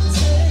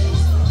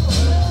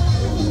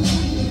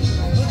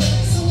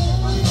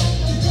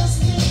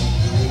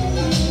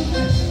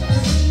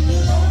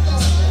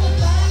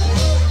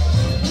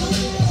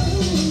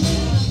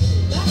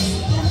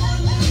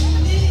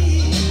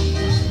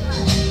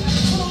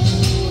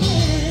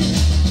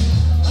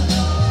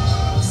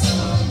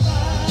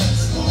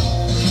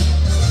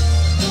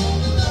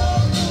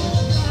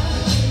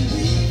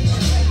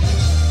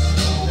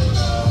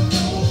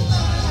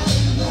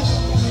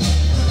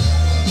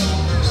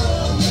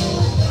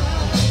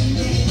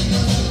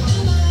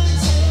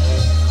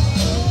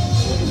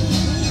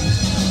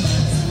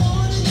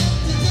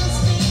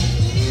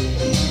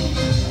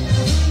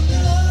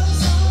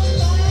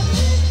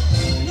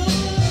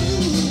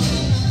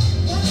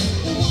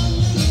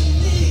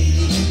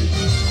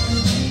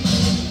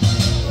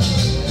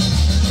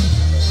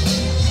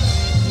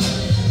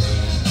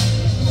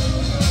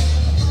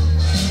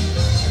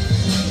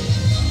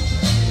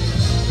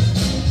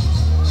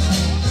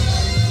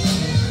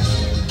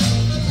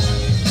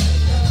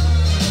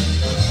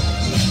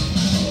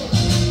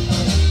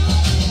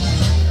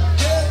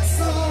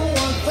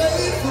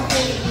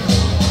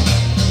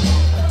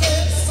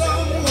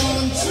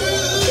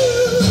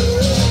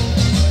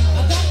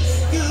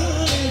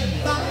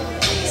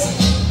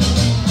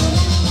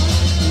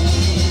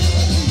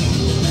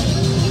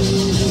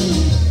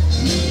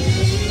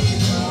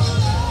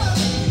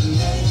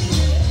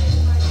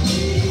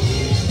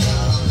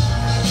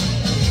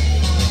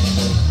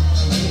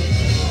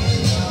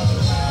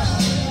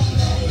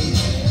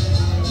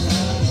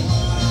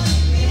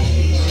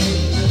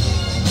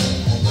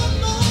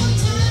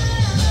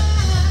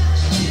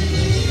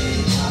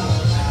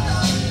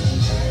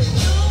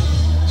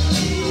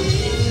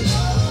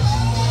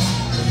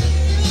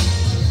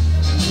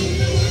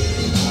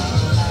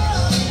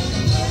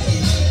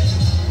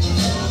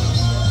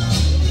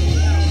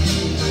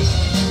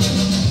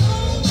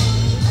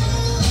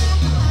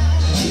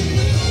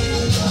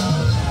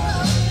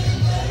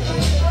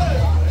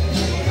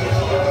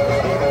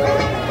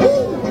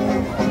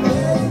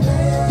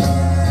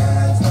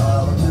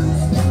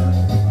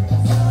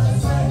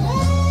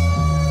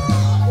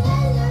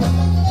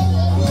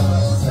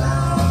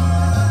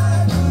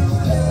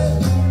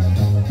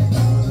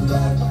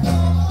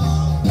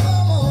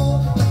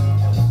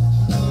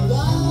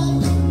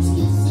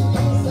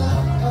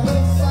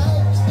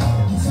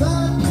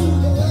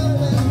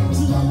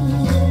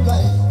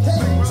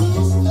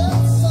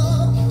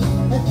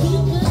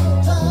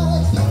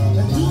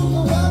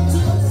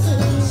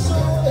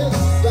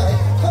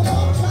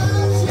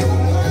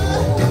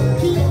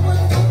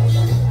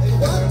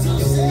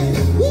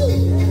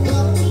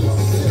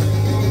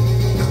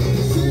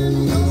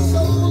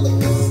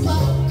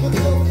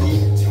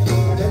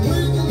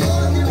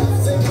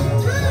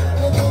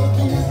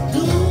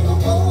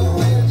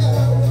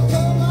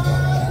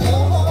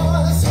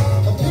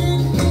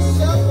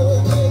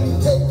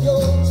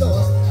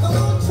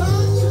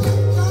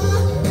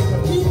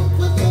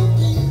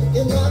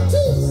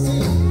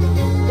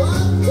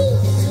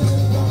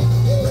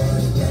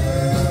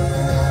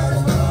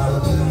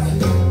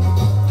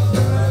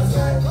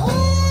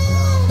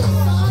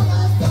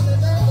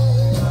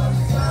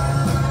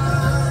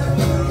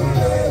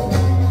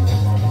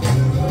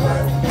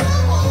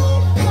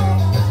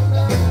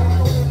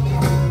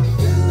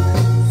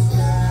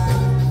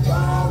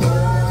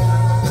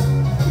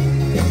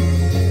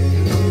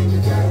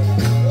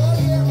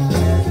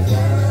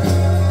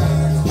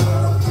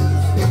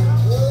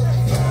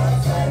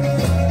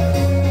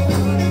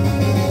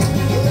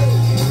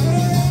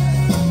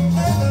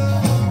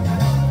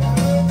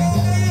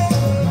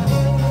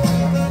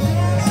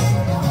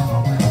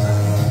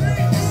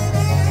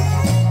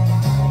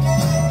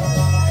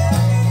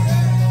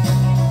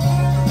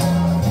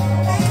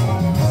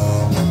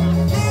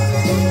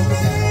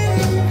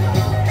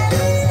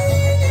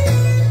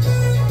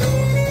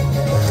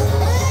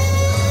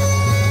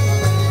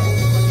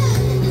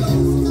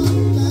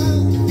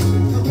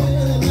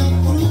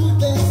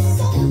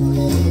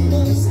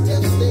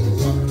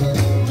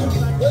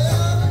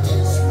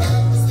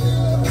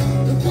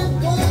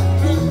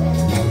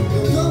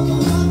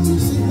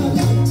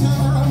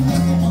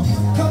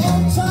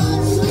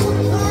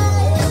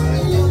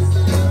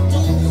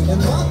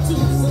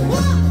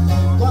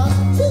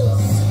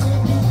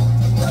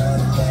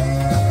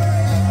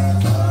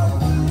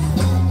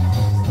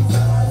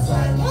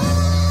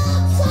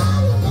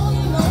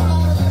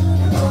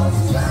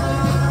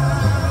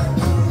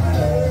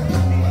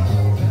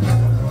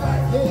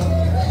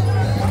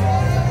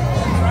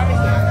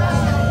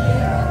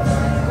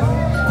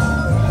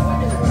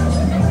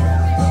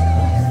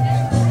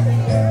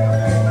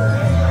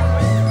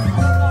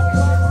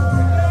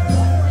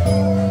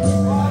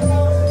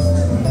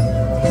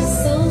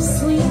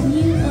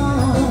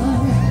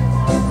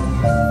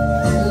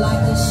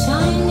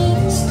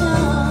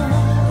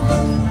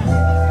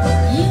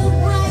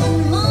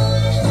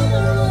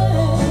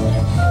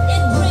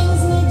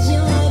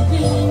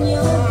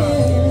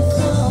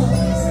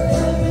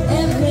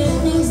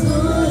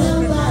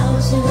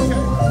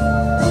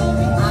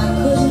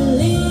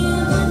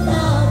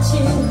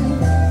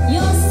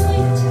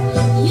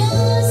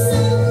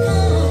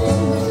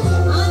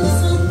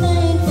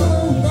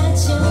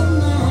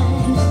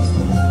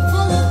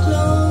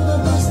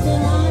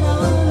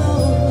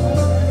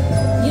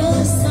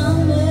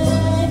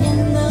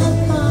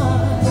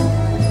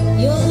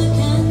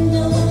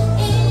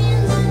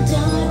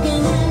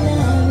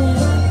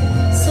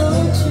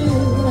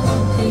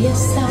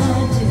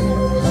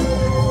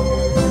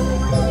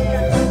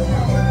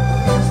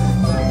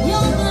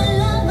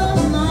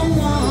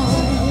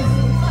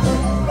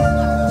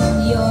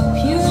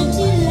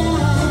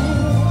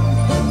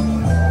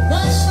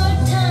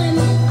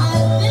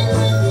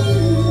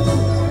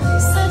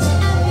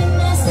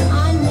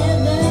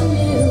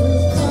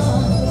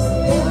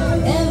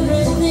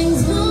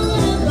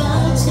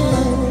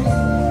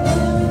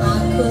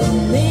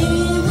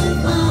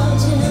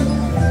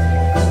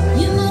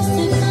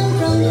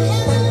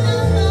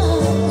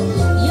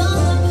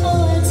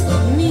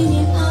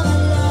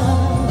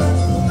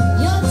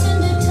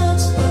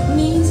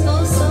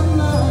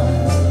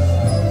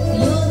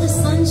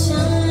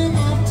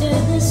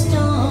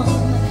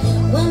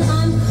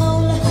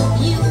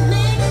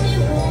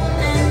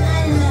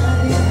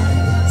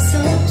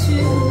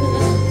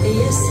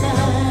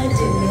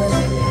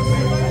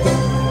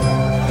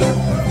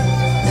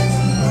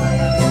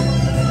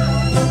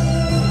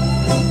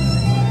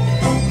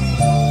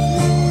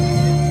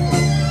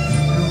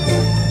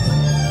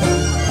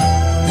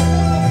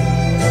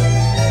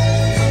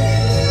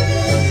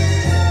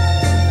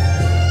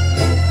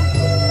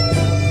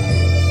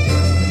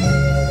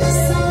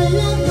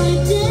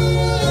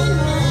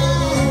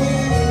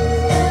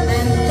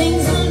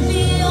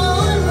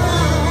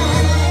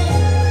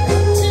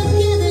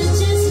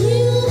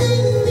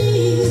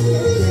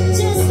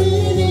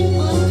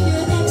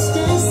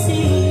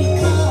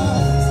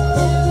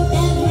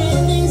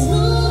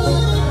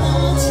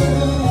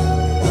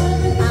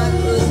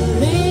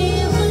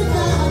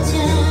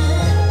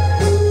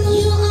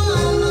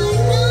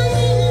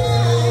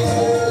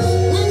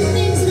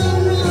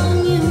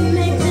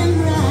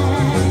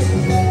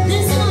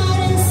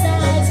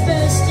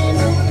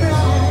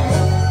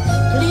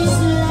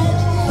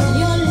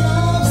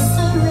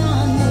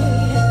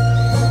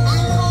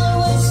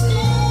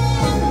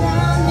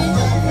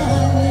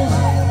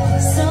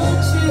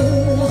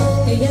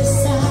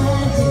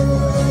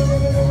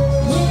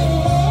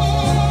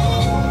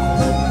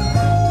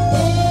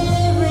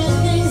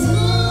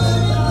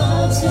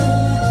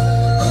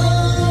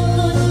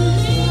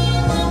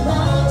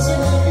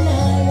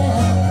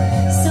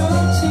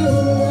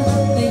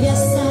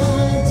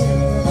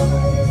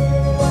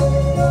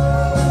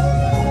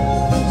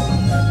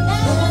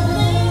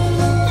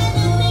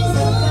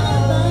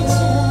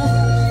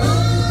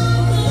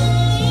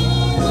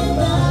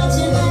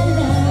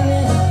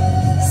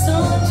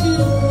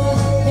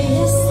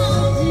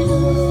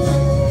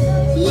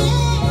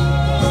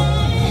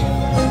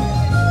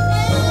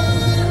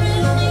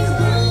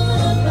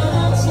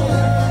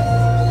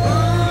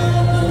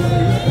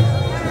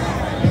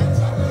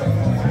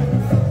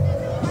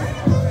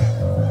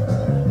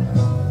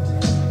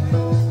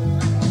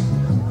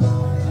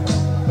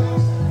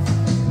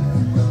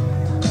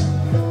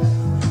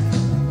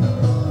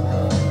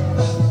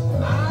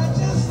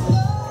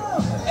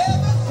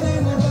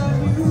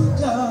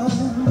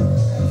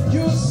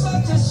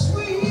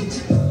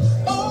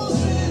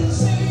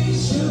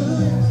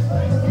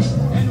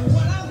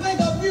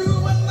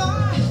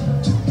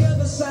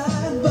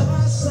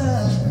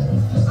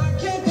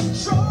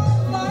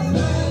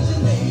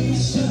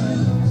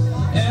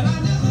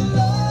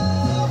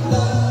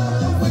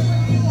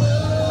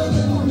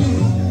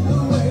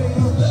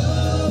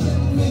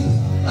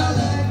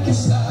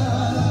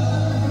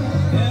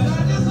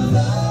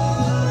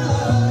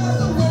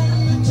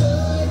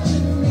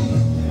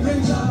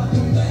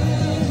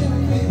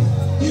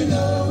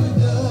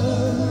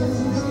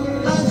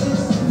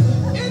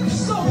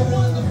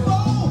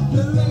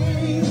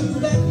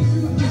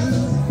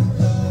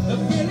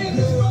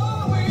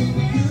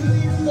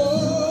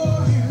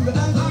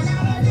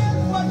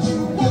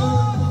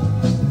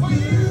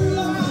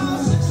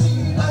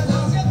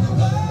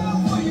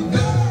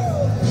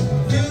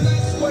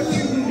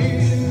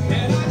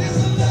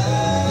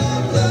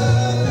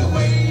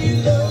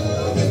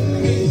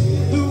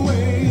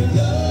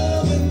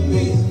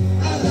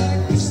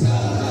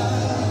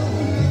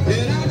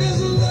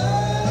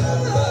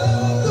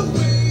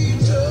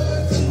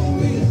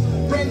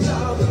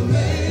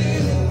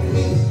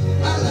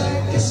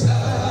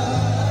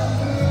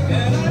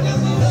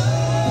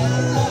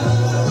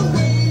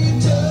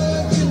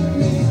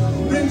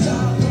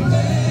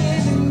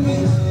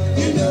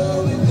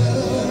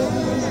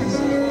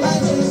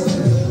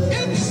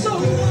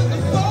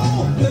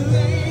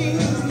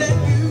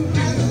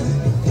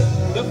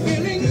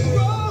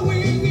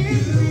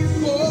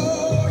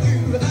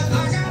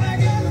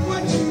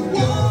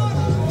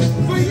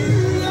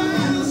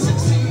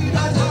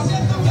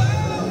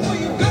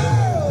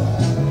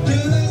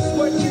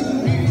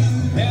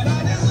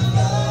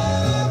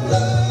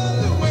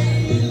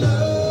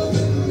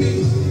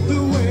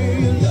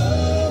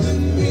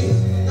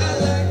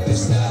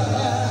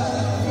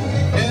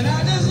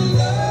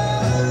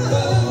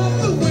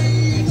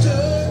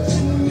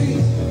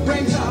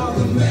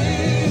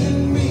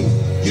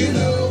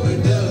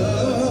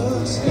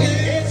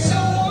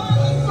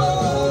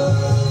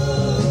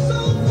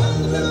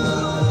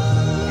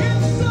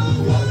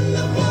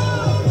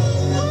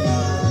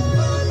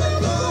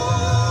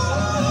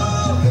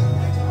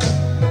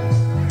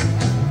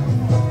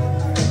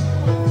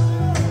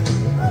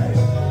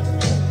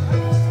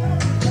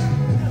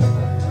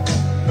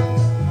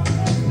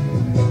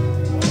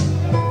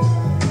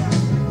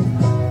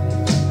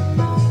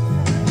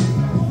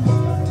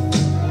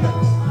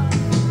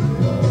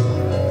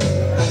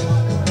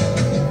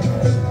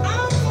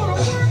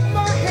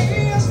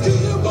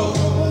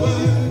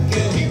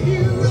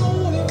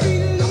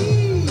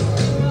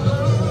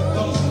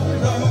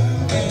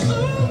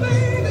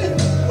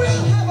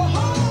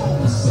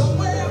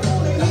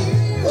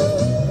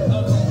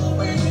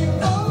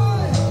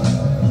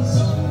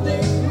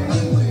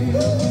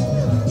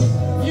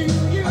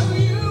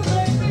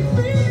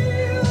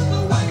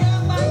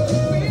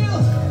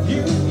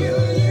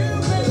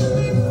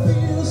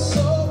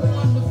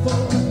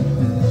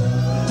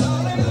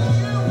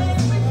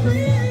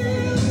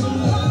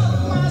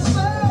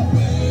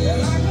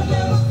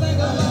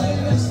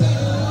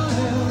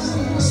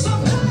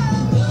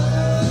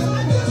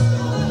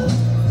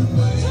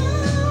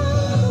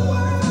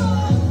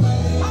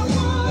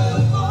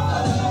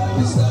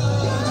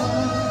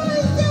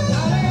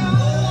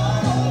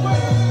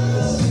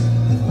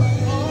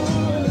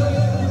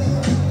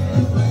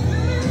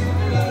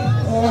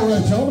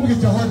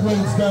get your heart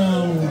rates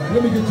down.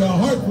 Let me get your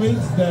heart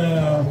rates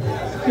down.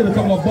 Get a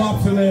couple of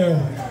bops in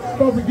there.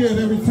 Don't forget,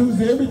 every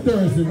Tuesday, every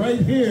Thursday, right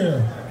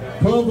here,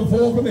 12 to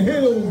 4 from the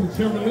hills with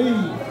Shirley.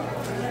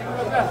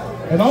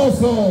 And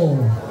also,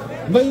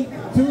 late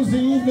Tuesday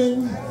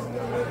evening,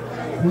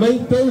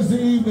 late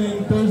Thursday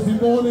evening, Thursday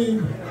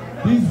morning,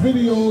 these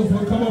videos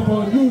will come up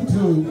on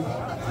YouTube.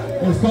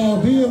 It's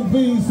called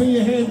DMV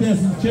Senior Hand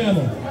Dancing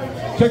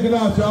Channel. Check it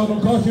out, y'all.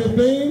 Don't cost you a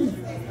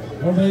thing.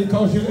 Only it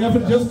costs you an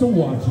effort just to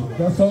watch it.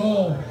 That's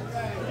all.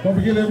 Don't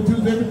forget every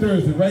Tuesday, every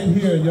Thursday, right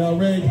here, y'all,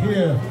 right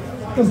here.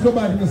 Let's go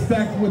back in the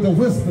stack with the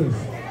whispers.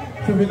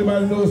 See if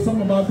anybody knows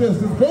something about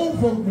this. It's grown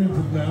folk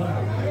music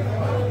now.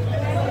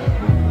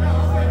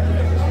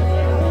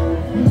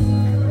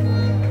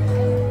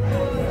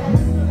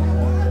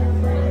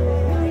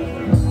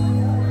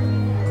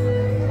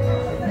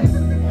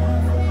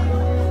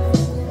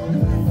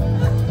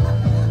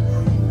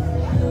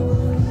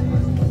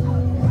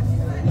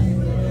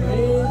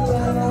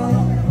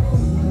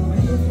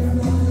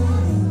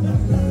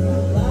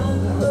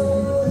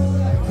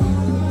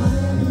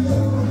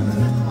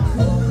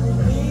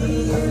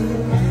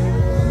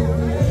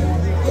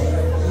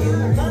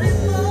 But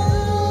it's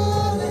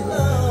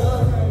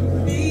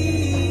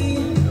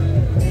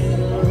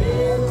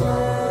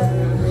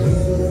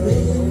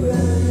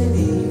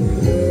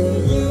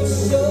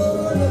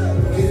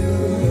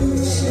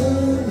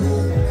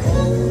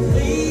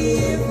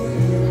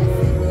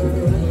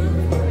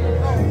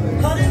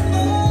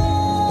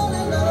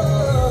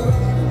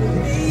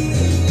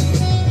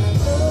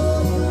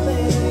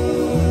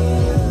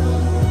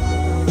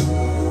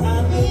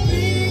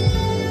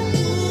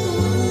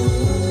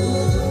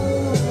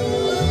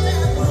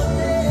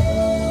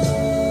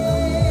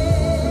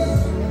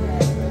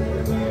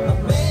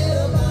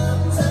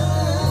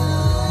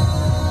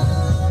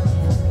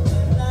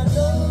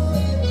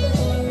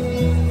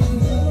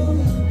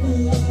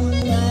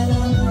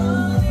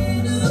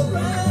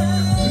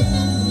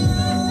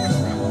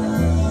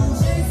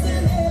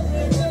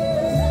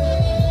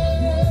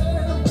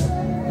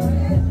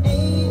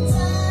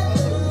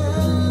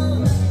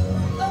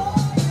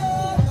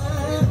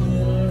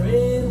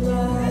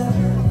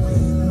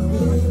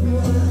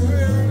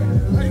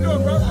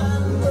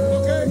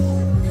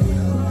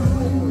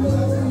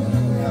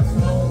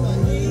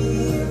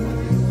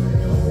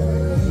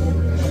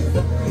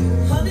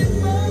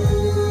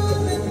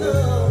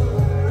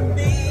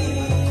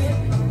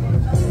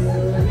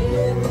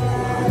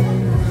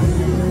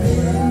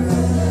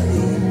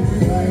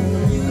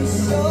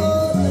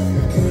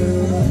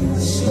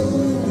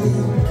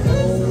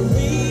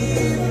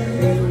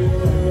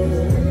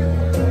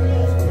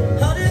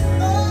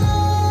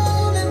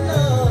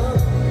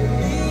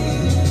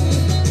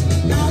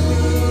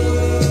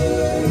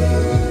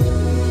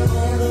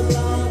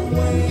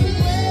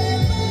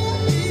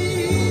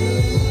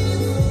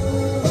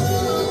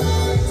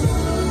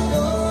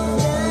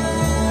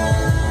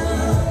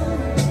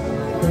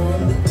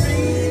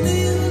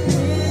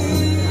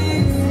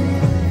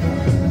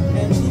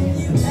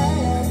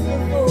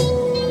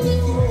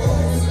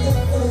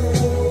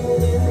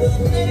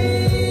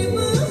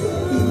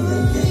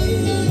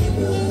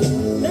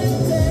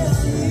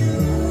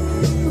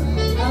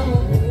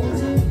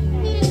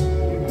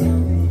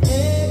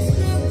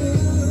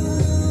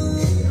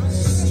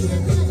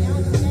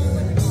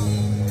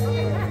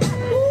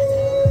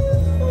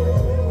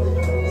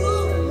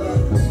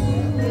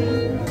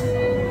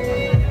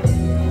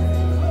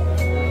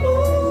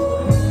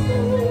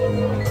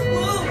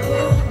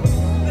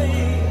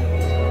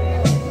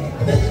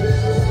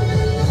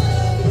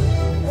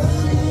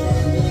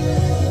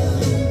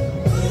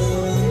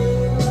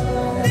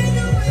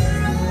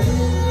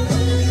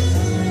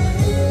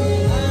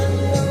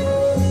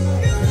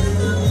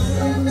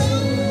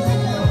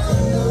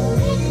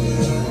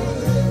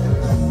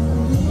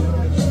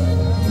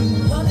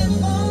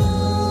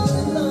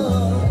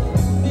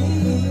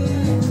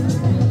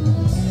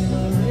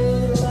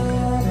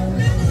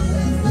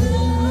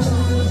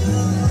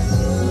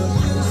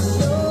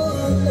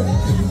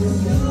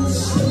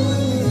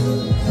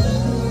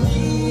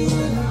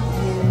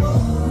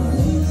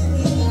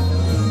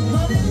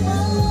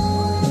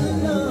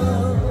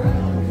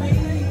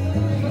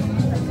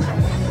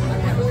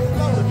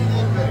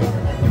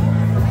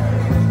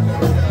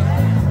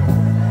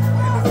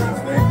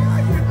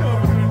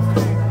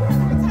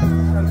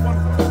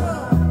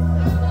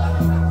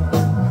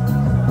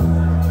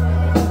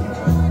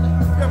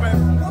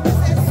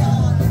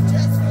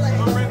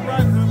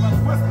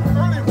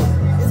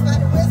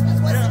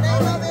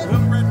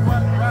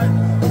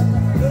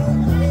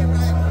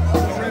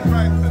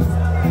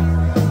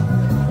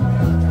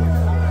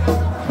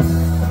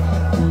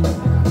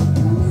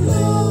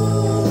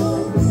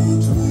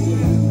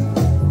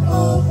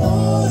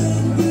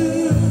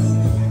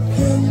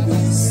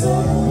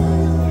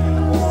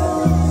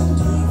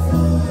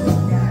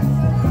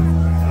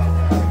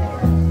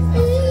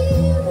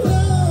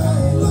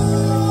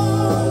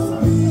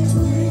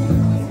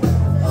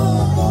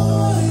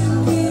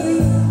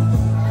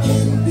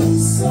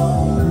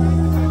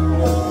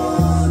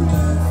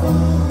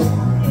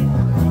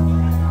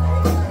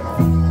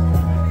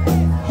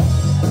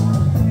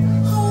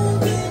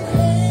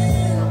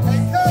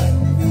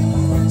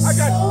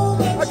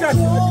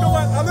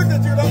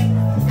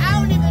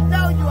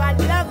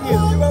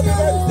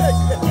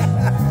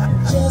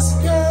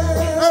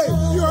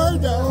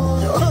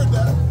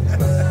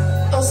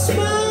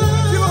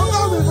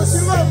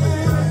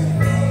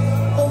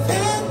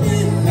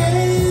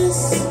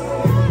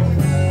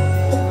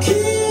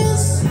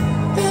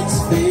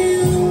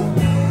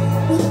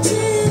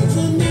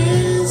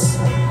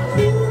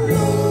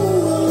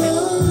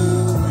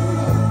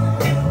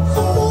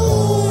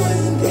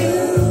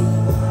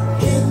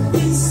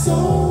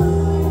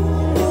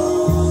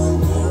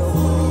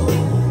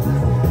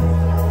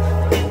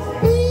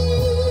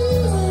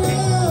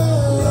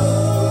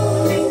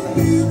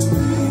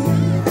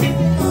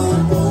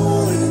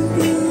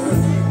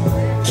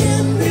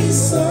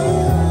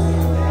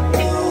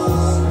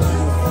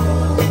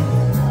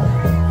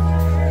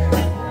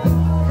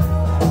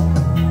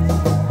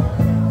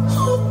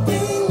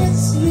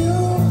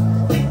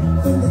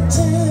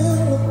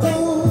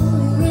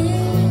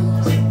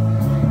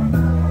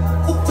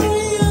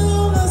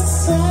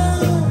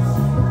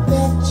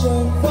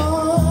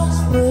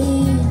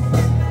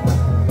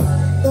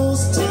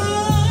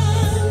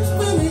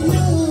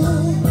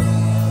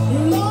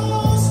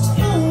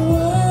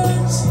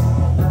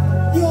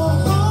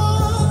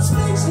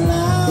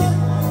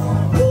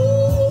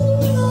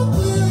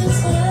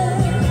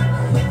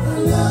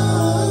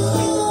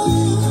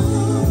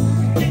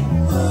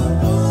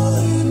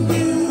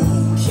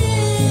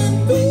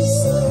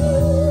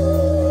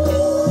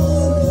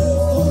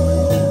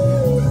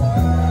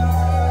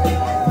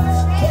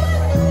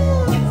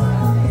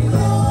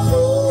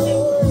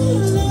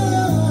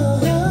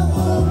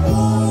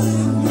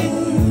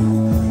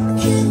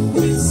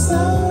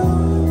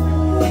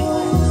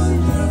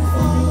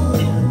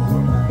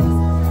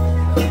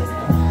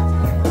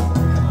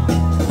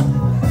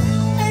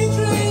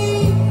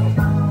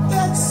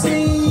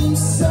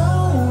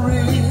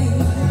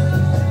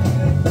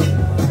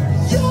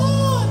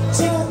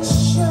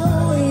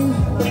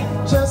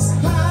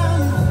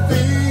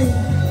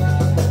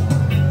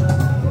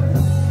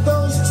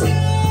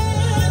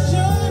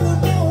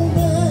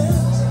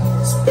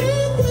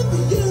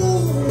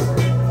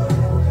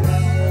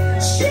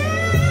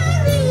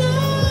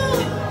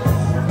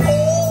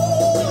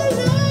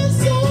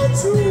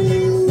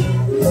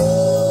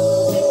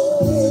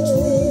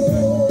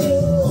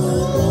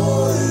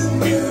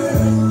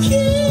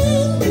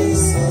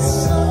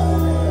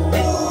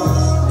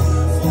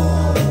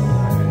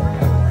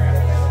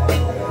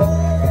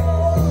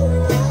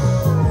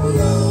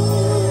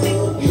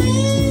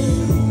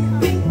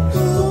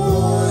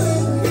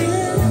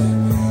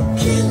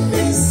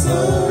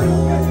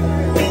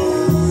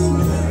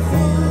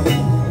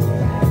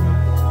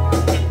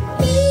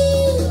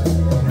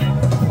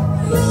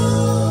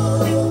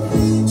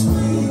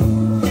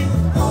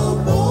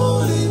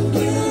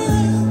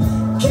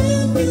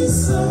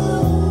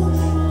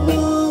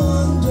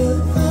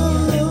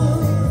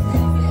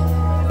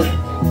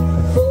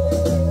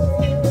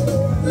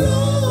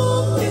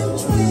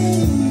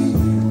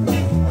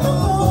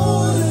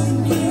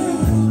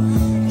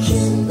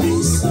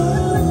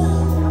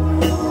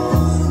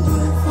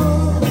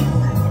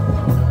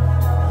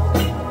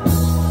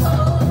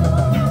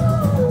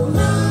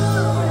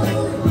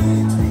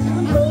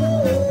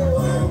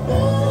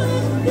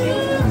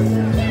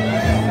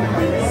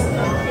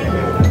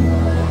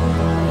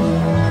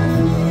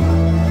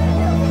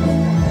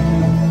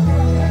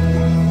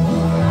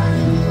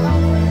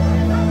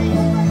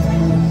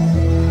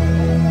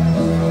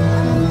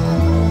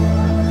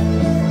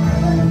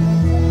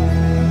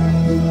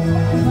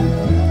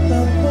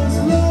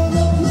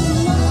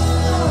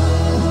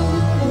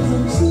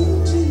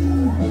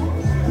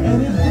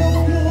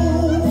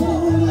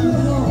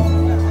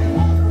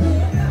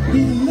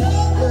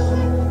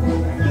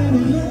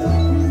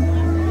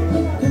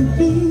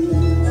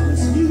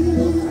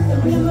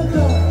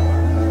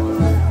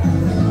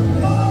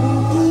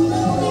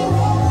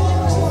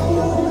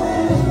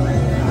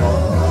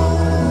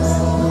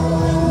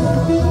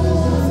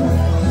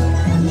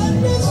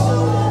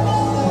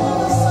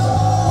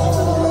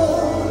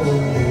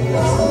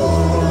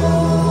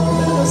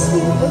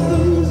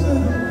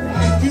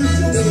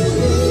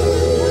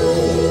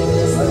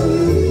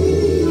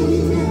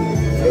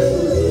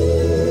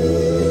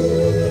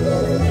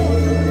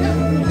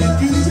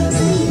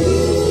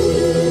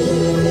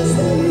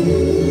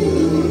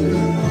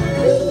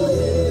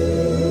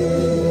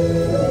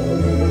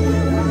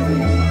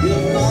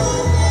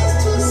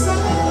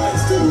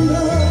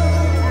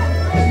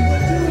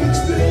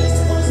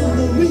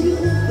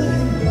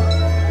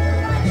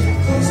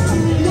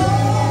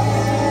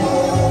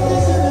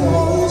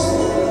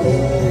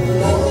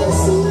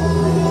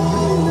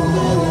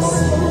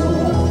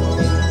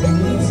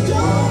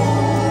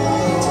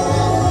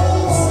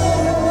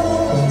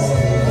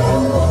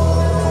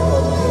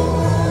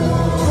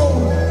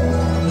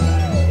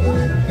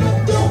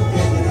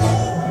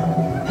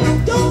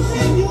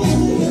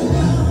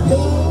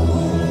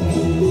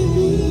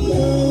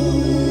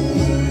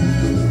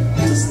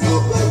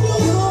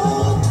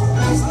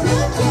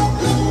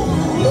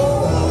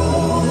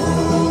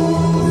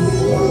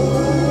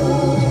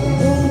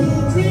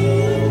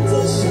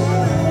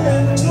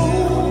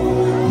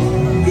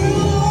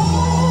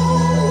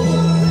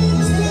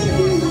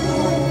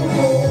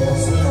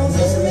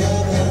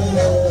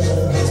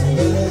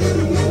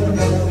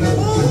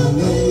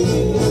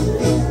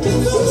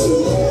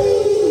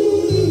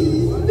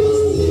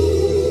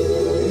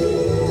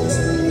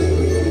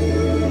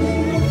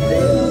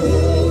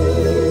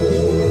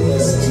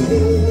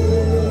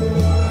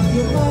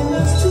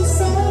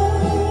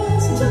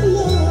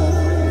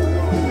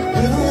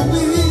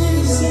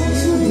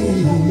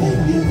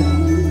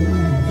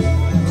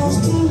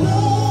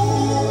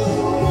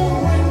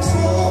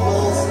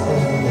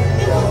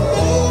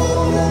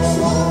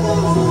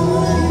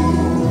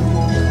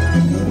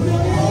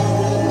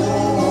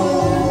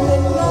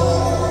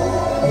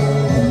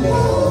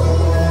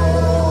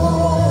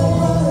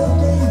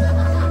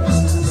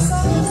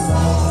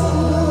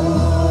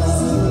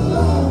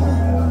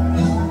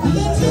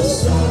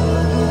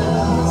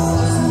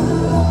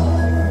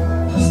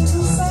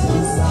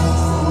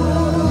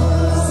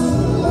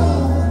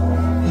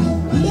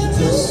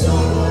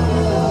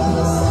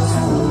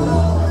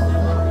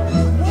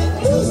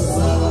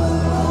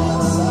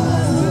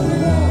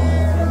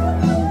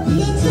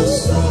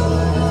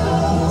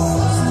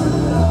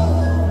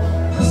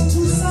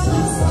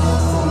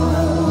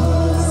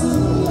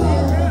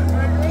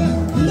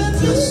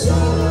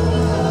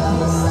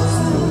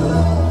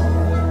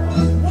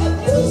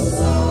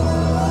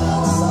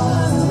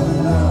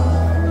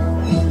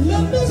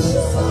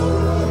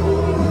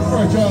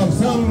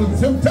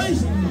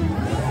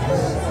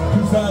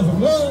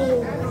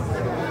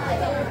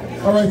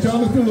All right, y'all,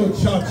 let's do a little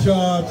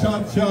cha-cha,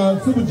 cha-cha.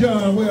 Super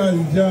John, where are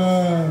you,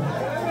 John?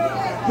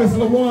 Miss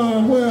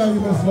Lawuan, where are you,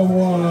 Miss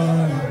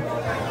Lawuan?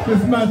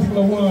 Miss Magic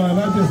Lawuan,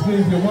 I just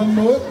need you one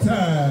more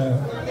time.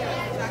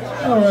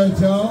 All right,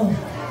 y'all.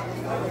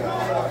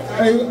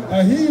 Hey,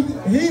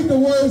 heed the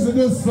words of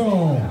this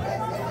song.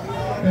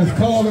 It's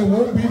called It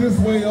Won't Be This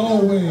Way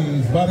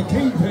Always by the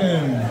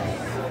Kingpin.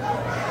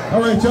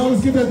 All right, y'all,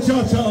 let's get that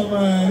cha-cha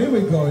line. Here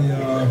we go,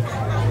 y'all.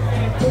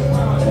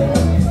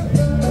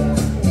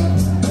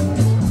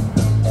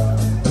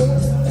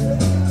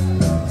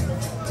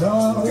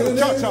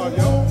 Cha-cha,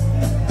 yo.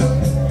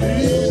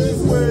 This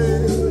way,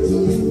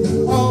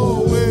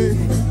 always.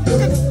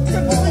 Good to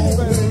see you,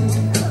 baby.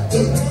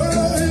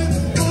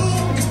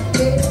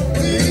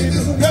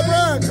 Yeah,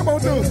 Brian, come on,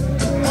 dude.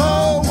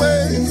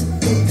 Always,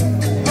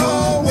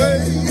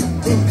 always.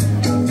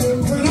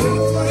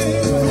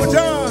 Super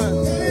John,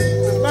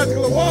 this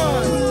magical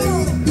Lawuan.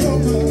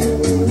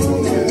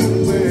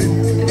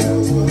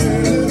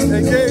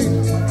 Hey, Gay.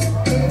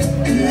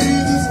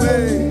 This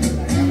way,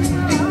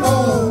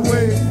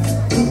 always.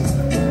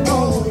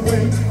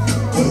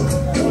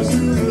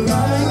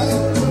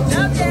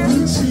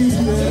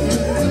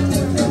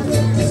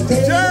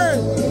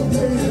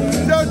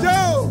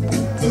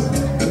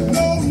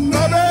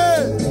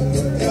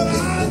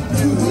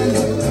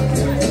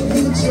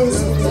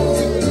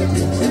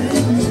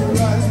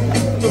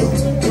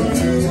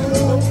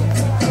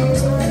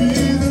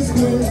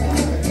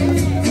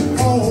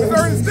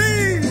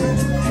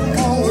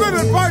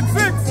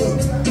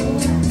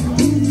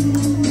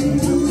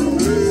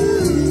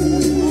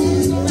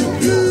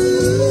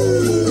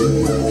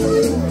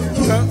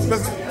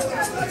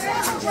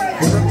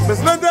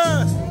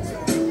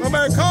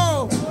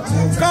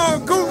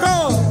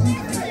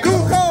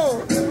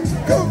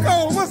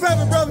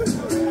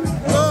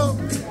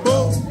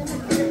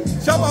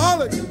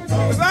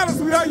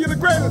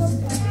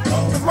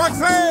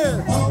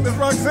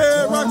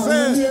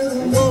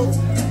 Roxanne, whoa.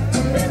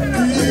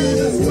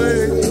 This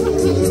way,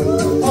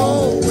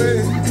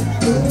 always.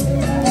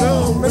 No,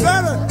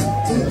 Madonna.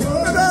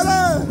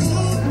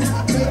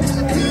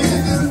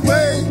 This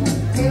way,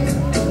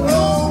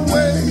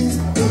 always,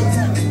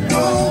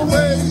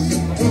 always.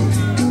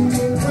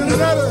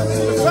 Madonna,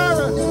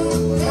 Sarah,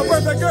 my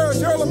birthday girl,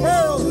 Shirley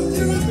Pearl,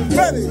 is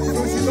ready,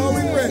 so she's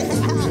always ready.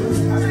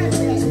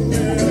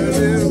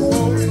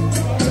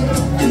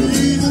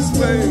 This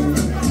way.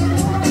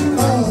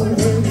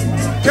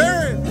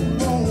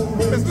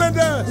 Miss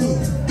Linda.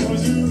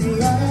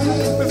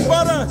 Miss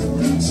Butter.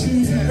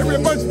 Every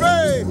bunch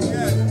babe.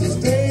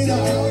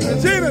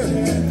 Regina.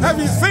 Have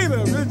you seen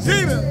her?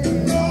 Regina.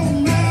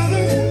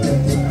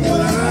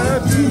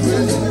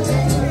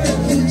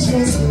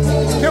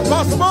 Kim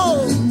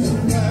Possible.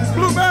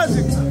 Blue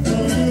Magic.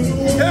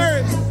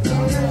 Karen.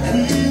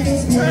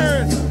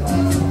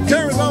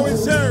 Karen's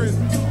always sharing.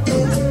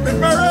 Big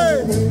Murray.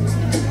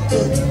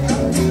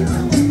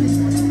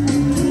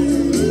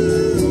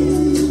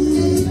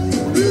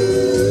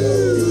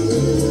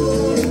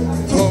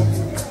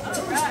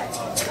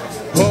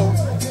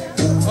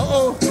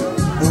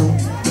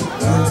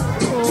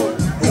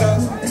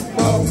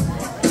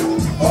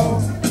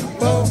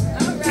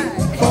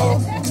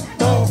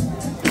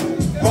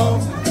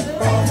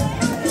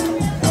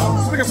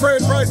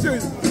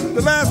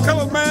 The last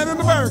colored man in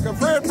America,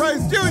 Fred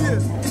Price Jr.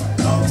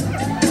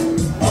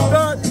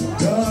 Start.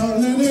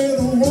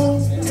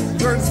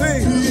 Turn to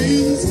sing.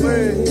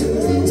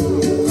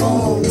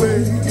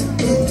 Always.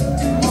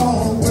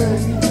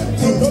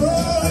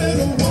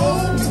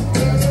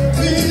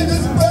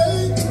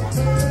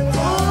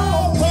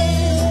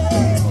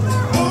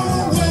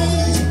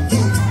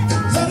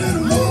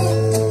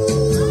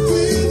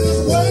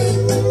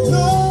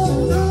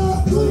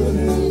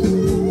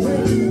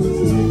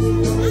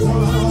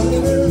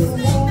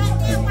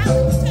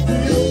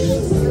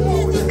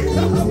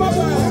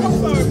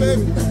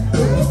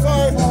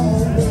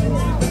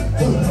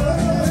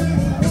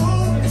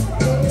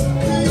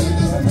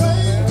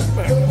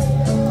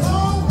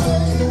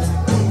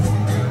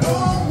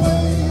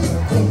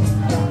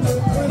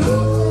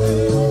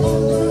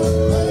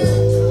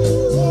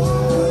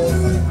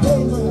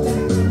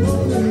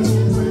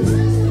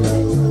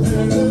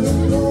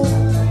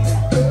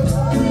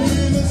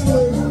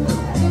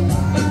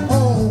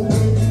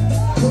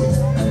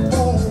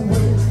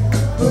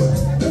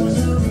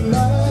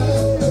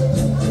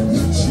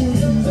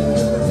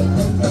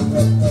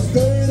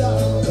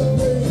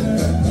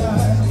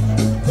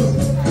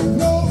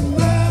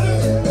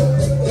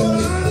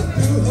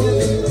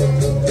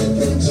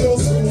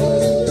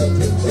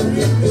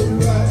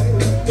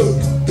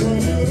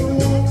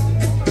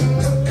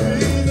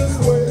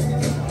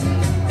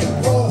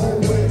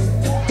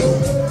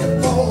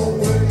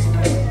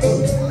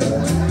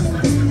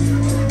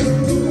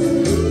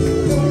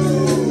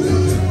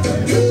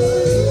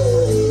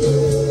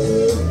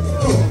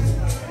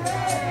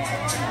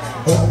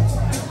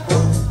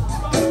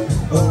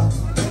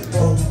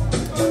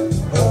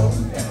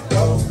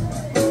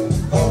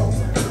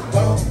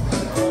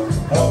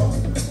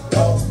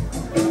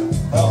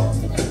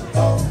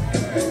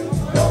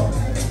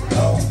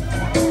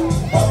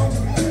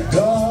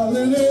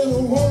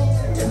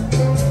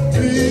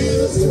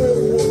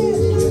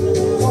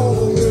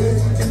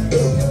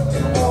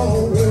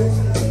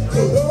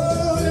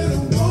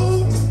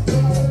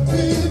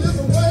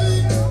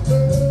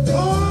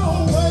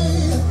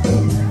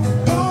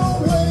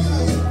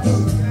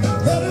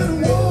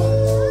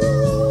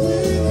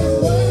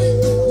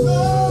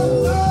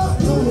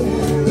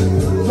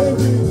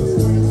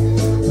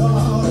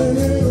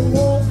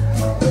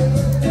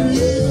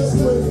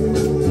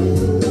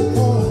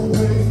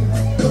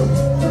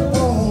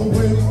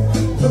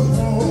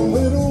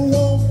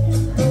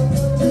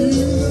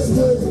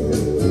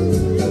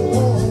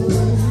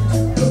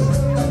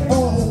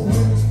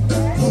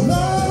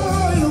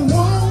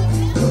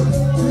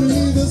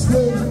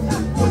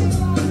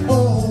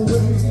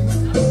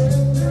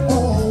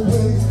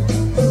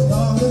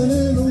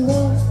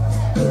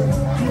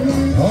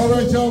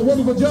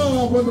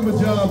 Wonderful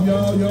job,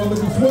 y'all. Y'all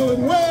looking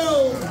swelling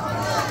well. We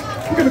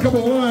got a couple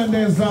of line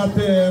dances out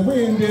there. We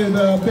ain't did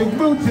Big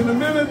Mooch in a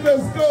minute.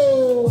 Let's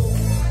go.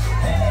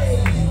 Hey,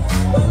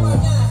 what am I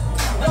got?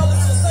 Y'all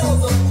listen to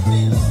sounds of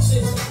Big Mooch.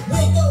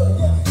 Wake up.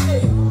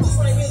 Hey, this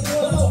right here is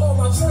going on all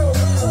my trail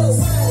rides.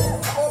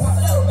 All my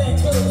saddleback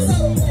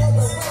clubs. All my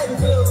side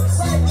clubs.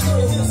 Side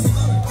clubs. It's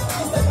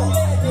like a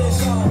lag dance,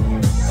 y'all.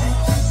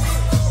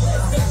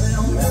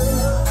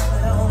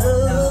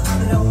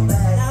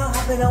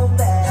 On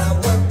back. I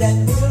work that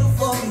middle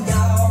for me,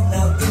 y'all.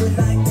 Now do it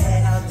like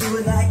that. Now do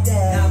it like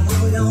that. Now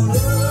move it on up.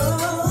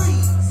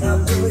 Now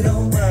do it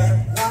on back.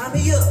 Wind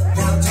me up.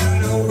 Now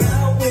turn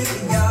around with me,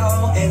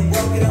 y'all, and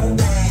work it on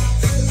back.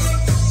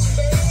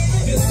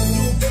 This is a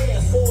new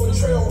dance for the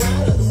trail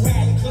riders, the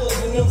riding clubs,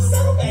 and them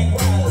saddleback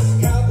riders.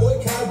 Cowboy,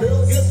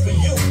 cowgirls, it's for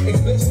you.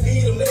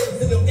 Especially them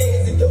ladies and them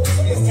days and doors.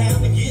 It's time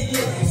to get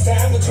lit. It's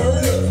time to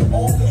turn up.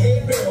 All the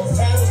head barrels.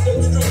 Time to step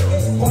the strip.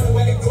 Party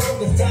wagon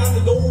club. It's time to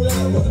go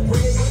loud with the bread.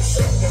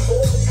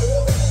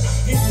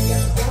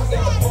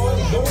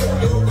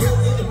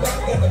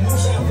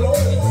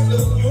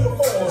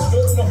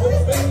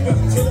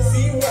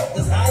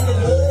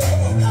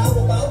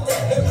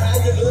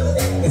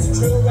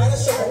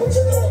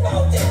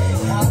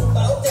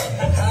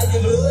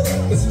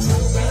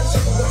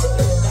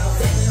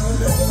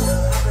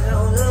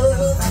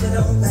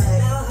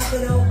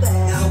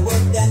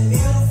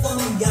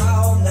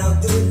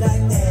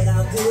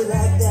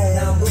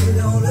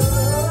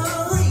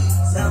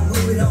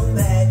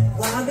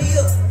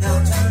 Now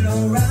turn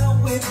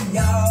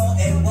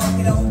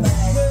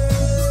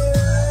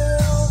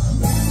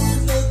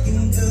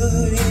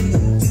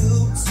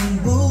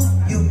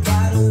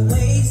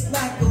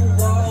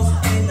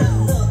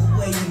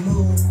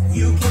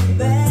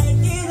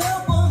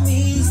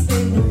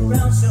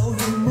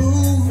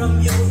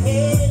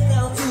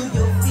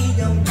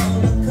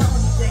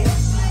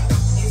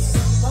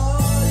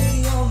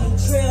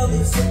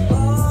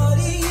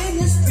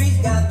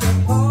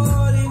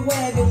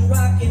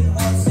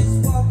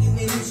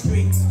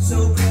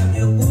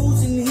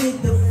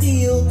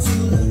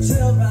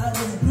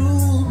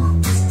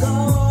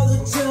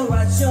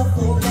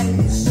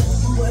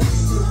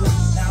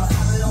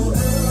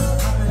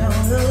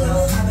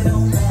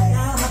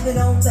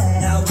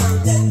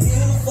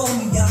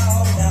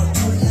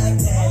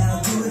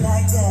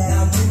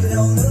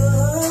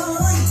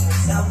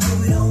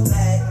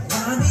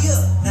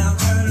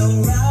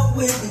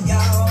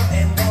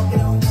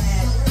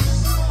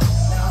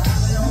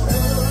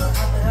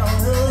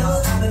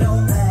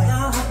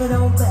it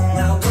on back.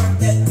 Now work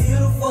that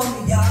middle for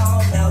me,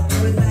 y'all. Now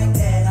do it like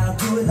that. Now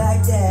do it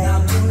like that. Now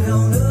move it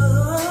on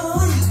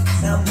up.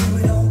 Now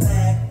move it on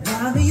back.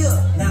 Line me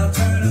up. Now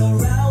turn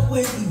around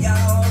with me,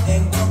 y'all,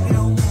 and work it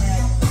on back.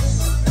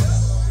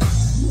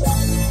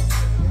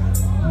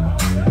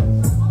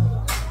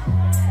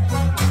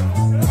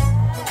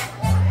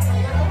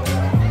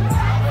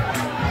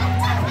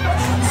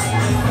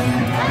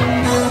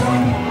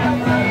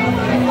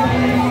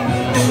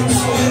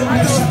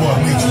 This is boy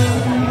Mitchell,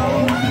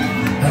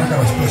 and I got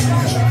a special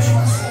guest on this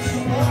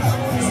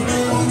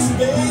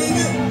one.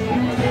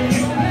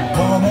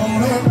 Come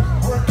on up,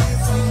 work it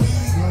for me,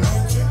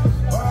 let you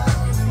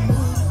ride and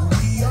move.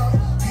 We all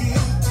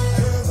get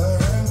together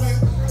and we're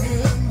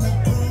in the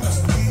groove.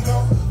 We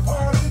gon'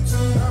 party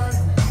tonight,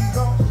 we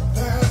gon'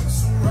 dance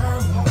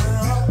around the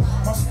world.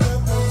 My step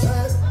was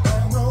at, I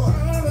know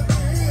how to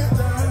get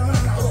down.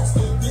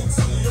 Step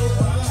into your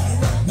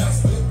right, now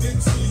step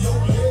into your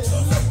left.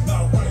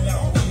 Now right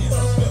out in,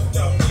 left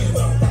out in,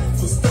 now right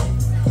foot stomp,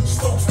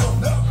 stomp, stomp.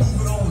 Now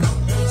move it on up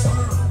and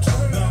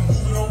turn, now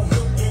move it on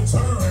up and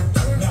turn.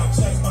 Now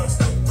jazz my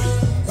step with,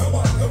 come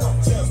on,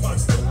 jazz my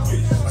step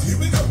with. Here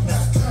we go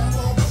now, come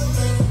on,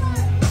 baby.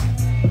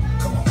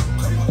 Come on,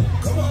 come on,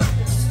 come on,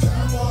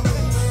 come on, baby. Come on,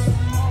 baby.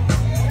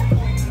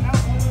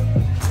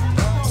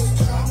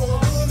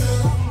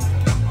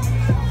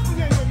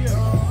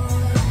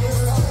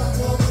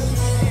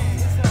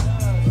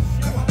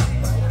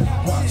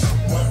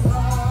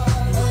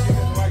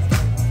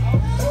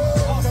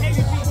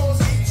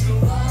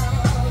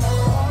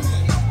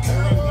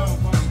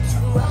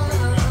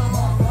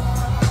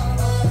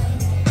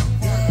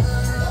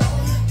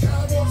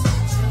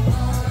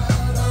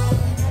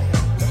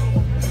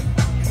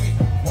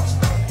 Watch,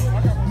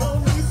 one no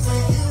need for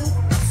you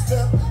to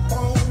step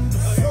on the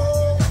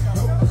floor.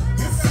 No,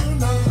 if you're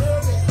not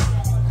ready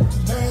to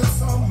dance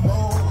some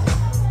more,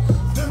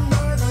 the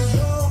night is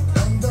young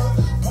and the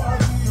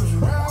party is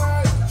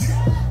right.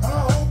 I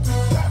hope you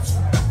got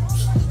you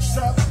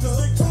strapped up.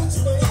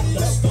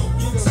 Let's go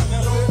into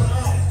your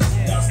right.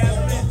 Now step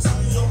into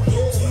your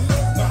left.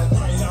 Now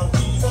right out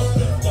in,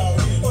 left out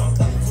in, my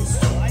right foot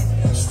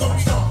stomp, stomp,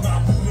 stomp. Now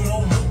move it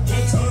on up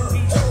and turn.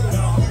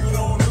 Now move it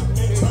on up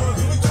and turn.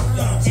 Here we go.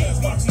 Now jazz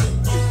my step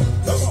with.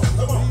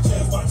 Come on,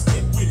 jazz my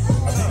step with.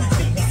 Here we go.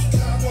 Now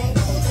come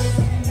on,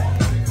 baby.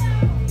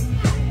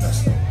 Let's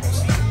come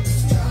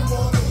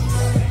on, baby.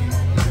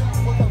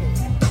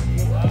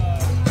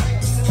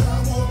 Come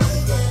on,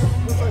 baby.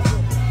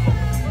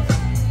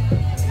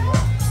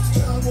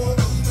 Come on,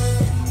 baby.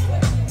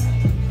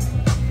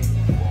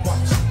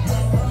 Watch.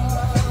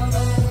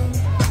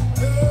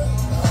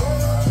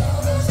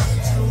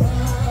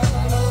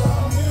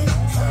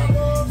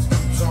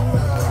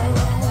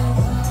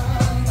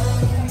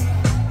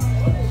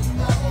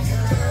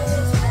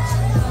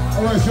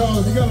 All right,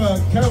 y'all, we got a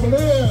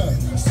Cavalier,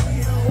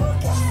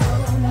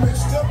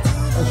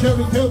 a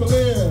Chevy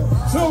Cavalier,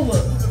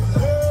 silver,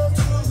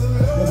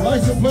 with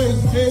license plate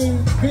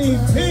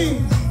KBT.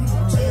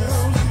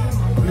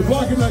 You're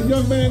blocking that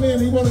young man in,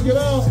 he want to get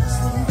out.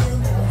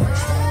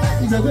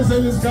 He said, this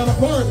ain't his kind of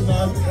party.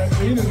 No,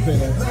 he didn't say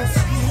that.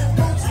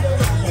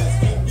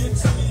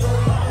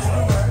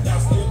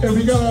 And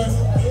we got a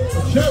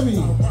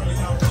Chevy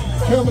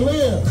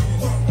Cavalier,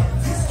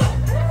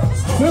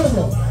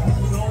 silver.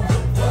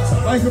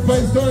 License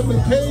plate starting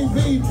with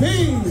KVP.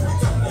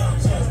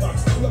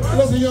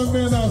 Let the young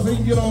man out so he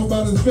can get on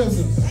about his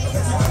business.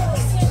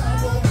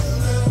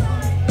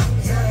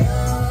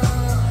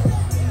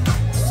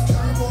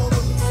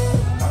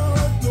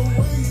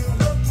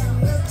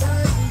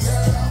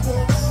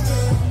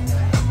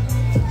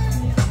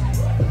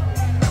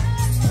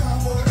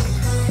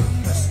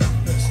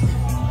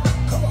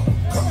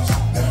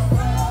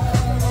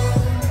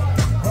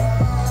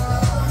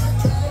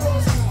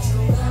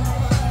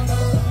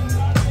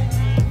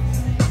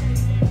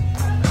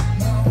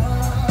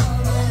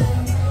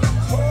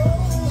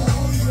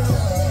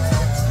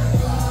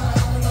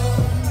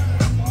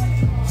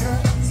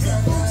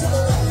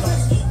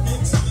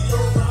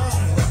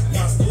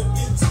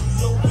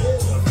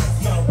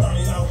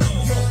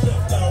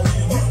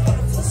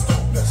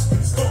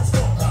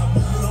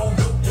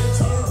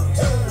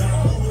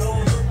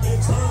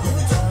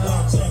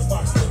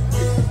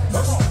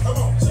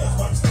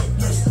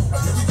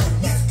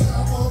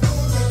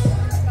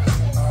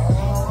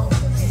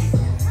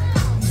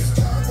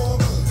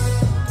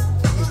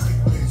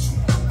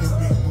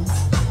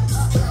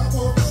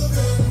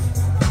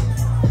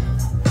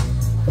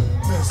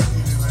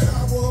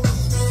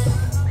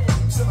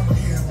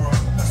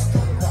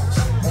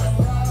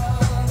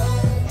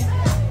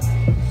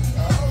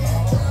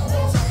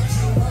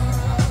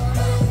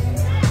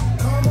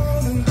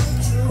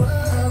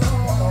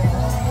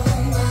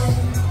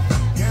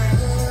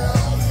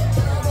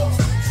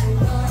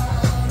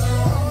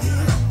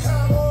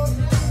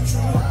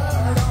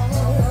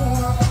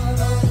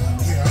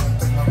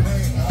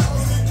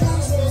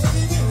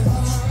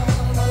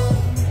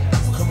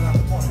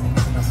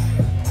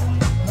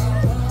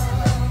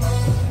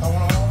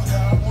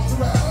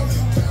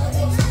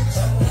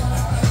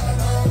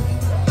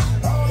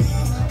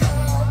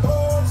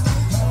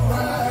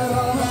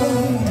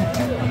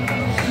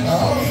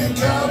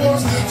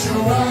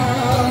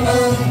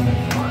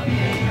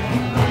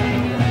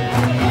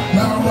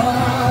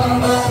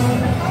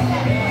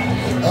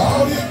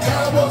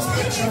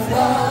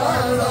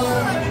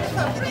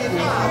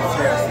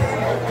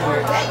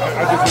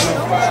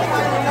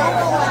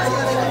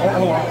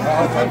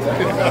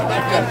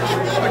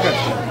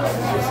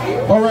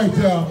 All right,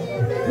 y'all.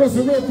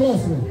 Listen real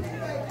closely.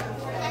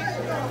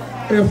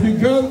 If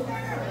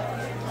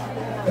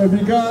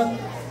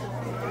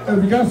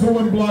you got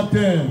someone blocked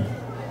in,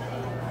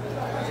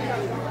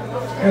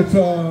 it's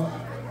a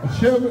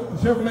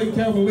Chevrolet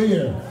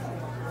Cavalier,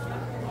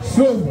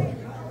 silver,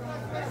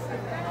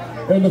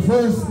 and the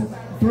first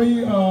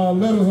three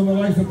letters on the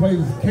license plate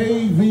is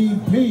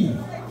KVP.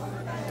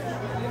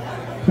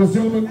 This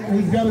gentleman,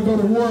 he's got to go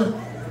to work,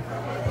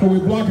 so we're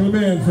blocking him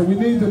in. So we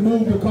need to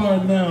move the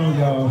car now,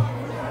 y'all.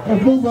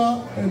 Let's move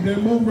out and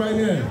then move right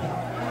in.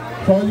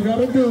 That's all you got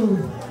to do.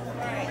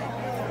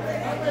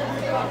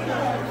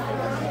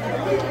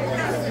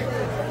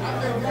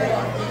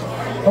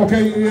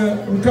 Okay,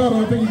 yeah,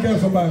 Ricardo, I think you got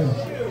somebody.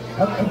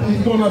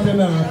 He's going out there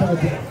now.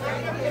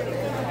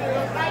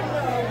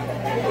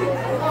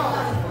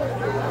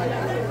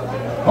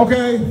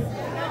 Okay,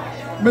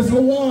 Miss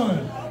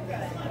Lawuan.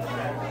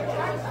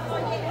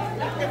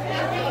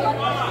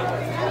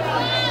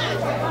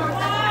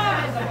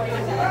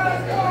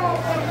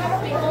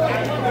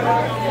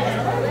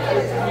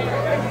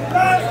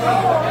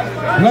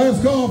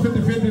 Last call,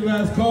 50-50,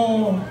 last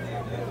call.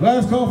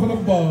 Last call for the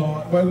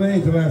bar. Well, they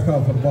ain't the last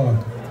call for the bar.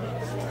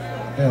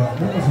 Yeah,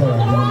 what's that?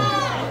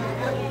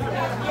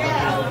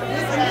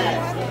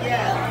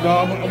 No,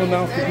 I'm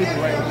announcing the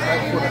people right now.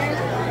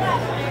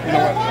 You know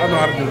what? I know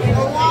how to do this.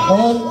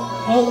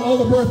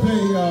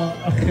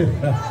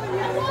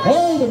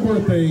 All the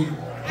birthday,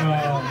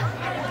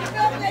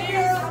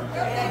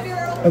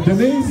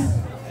 Denise,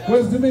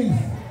 where's Denise?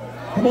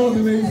 Come on,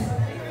 Denise.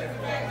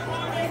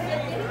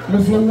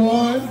 Miss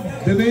Lawuan,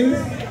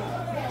 Denise,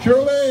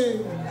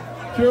 Shirley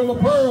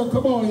Pearl,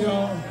 come on,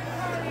 y'all.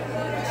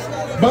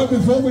 But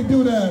before we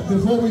do that,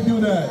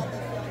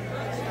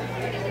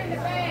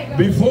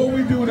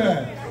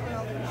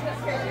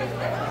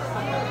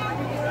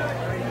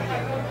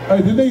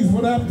 hey, Denise,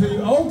 what happened to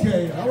you?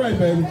 Okay, all right,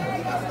 baby.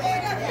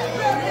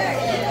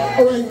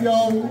 All right,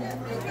 y'all.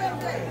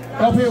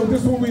 Up here,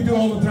 this is what we do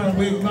all the time.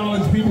 We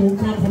acknowledge people who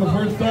come for the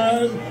first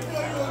time.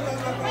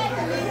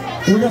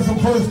 We got some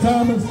first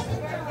timers.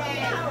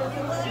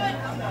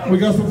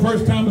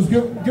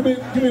 Give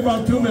me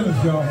about 2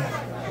 minutes, y'all.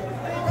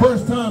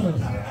 First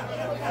timers.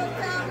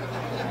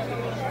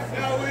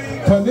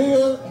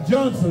 Tania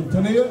Johnson.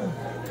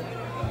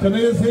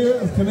 Tania's here.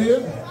 Is Tania?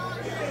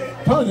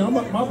 Tanya,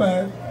 my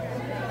bad.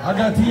 I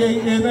got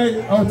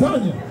T-A-N-A. Oh,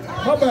 Tanya.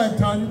 My bad,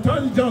 Tanya.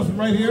 Tanya Johnson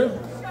right here.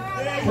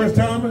 First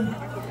timer.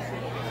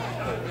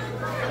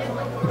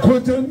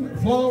 Quentin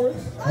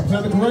Flores. I'm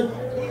saying it correct?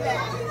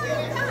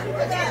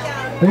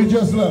 He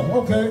just left.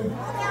 Okay.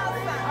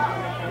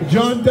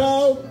 John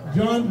Dowd.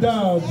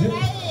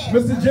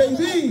 Mr.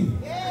 JD.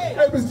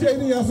 Hey, Mr.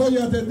 JD, I saw you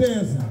out there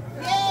dancing.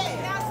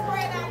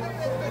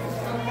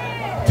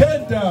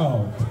 Ted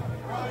Dowd.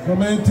 My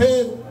man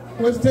Ted.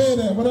 Where's Ted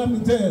at? What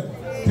happened to Ted?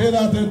 Ted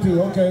out there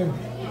too. Okay.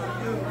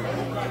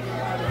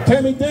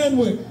 Tammy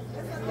Danwick.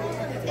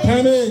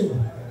 Tammy.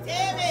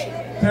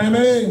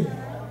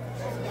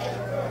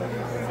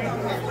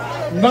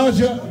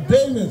 Naja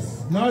Davis.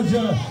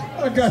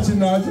 I got you,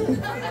 Naja.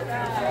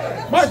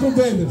 Michael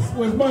Davis.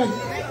 Where's Mike?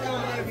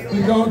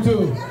 He's gone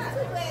too.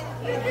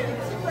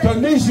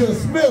 Tanisha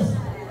Smith.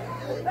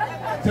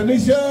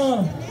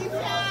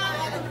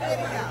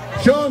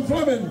 Sean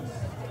Fleming.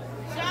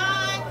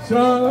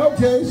 Sean,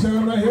 okay,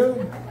 Sean right here.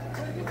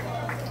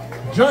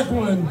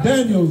 Jacqueline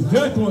Daniels.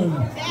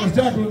 Miss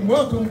Jacqueline,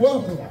 welcome.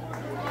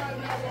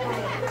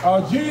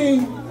 Jean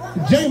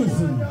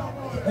Jameson.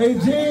 Hey,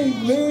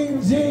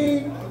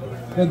 Jean,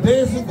 the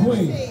dancing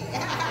queen.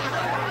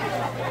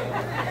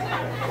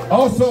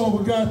 Also,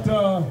 we got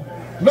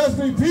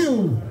Leslie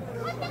Pugh.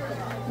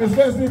 Miss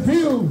Leslie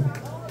Pugh.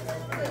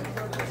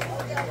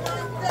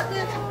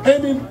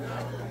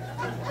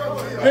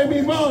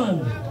 Amy Vaughn.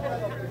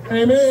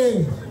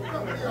 Amy.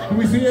 Can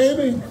we see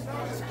Amy?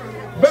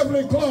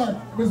 Beverly Clark.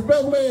 Miss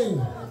Beverly.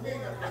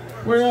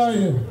 Where are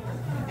you?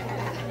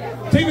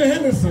 Tina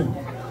Henderson.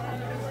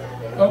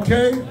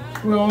 Okay.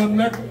 We want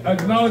to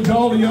acknowledge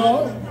all of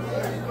y'all.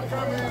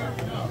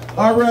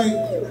 All right.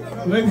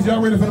 Ladies,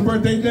 y'all ready for the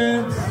birthday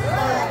dance?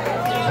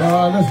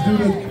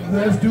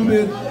 Let's do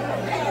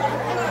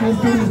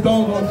this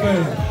doggone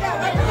thing.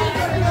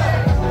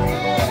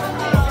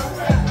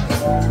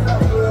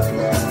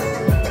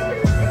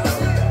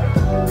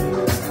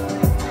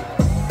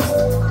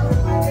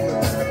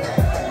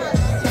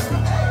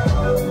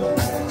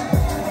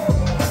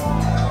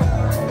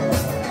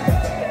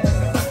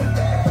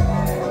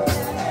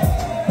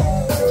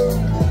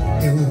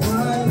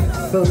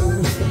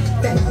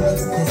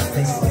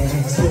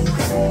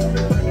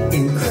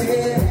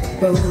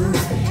 Incredible,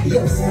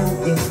 your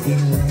sound is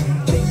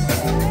electric.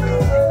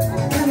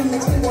 Kinda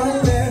makes me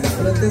wonder,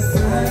 but the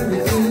sun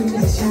refused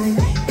to shine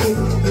if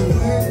you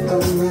weren't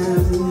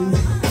around.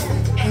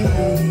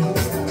 Hey,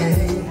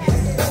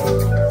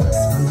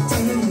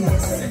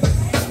 spontaneous,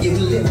 you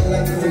live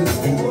like free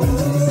and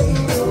easy.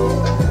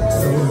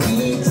 So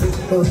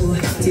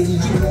till you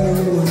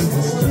was a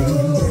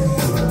stranger.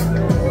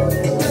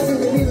 It doesn't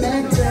really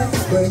matter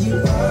where you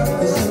are,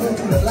 'cause you're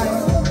the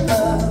life of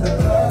the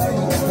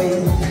party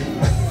when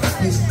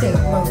you step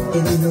up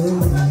in the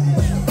room.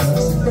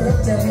 It's your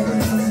birthday.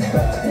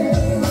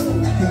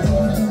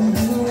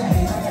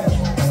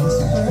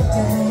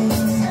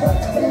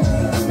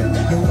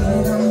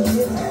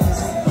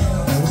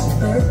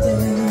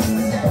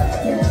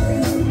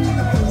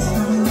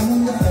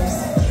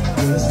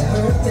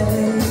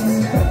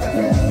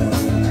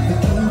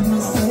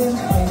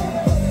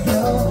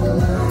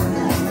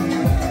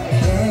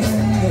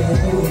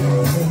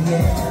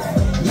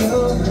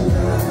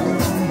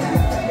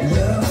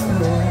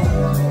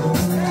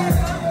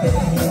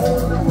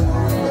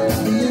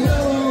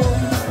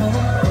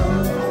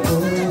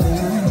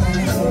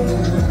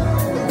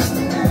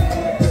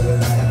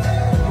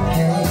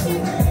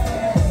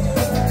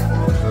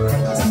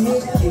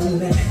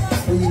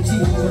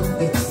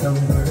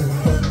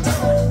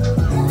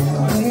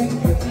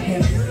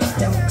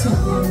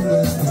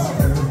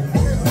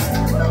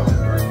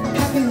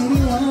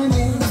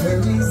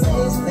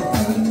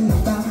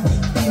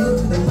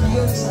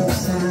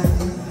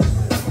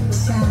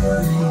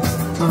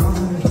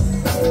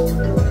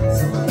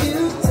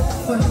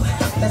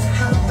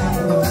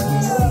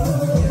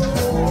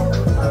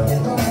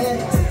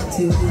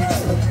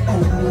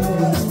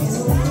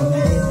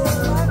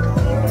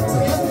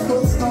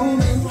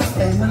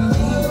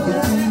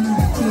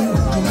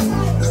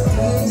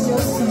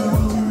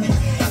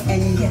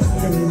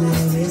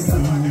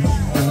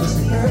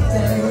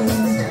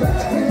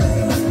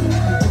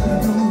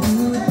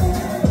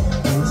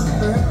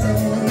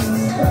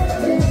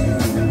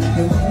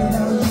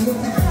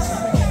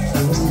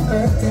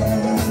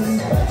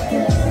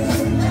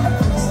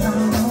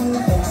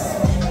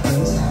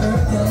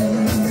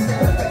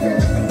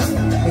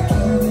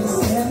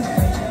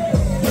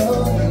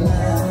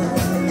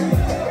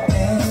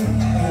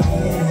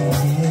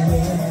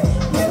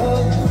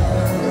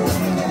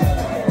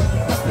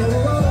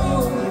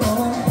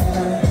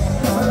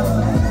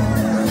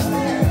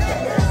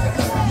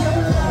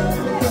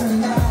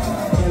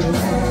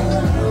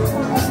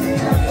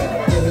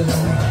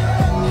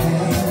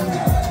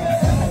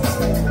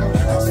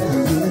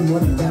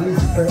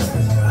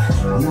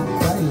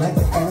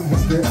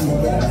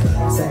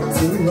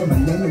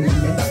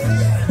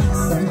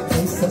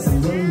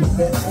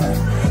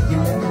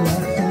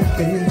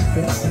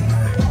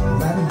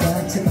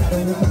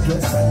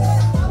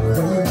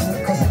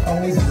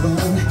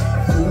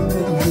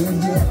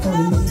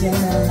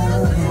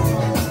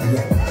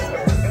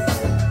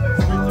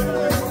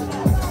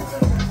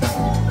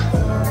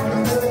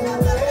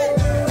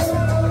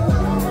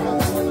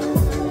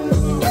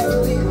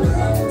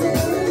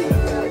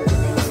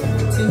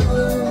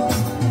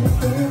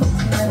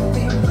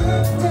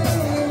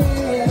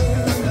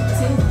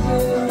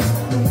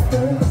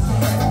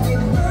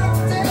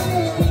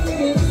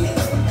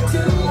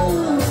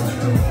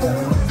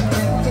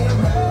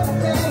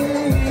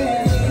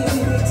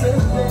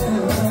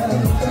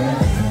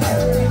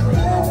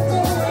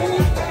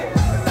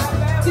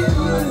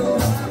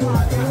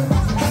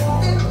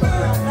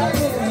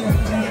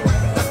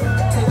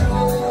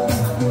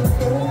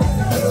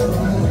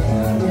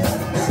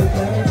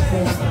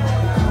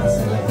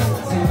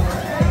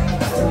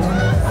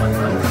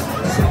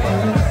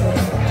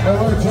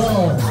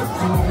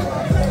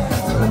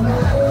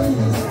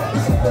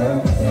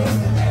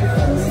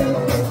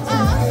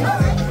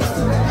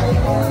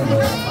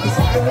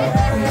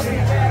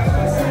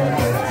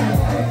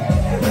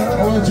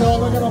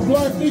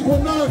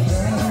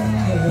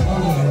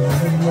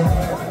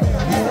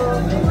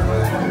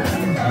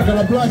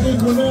 Black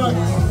Equinox.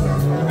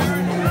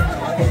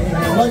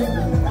 Like,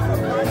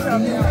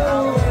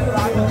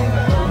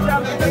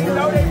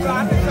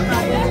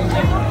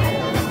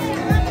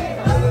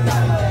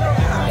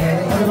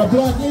 I got a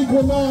Black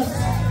Equinox.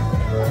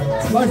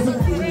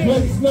 License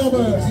plate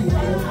number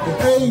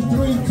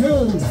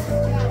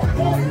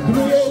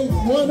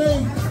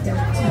A323818.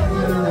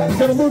 You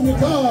gotta move your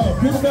car.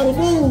 People gotta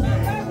move.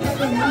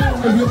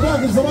 If you're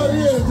blocking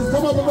somebody in, just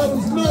come up and let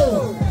us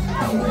know.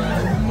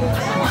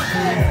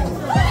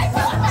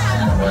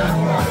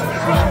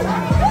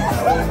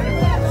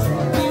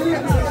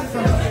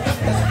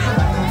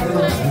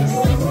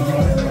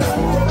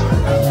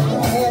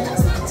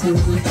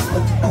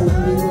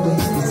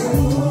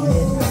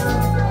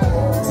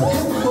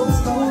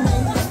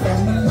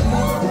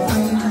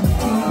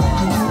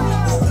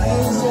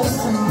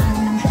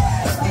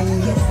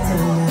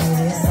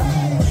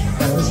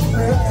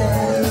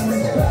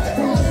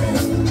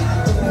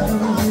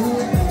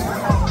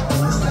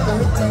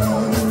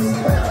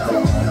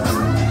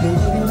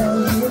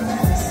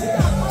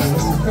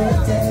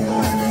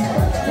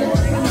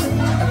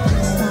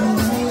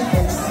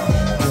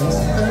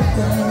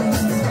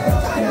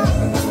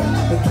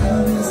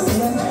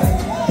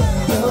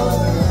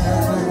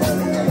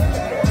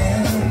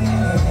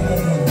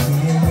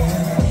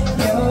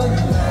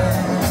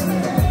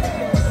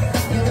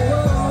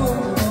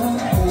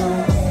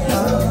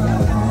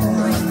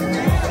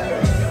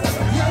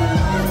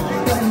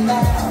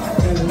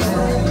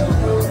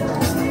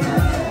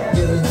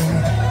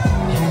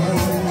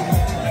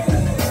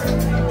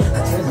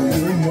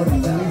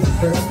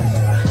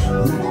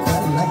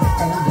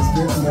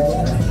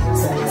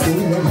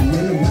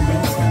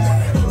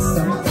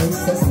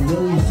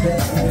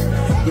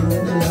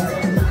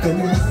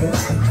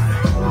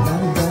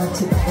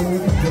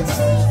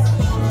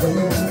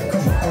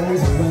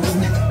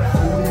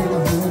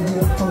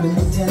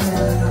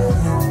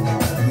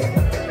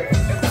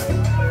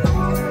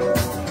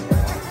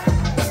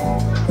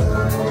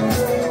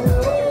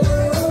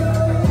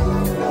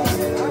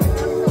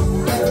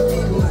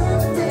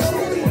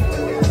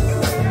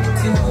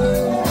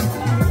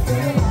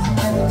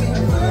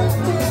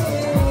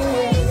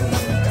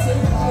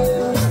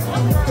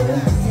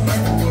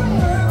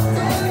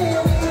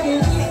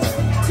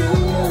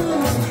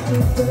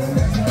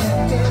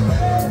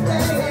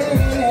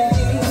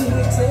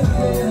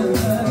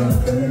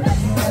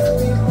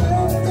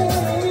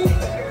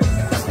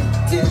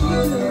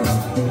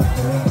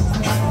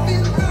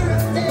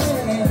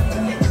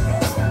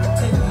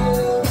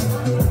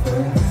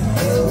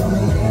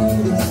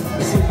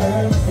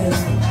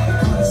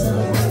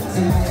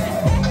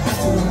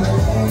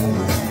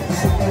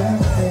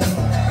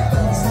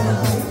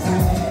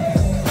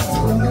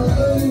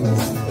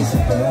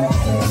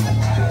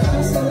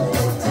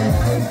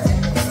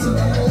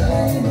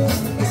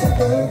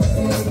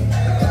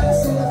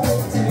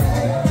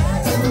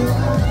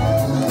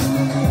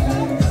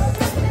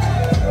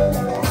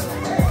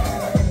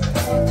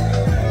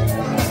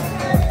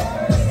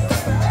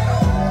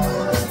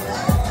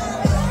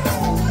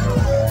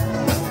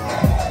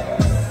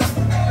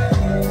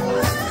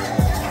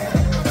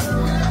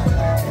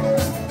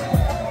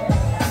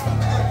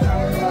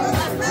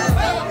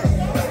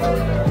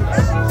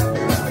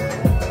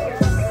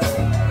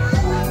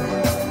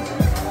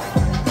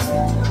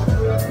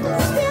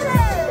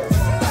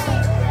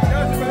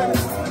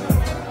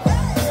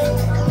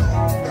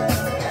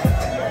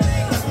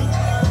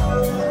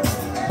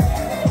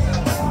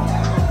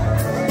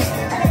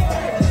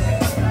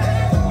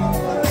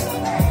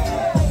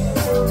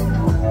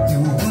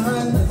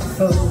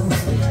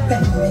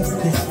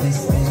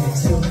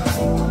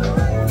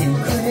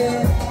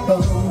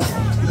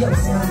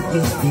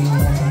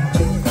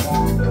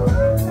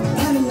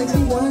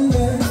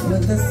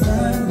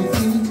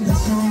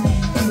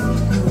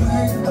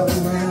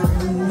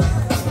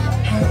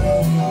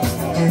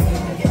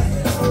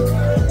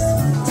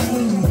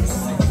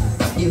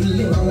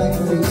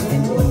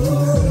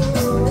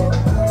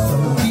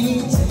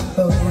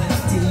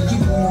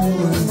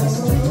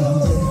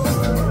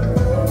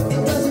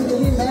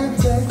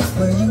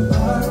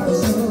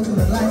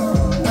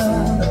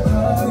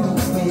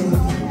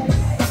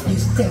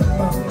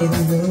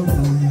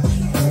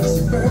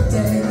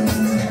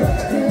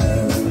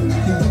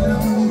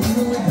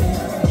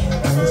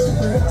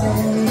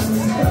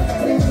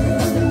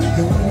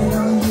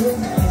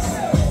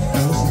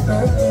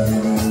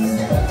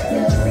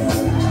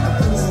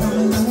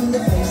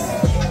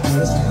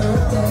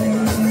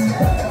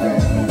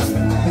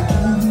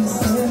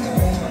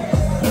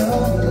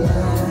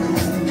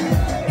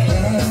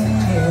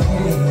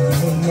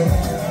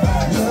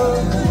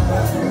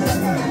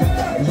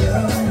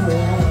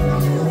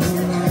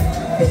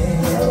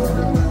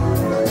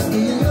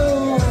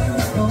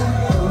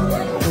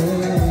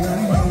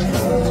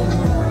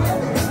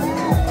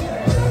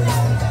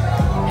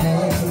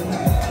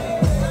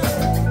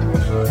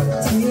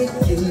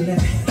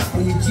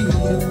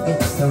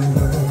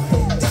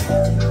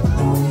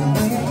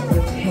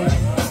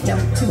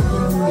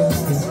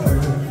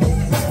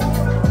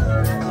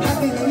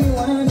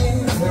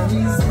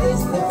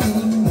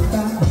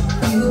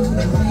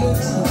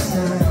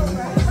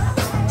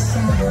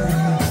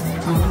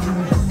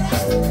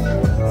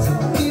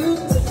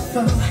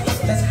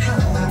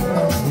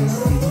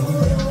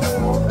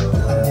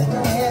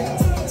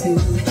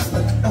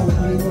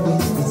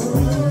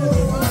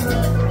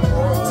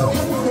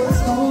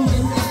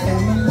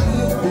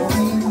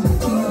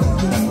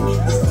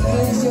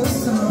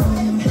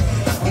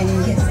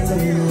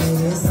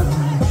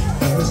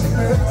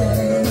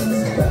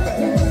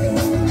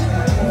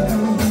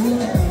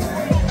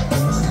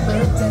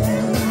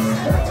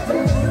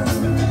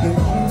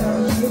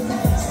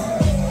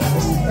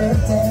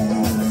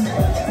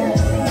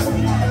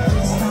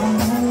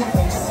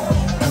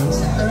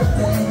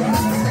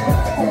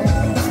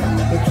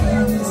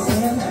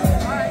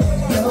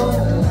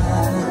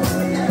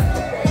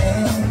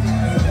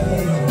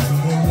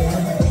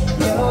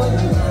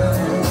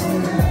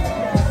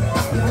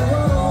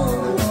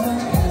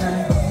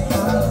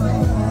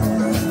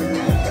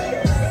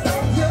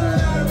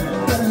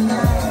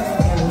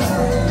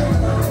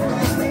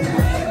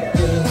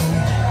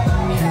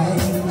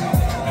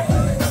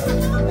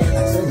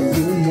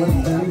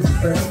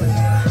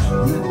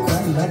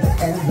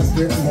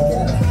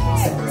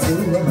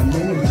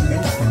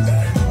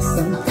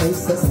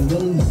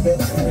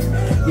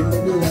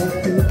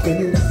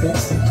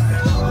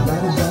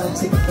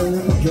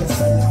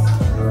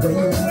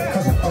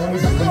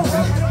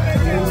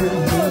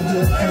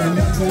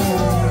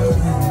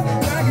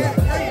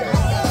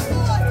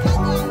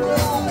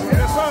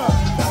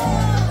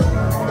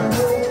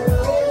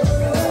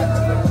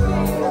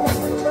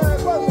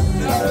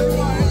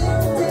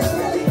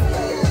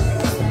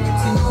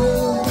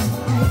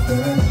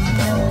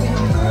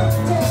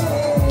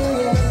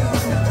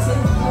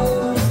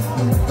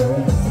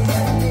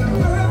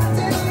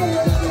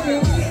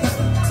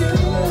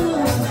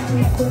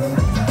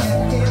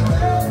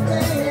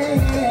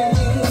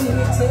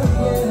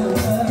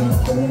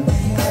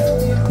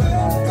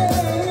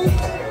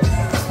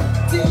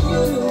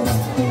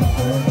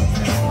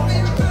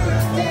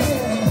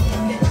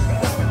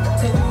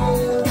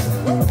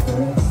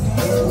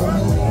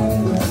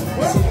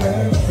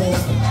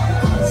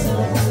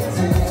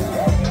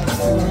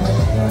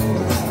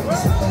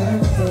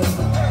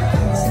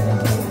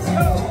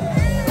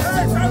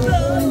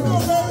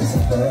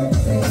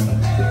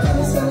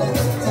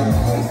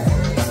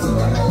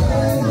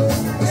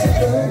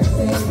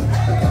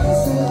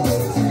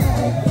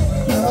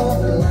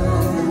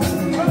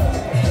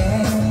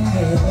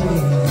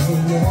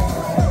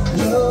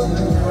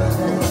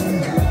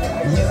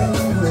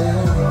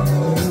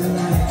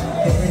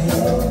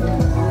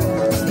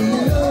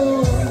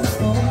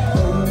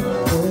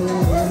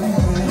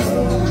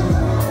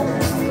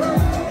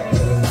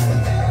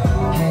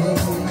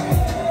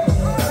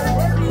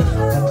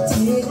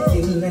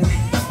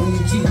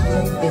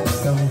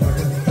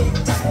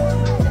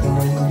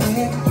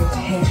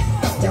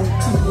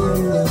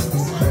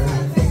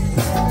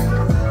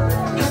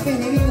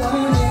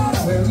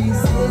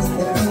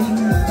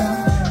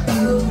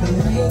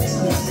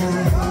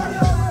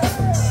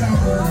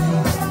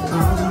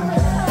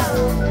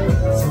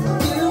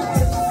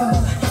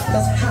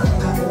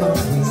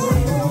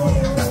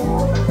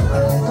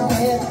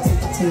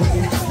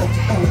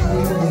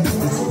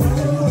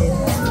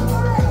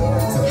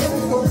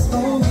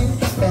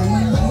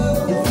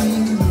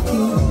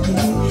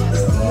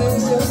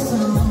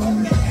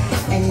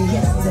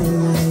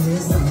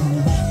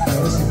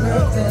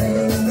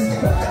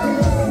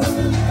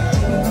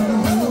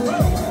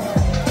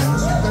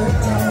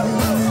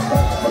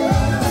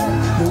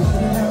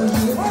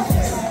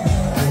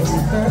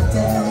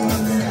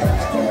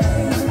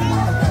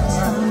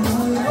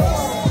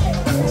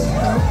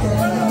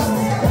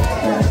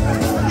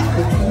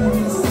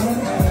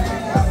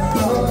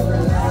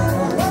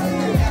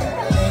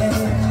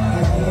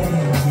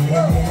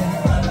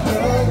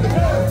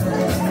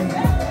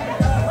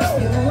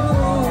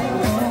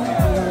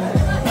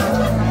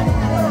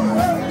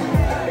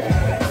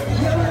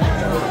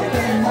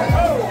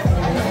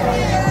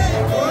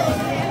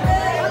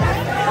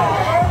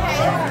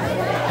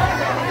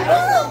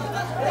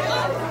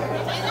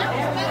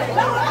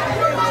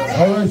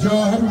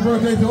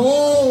 birthday to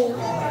all.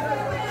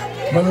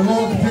 May the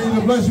Lord continue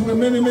to bless you with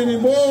many, many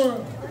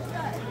more.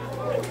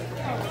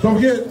 Don't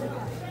forget,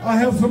 I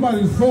have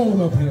somebody's phone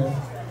up here.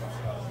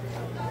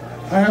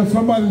 I have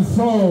somebody's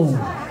phone.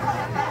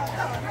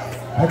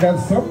 I got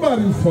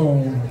somebody's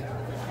phone.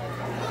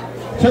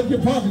 Check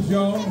your pockets,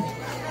 y'all.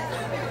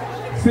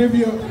 See if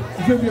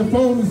your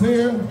phone is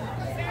here.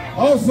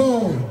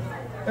 Also,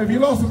 if you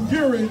lost some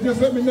jewelry,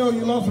 just let me know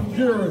you lost some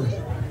jewelry.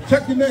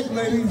 Check your neck,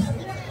 ladies.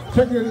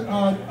 Check your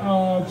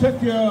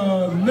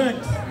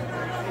necks.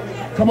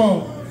 Come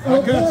on,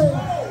 I got you.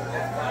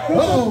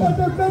 Uh-oh. Get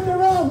the 50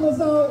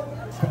 raffles out.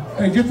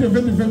 Hey, get your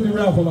 50-50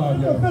 raffle out,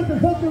 y'all.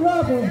 50-50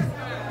 raffle.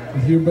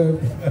 It's you, baby.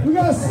 We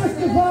got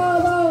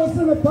 $65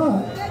 in the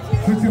pot.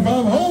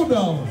 65 whole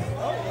dollars.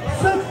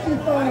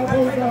 65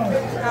 whole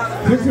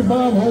dollars.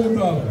 65 whole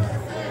dollars.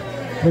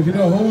 But you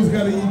know, hoes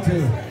gotta eat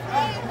too.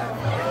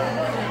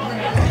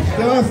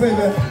 Did I say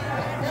that?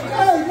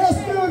 Hey, let's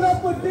do it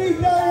up with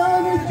DJ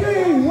Ernie G.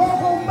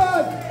 Welcome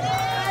back.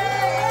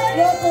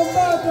 Welcome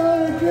back,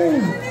 Ernie G.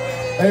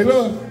 Hey,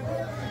 look.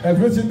 As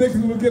Richard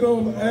Nixon will get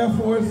on Air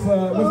Force,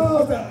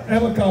 what's that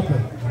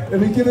helicopter? If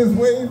he get his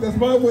wave, that's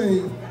my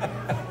wave.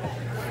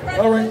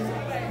 All right.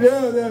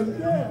 Yeah.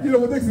 You know,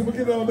 when Nixon will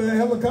get on the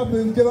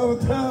helicopter and get out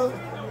of town.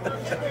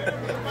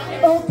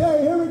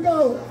 Okay, here we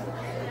go.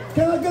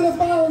 Can I get a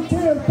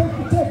volunteer to pick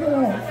the ticket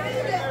off?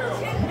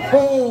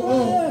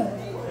 Oh. Yeah.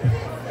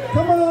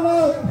 Come on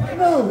out.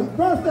 No,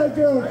 birthday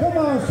girl. Come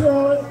on,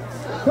 Shirley.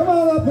 Come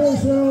on up here,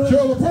 Shirley.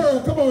 Shirley Pearl,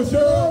 come on,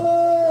 Shirley.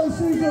 Oh,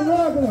 she's a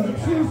regular.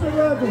 She's a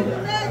regular.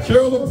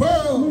 Shirley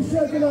Pearl. Let me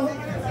shake it up.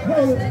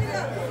 Hold it.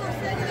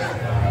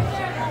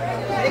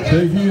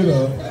 Shake it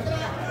up.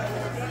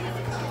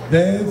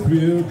 Dance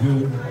real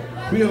good.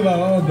 Feel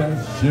all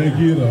that. Shake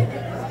it up.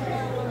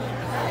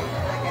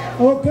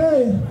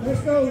 Okay,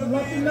 let's go.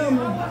 Lucky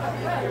number.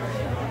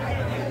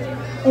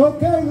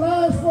 Okay,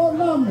 last four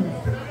numbers.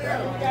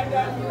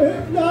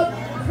 If not,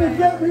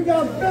 forget we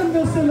got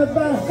vendors in the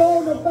back. Go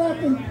in the back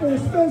and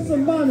spend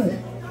some money.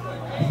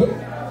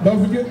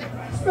 Don't forget.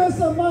 Spend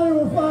some money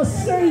with our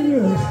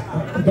seniors.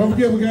 Don't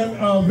forget, we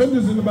got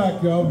vendors in the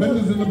back, y'all.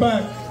 Vendors in the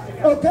back.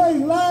 Okay,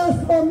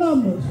 last four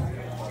numbers.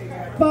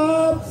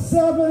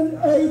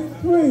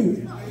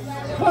 5783.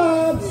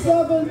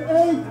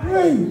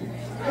 5783.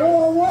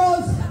 Going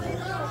once.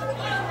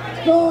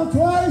 Going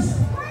twice.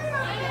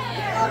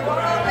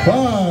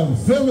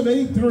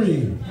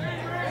 5783.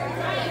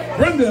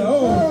 Brenda,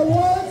 Going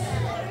once.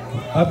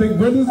 I think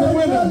Brenda's the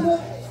winner.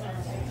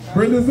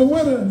 Brenda's the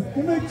winner.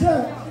 Give me a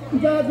check. You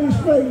gotta be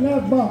straight in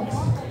that box.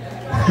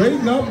 Straight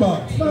in that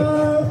box.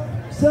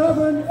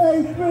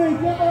 5783.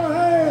 Give her a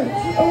hand.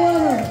 She's the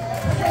winner.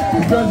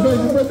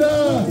 Congratulations, Brenda.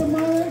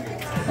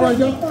 All right,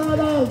 y'all.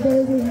 $5,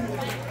 baby.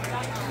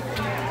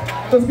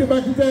 Let's get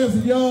back to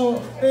dancing,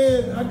 y'all.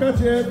 Ed, I got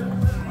you, Ed.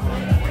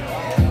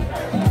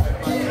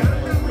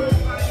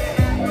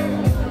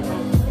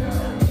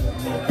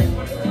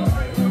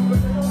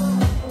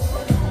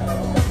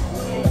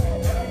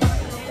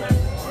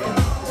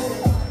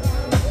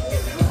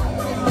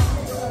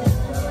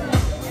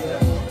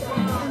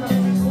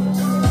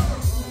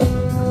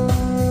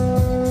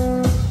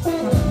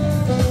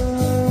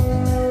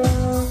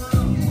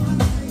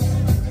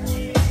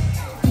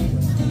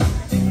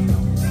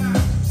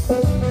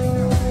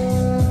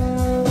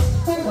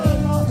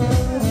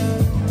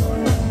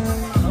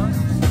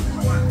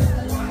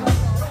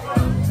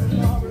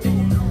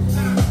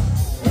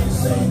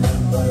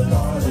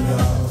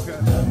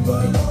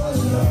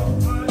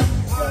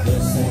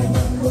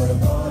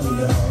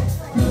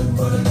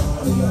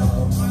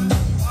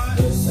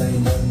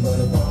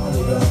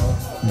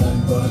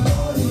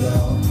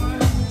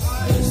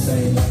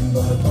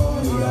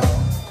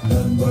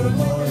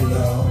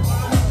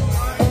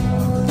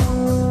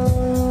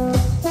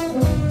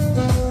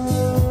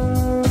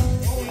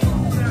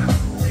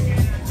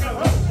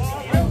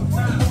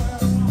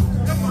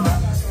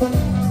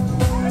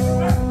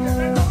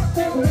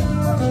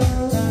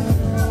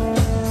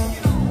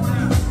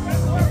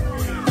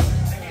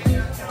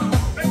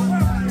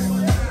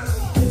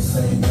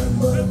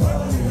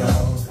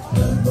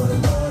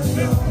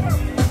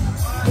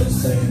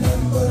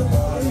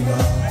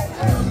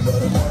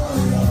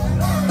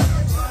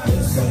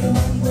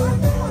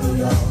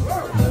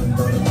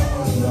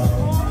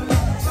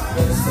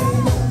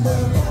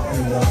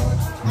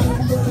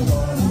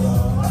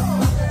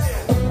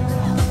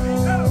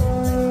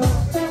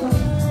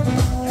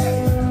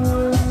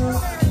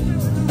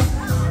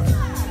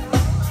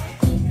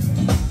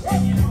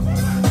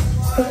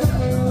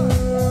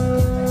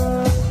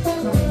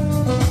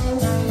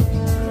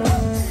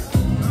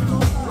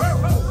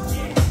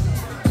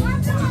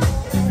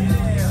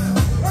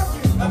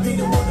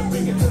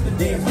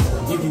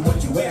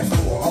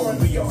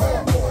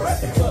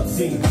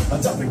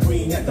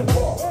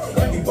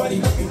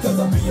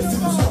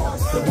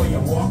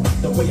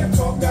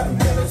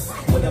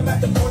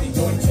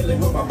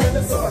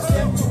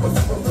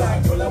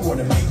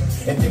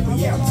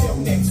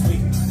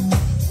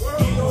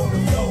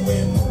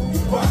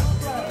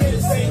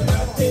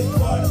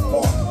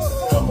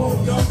 Come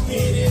on, young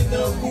kid.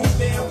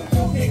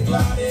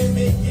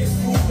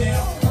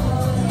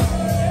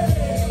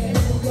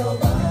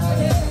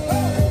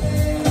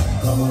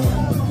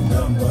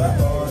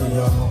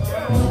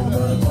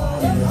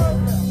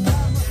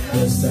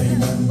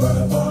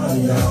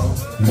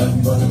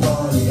 nothing but a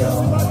party,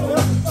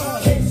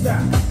 y'all. Can't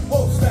stop,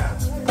 won't stop,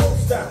 won't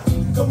stop.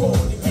 Come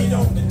on and get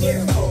on the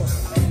dance floor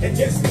and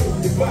just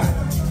move your body.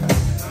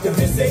 'Cause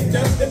this ain't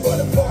nothing but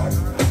a party.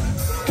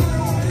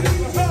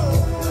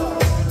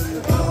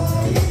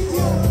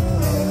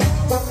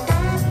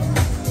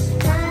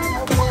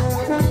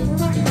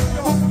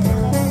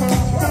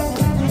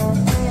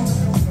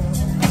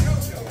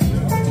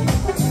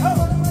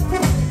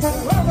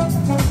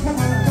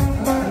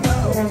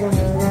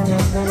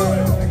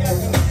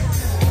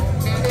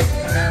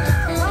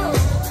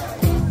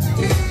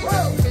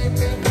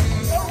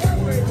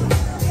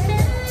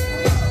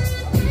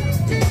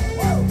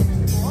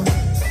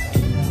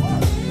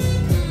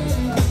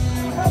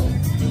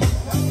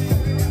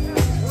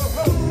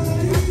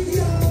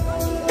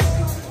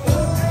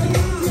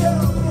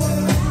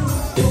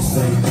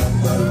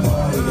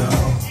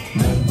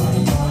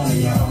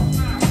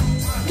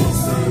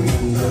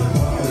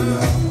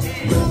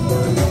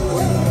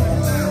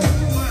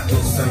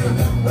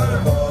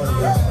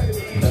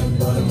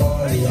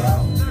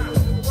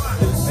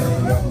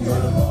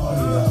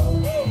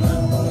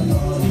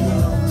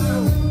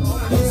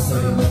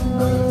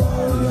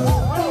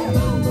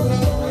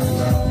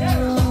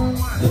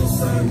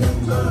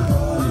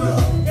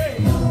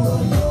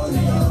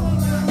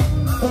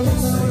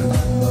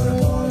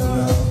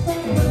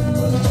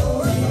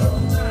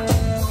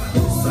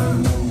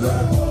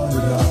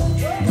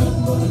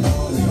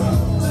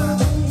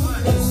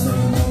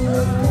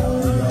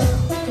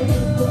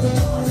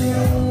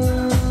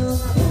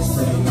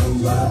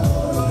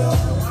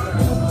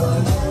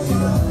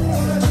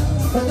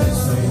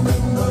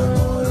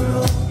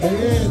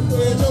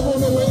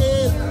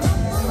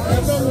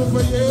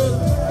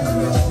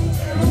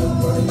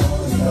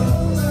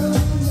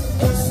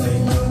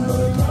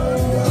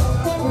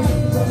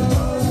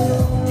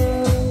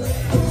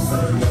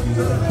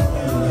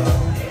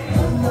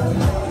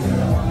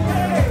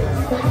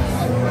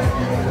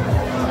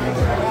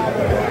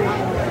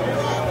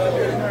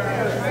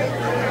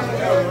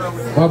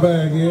 My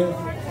bag, yeah.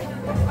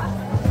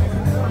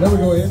 There we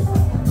go, Ed.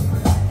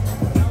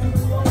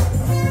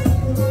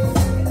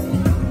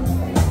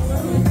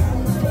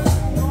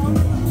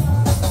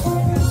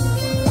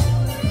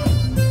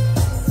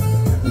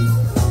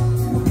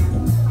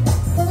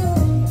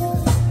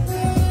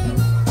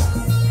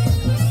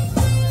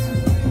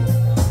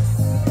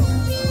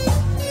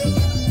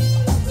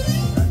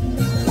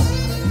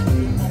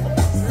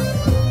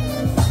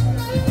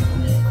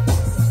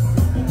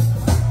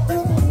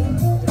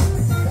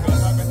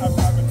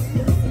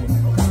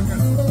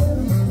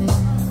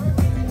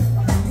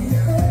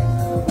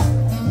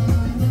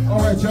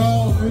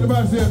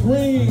 Everybody say a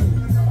green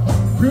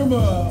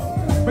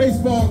Puma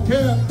baseball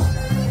cap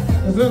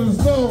instead of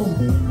the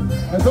stone.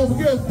 And don't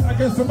forget, I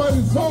got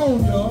somebody's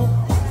phone, y'all.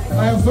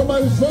 I have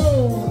somebody's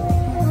phone.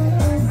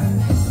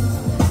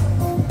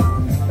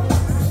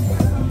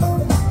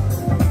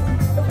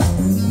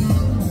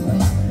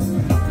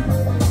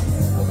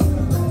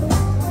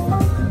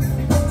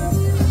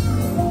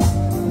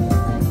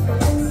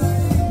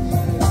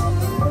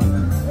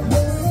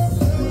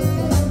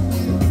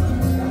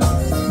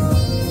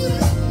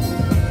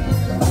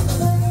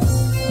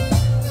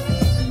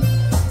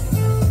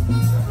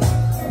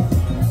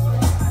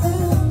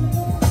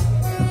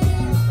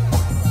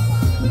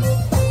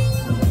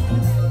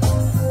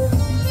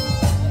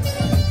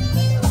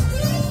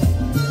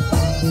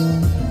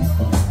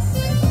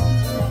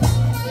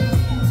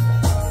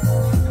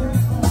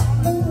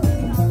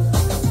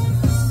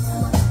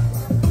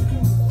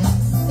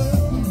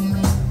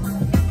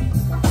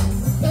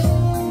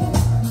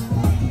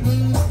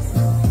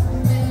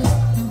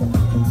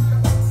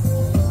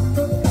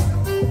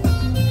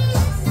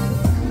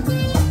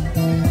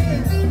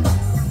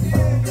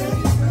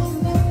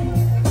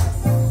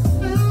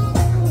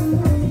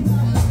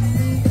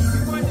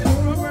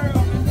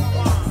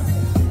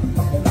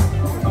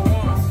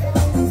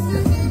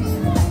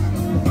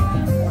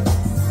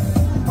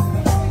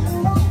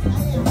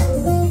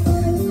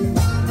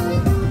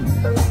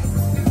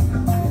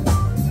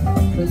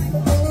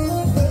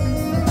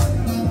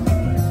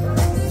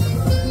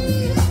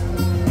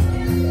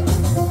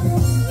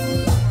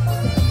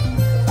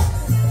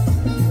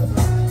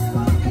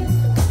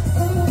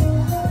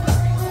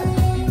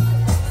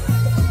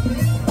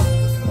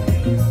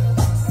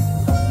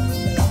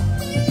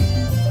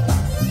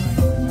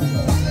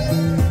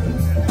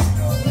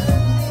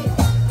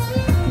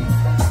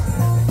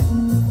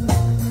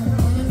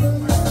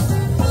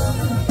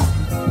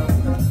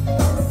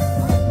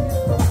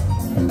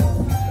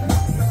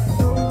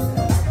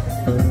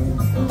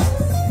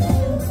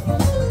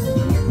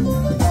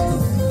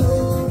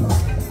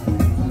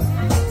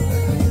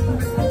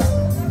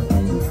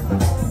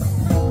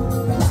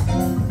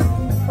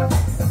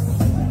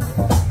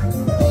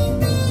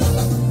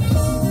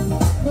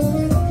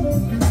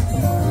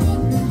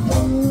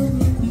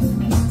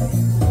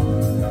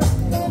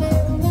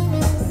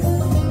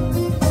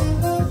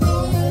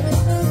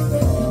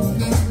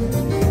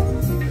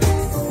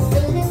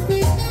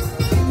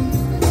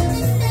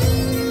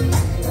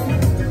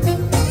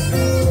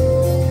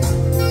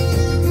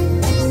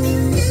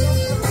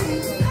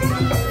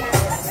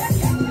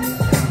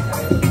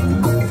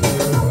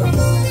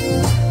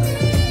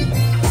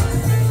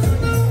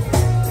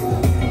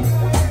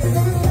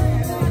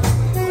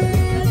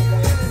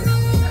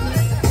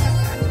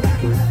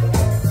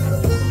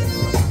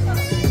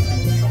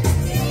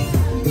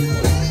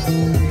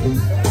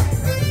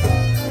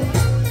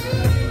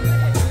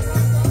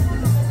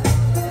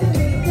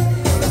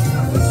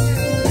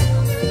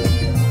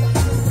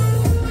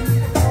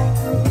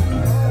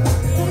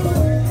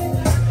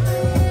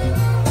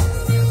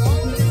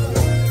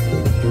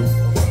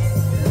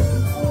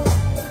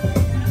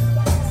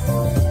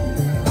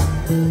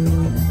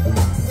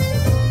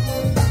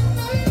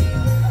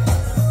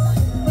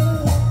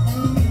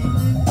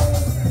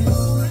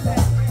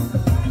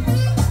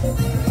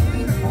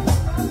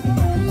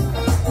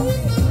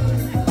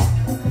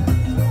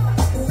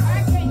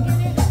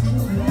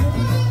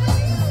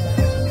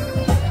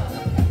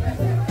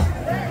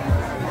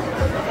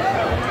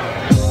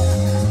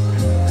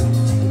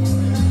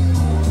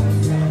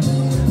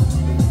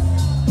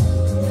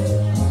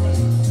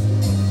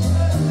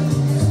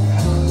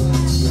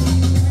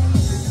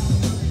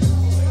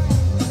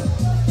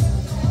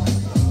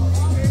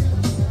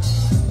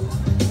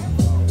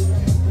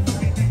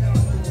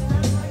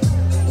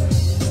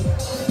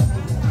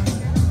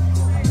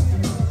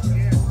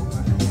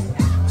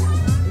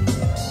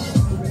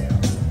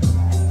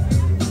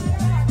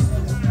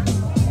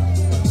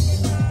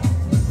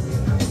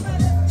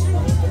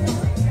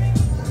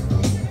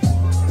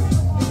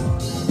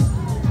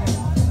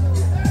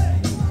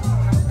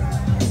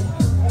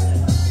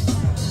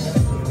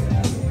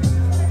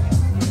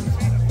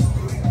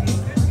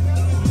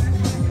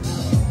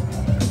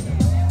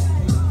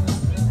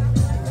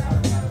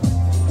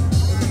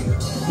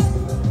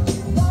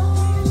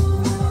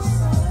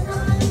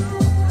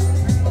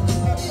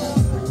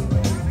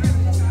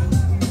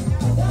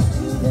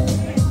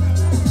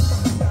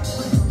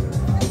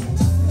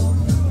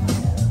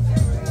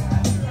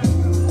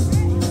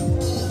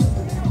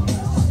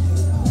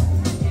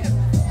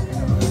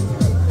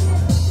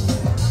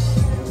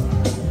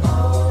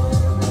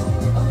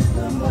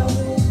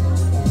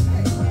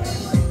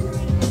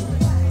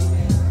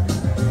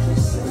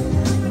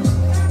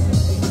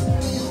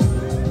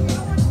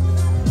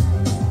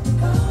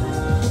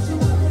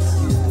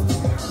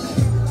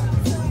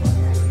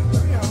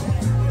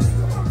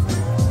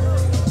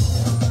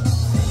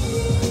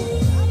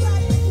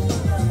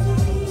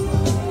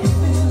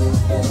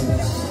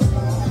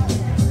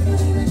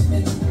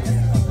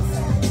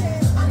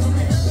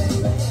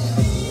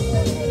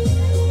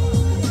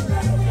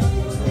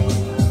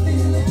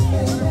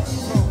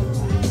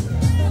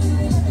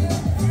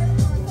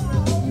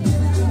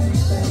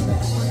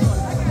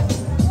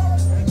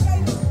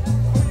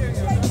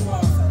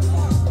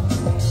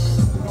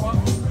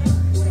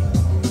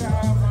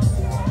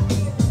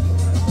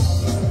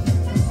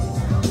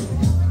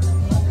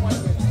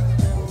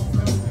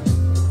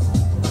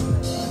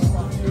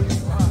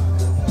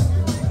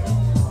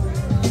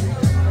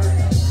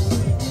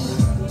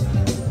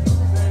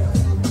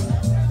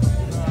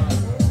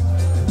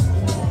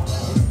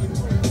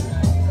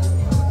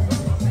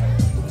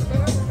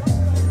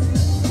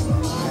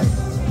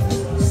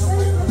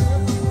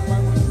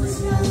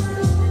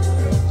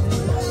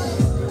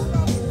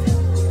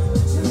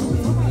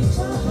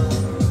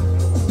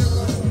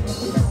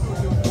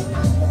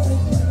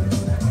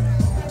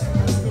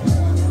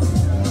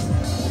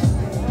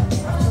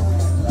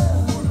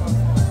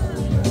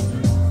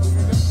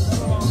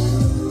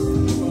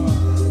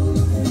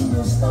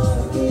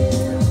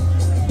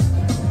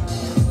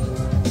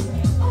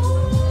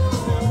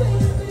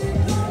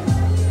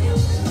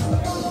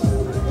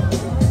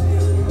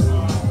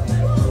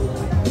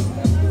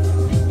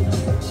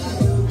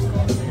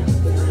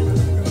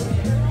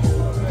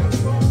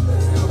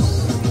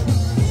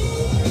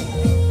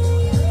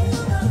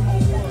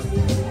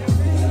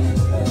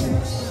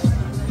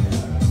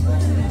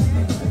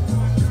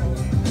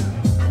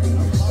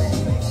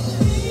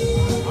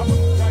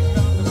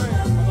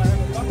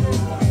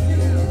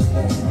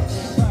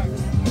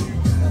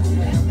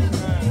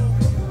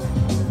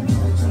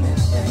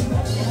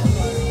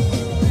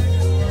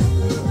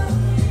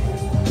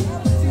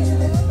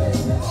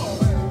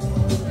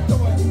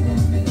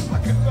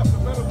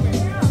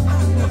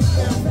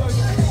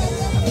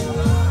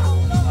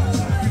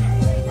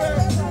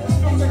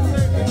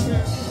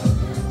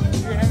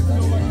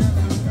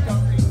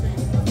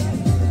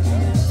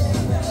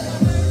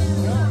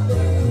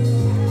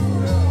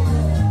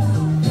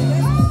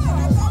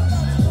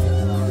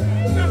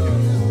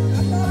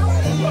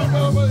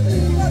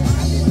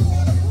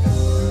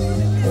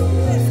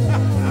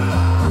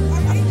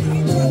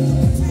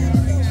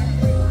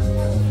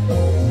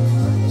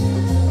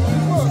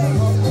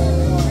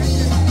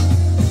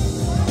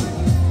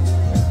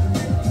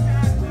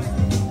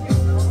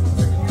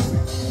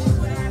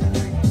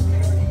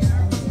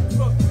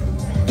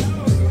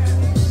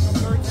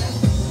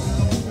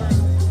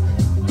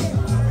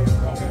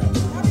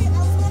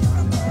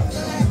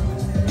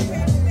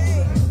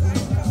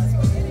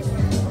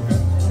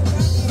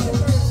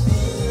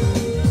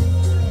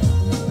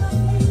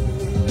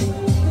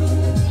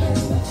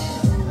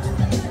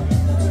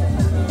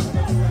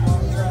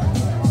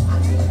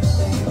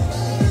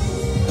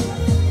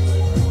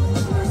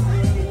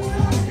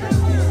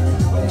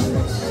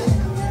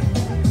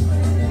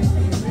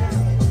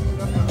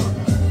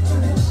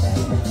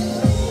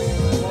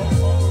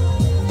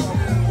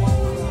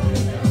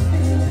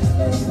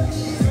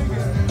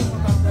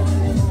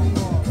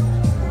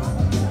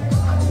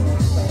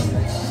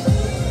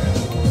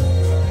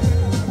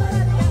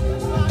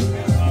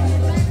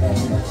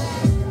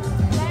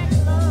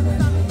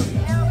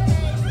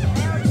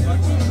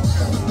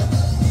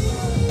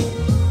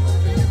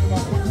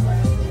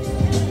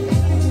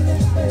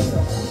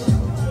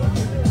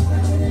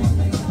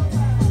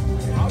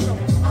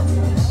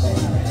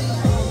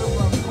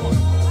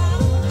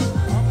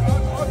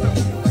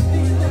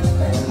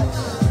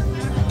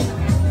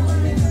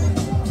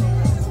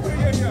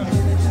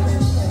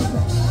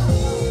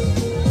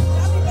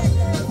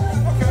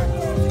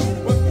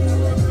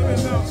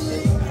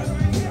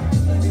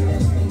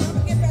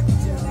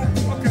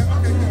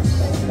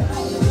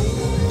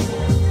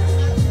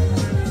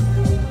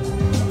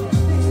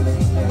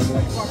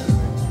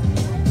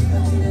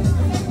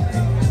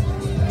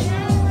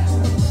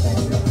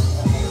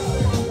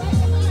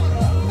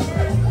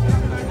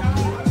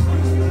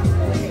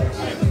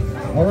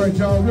 right,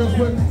 y'all, real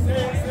quick.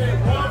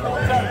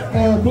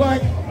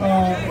 Black.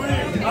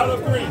 Out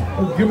of three.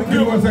 Give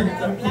me 1 second.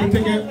 Let me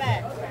take it.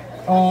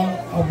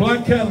 A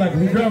black Cadillac.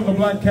 If you're driving a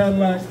black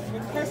Cadillac.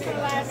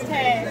 Personalized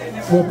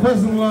tags. With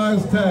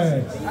personalized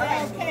tags.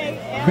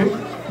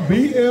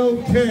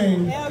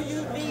 BLK.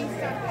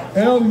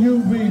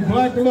 LUV.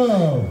 Black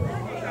Love.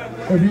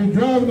 If you're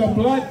driving a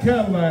black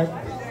Cadillac,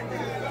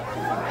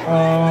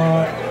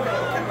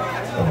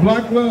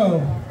 Black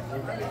Love.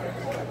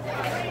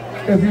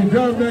 If you're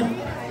driving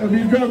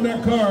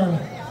that car,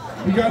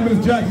 you got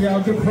Miss Jackie,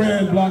 our good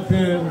friend, blocked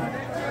in.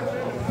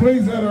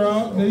 Please let her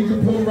out. Then you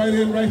can pull right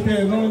in right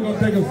there. It's only going to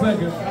take a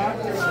second.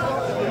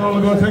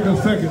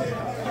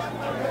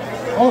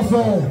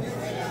 Also,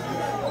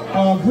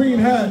 green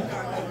hat.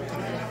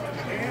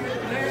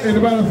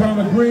 Anybody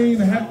found a green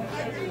hat?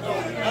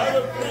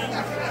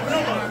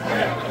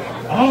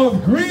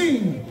 Olive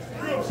green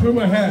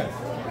Puma hat.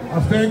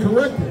 I stand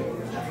corrected.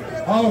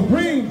 Olive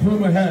green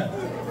Puma hat.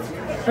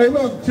 Hey,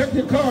 look, check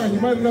your car. You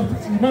might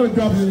have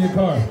dropped it in your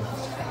car.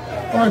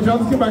 All right, y'all,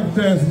 let's get back to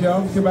dancing,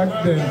 y'all. Let's get back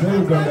to dancing. There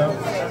we go, y'all.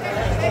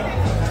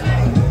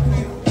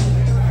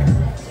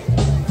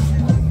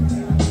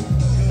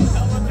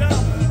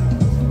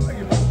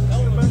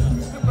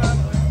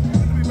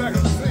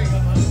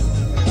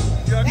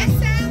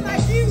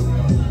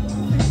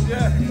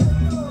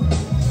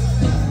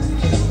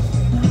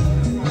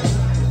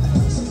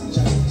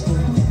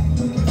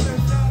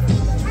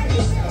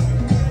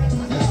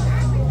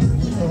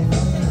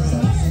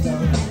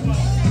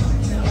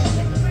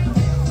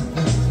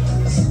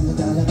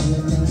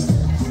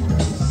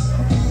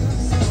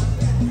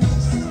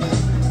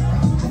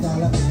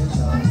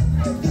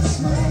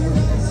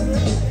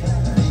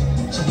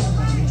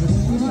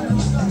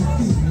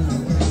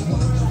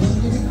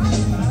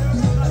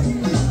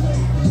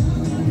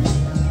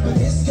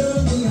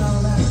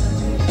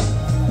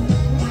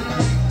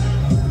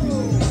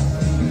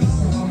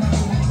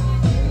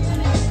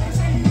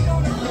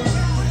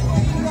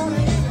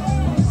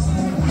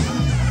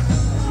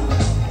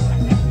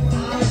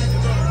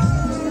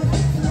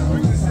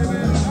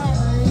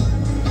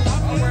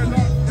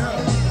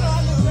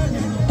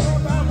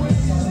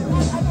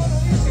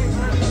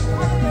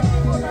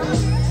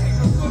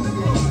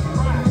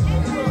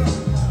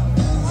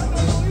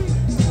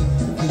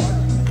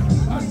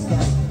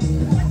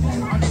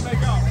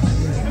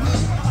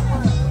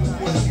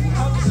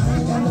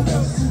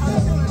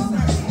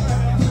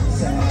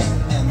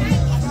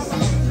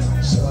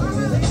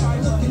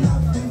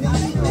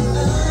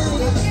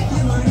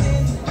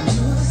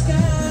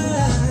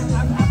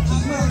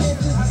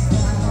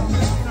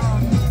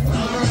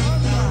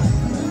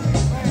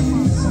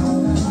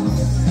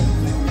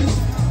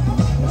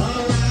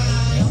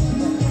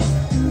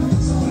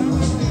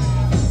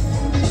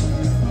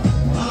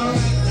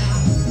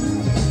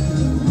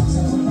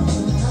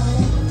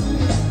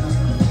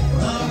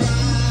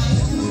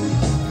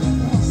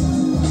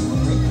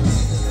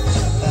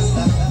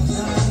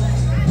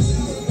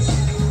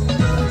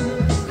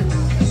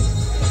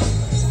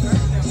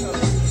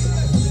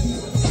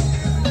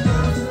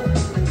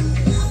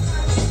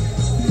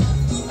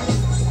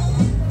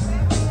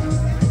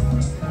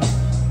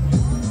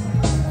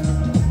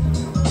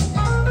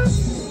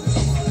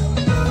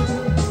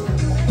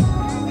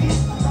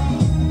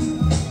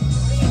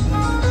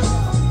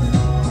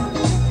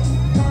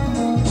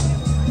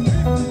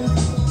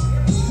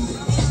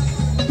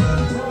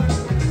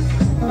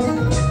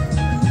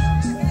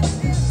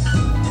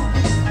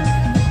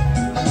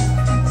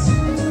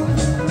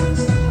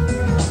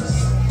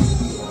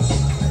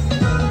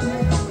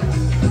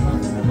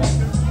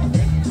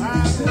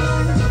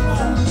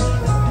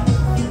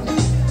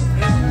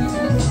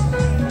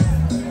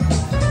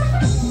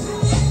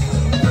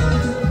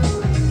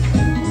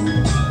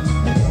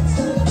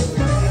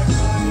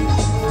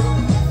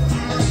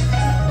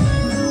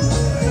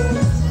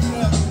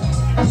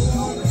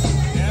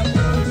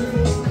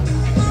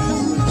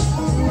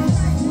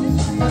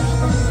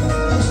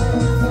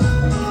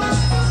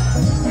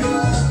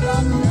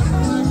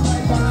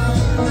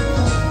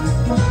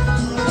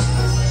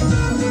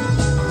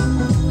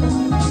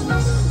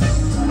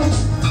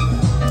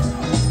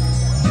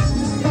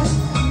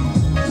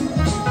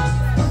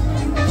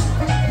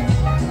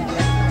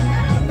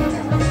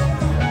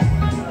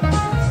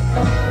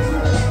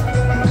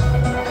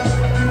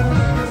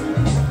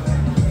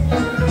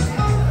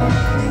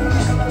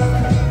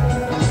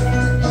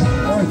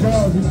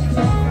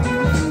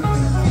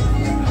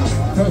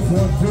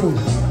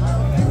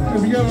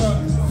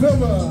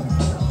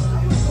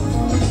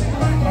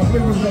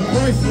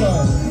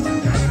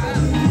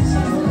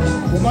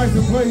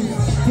 license plate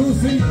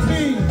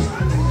 2CT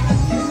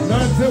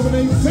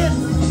 9786.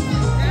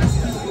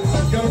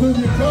 Gotta move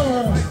your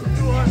car.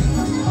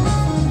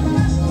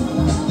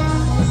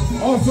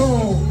 Also,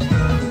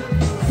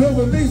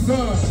 silver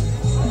Nissan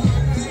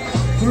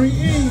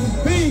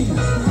 3EB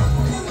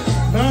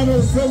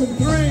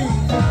 9073.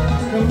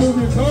 Gotta move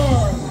your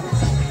car.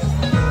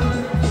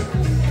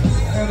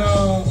 And a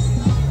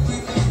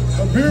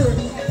Buick,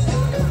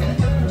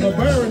 I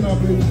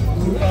believe,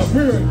 a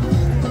Buick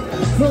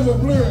Silver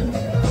Flirt.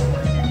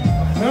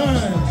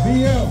 9,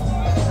 BF.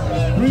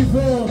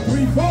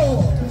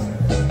 3434.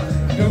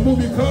 You gotta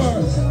move your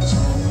cars.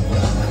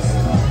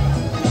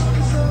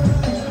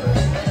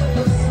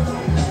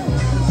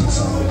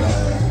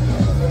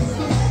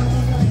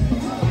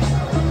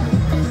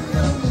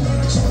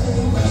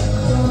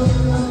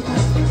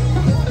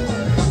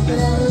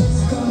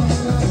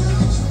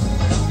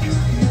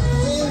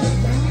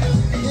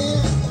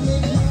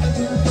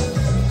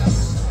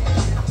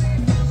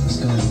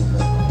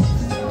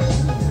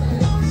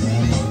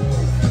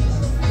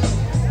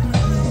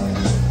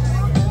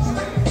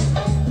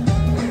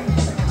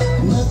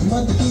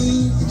 But the